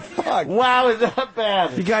 What the fuck? Wow, is that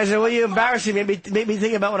bad? You guys are really embarrassing me. Made me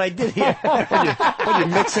think about what I did here. When you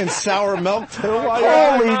mix in sour milk too? Holy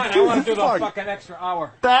I want to do the fuck. fucking extra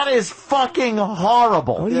hour. That is fucking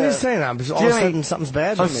horrible. What are you saying now? Because all of a sudden something's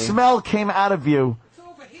bad to A me. smell came out of you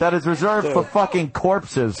that is reserved for fucking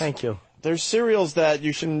corpses. Thank you. There's cereals that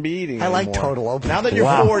you shouldn't be eating I like anymore. Total Opie. Now that you're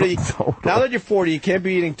Wow. 40, Total. now that you're 40, you can't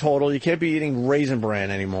be eating Total. You can't be eating Raisin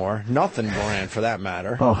Bran anymore. Nothing Bran, for that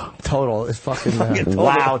matter. Oh, Total is fucking...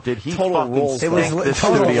 Wow, did he Total fucking rules. It was stink this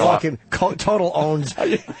Total studio up. fucking... Total owns... I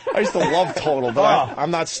used to love Total, but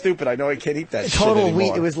I'm not stupid. I know I can't eat that shit Total anymore.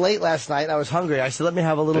 wheat. It was late last night. I was hungry. I said, let me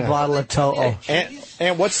have a little bottle of Total.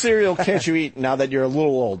 And what cereal can't you eat now that you're a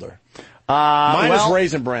little older? Mine is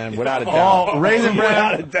Raisin Bran, without a doubt. Oh, Raisin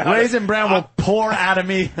Without a Bran. doubt. Raisin Bran will pour out of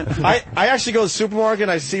me. I actually go to the supermarket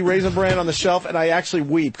and I see Raisin Bran on the shelf and I actually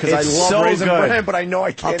weep because I It's love so Raisin good. Bran, but I know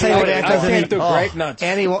I can't I'll tell you what eat Aunt it. doesn't can't eat. do grape nuts.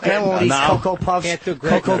 Annie won't eat No. Cocoa Puffs, Can't do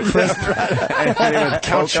grape Cocoa nuts. Crisp.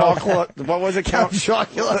 Count Chocolate. What was it? Count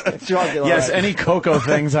Chocolate. Chocolate. Yes, any cocoa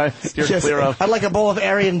things I steer Just- clear of. I'd like a bowl of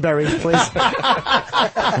Aryan berries, please.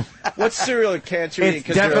 What cereal can't you eat?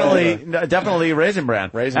 It's definitely Raisin Bran.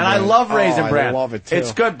 Raisin and Bran. I love Raisin Bran. I love it too.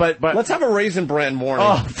 It's good, but let's have a Raisin Bran morning.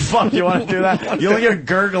 Oh fuck! You want to do that? You'll hear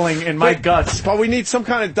gurgling in my guts. But we need some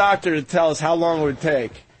kind of doctor to tell us how long it would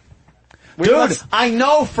take. Dude, I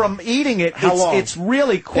know from eating it, How long? it's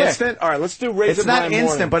really quick. Instant? All right, let's do Raisin It's Bran not instant,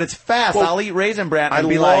 morning. but it's fast. Well, I'll eat Raisin Bran I and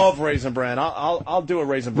be love like, Raisin Bran. I'll do a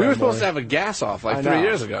Raisin We Bran were supposed to morning. have a gas off like I 3 know.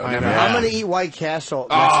 years ago. I know. I'm going to eat White Castle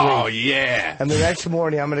next Oh, week. yeah. And the next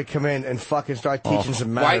morning, I'm going to come in and fucking start teaching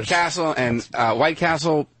some manners. White Castle and White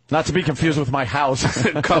Castle not to be confused with my house.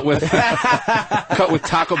 cut with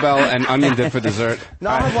Taco Bell and onion dip for dessert. No,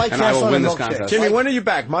 I'm a White and I Castle will win and a this milkshake. contest. Jimmy, when are you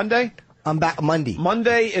back? Monday? I'm back Monday.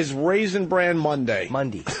 Monday is Raisin Bran Monday.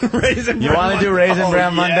 Monday. Raisin You Bran want to do Raisin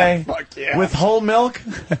Bran Monday? Fuck yeah. With whole milk?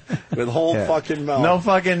 With whole fucking milk. No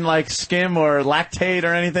fucking like skim or lactate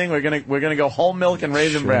or anything. We're gonna go whole milk and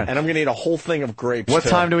Raisin Bran. And I'm going to eat a whole thing of grapes. What too.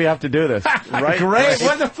 time do we have to do this? Right? Great.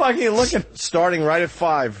 What the fuck are you looking? Starting right at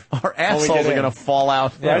 5. Our assholes are gonna fall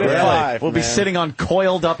out. Right at 5. We'll be man. sitting on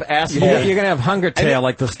coiled up assholes. You're going to have hunger tail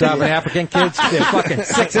like the starving African kids. They're fucking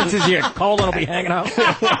 6 inches of your colon will be hanging out.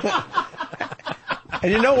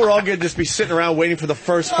 And you know we're all going to just be sitting around waiting for the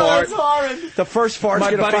first fart. That's horrid. The first fart's My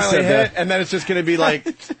going to buddy finally said hit, that. and then it's just going to be like,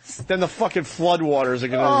 then the fucking floodwaters are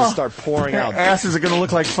going to just start pouring out. Our asses are gonna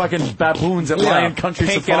look like fucking baboons at Lion Country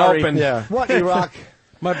Pink Safari. and open. Yeah. What, Iraq?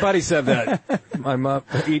 My buddy said that. My mom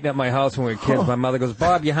eating at my house when we were kids. My mother goes,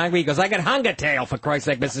 "Bob, you hungry?" He goes, "I got hunger tail, for Christ's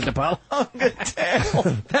sake, Mrs. DiPaolo." Hunger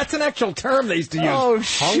tail. That's an actual term they used to use. Oh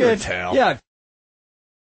Hunger shit. tail. Yeah.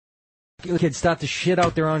 Kids start to shit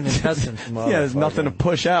out their own intestines. Yeah, there's nothing to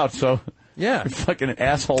push out, so Yeah. your fucking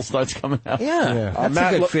asshole starts coming out. Yeah. That's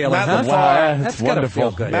Matt a good Le- feeling, Matt huh? LaFar, That's it's gotta wonderful.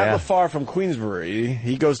 feel good. Matt Yeah. LaFar from Queensbury,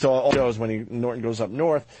 he goes to all shows when Norton goes up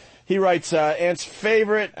north. He writes, Aunt's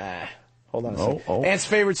favorite... hold on a second. Aunt's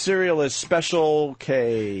favorite cereal is Special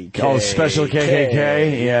K. Oh, Special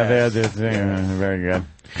KKK? Yeah, they're very good.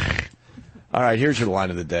 All right, here's your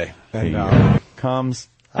line of the day. Here comes.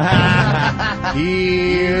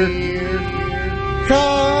 Here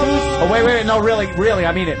comes. Oh, wait, no, really,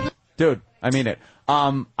 I mean it. Dude, I mean it.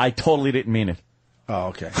 I totally didn't mean it. Oh,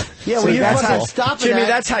 okay. Yeah, well, that's how stop it. Jimmy,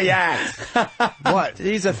 that's how you act. What?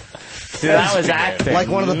 He's a... That was acting. Like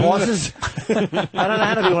one of the bosses? I don't know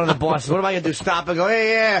how to be one of the bosses. What am I going to do? Stop and go,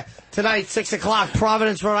 hey, yeah, tonight, 6 o'clock,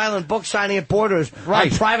 Providence, Rhode Island, book signing at Borders.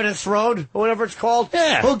 Right. On Providence Road, or whatever it's called.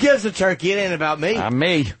 Yeah. Who gives a turkey? It ain't about me.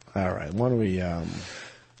 Me. All right, why don't we... Yeah.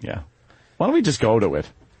 Why don't we just go to it?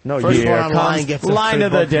 No, First you one online gets a line free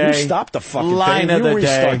of the book. day. You stop the fucking line thing. of You the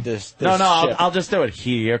restart day. this No, shit. I'll just do it.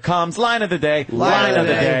 Here comes line of the day. Line of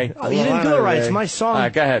the day. Oh, you didn't Line do of it the right. day. It's my song. All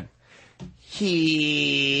right, go ahead.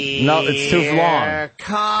 Here No, it's too long.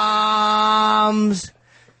 comes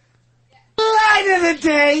line of the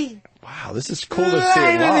day. Wow, this is cool to see it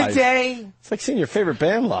Line of live. the day. It's like seeing your favorite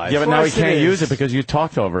band live. Yeah, but now we course it can't is. use it because you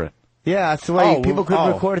talked over it. Yeah, that's the way Oh, people could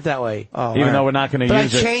oh. record it that way. Oh, Even all though right. we're not going to But I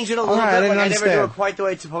use it. changed it a little All right, I bit. didn't Like I never do understand. it quite the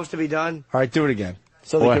way it's supposed to be done. All right, do it again.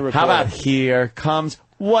 So they can record How about it. here comes,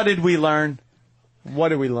 what did we learn? What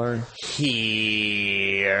did we learn?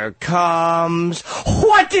 Here comes.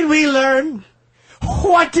 What did we learn?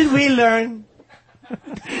 What did we learn?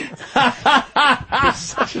 You're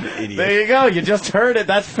such an idiot. There you go. You just heard it.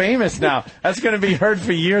 That's famous now. That's going to be heard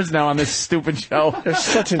for years now on this stupid show. You're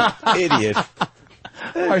such an idiot.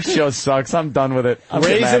 Our show sucks. I'm done with it. I'm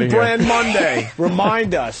getting outta Raisin here. Bran Monday.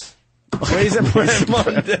 Remind us. Raisin Bran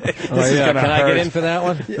Monday. This is gonna Can I hurt. get in for that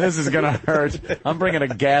one? This is going to hurt. I'm bringing a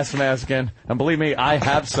gas mask in. And believe me, I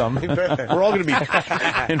have some We're all going to be...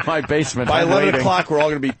 in my basement. By I'm 11 waiting. o'clock, we're all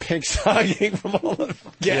going to be pink-sogging from all the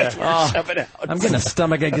gas we're shoving out. I'm getting a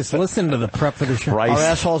stomach ache just listening to the prep for the show. Our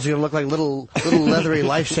assholes are going to look like little leathery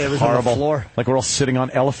lifesavers on Horrible. the floor. Like we're all sitting on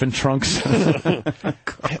elephant trunks.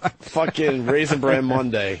 Fucking Raisin Bran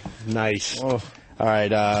Monday. Nice. All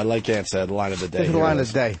right, like Ant said, line of the day. This is the Here line it of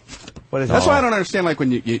the day. What is That's that? why I don't understand. Like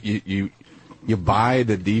when you buy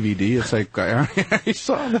the DVD, it's like I already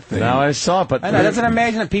saw the thing. Now I saw it, but I know, doesn't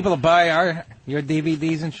imagine that people buy your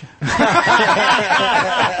DVDs and shit.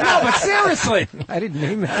 No, but seriously, I didn't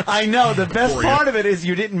mean that. I know the best part of it is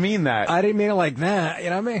you didn't mean that. I didn't mean it like that. You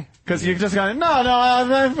know what I mean? Because you're just going, no,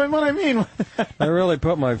 what I mean. I really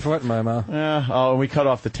put my foot in my mouth. Yeah. Oh, and we cut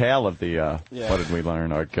off the tail of the. What did we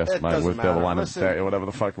learn? Or I guess It doesn't with the matter. line of Listen. the whatever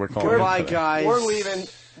the fuck we're calling Goodbye, it. guys. We're leaving.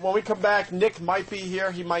 When we come back, Nick might be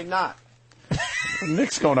here. He might not.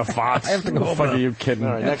 Nick's going to Fox. I have to go What the over fuck are there. you kidding?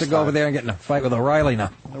 All right, I have to go over there and get in a fight with O'Reilly now.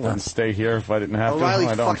 I wouldn't stay here if I didn't have O'Reilly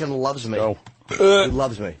to. I don't. fucking loves me. Go. He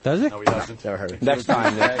loves me. Does it? No, he doesn't. Never heard it. Next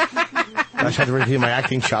time, Nick. I just had to review my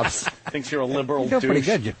acting chops. Thinks you're a liberal You're doing pretty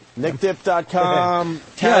douche. good, you. NickDip.com, Yeah,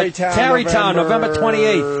 Tarrytown, Tarrytown, November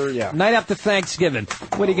 28th. Yeah. Night after Thanksgiving.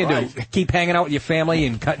 What are you going to do? Keep hanging out with your family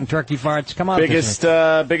and cutting turkey farts? Come on.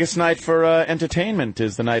 Biggest night for entertainment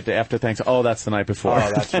is the night after Thanksgiving. Oh, that's the night before.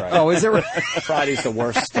 Oh, that's right. Oh, is it? Friday's the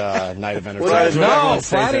worst night of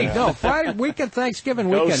entertainment. Friday weekend, Thanksgiving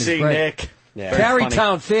Go weekend see is great. Nick. Yeah.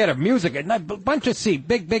 Tarrytown Theater, music, a bunch of seats,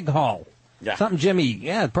 big hall. Yeah. Something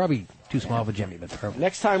Jimmy, probably too small for Jimmy, but perfect.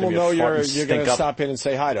 Next time we'll Maybe a know fart you're and going stink to up. stop in and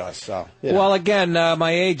say hi to us. So, you know. Well, again,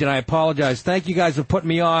 my agent, I apologize. Thank you guys for putting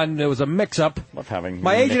me on. There was a mix-up. Love having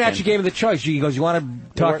My agent Nick actually gave me the choice. He goes, "You want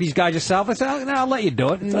to talk to these guys yourself?" I said, "No, I'll let you do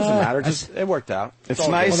it." And, Doesn't matter. It worked out. It's all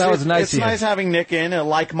nice. good. Well, that was nice It's of you. nice having Nick in, a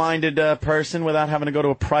like-minded person, without having to go to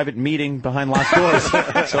a private meeting behind locked doors.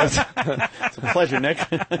 So it's a pleasure, Nick.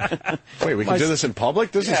 Wait, we can do this in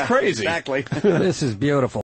public? This is crazy. Exactly. This is beautiful.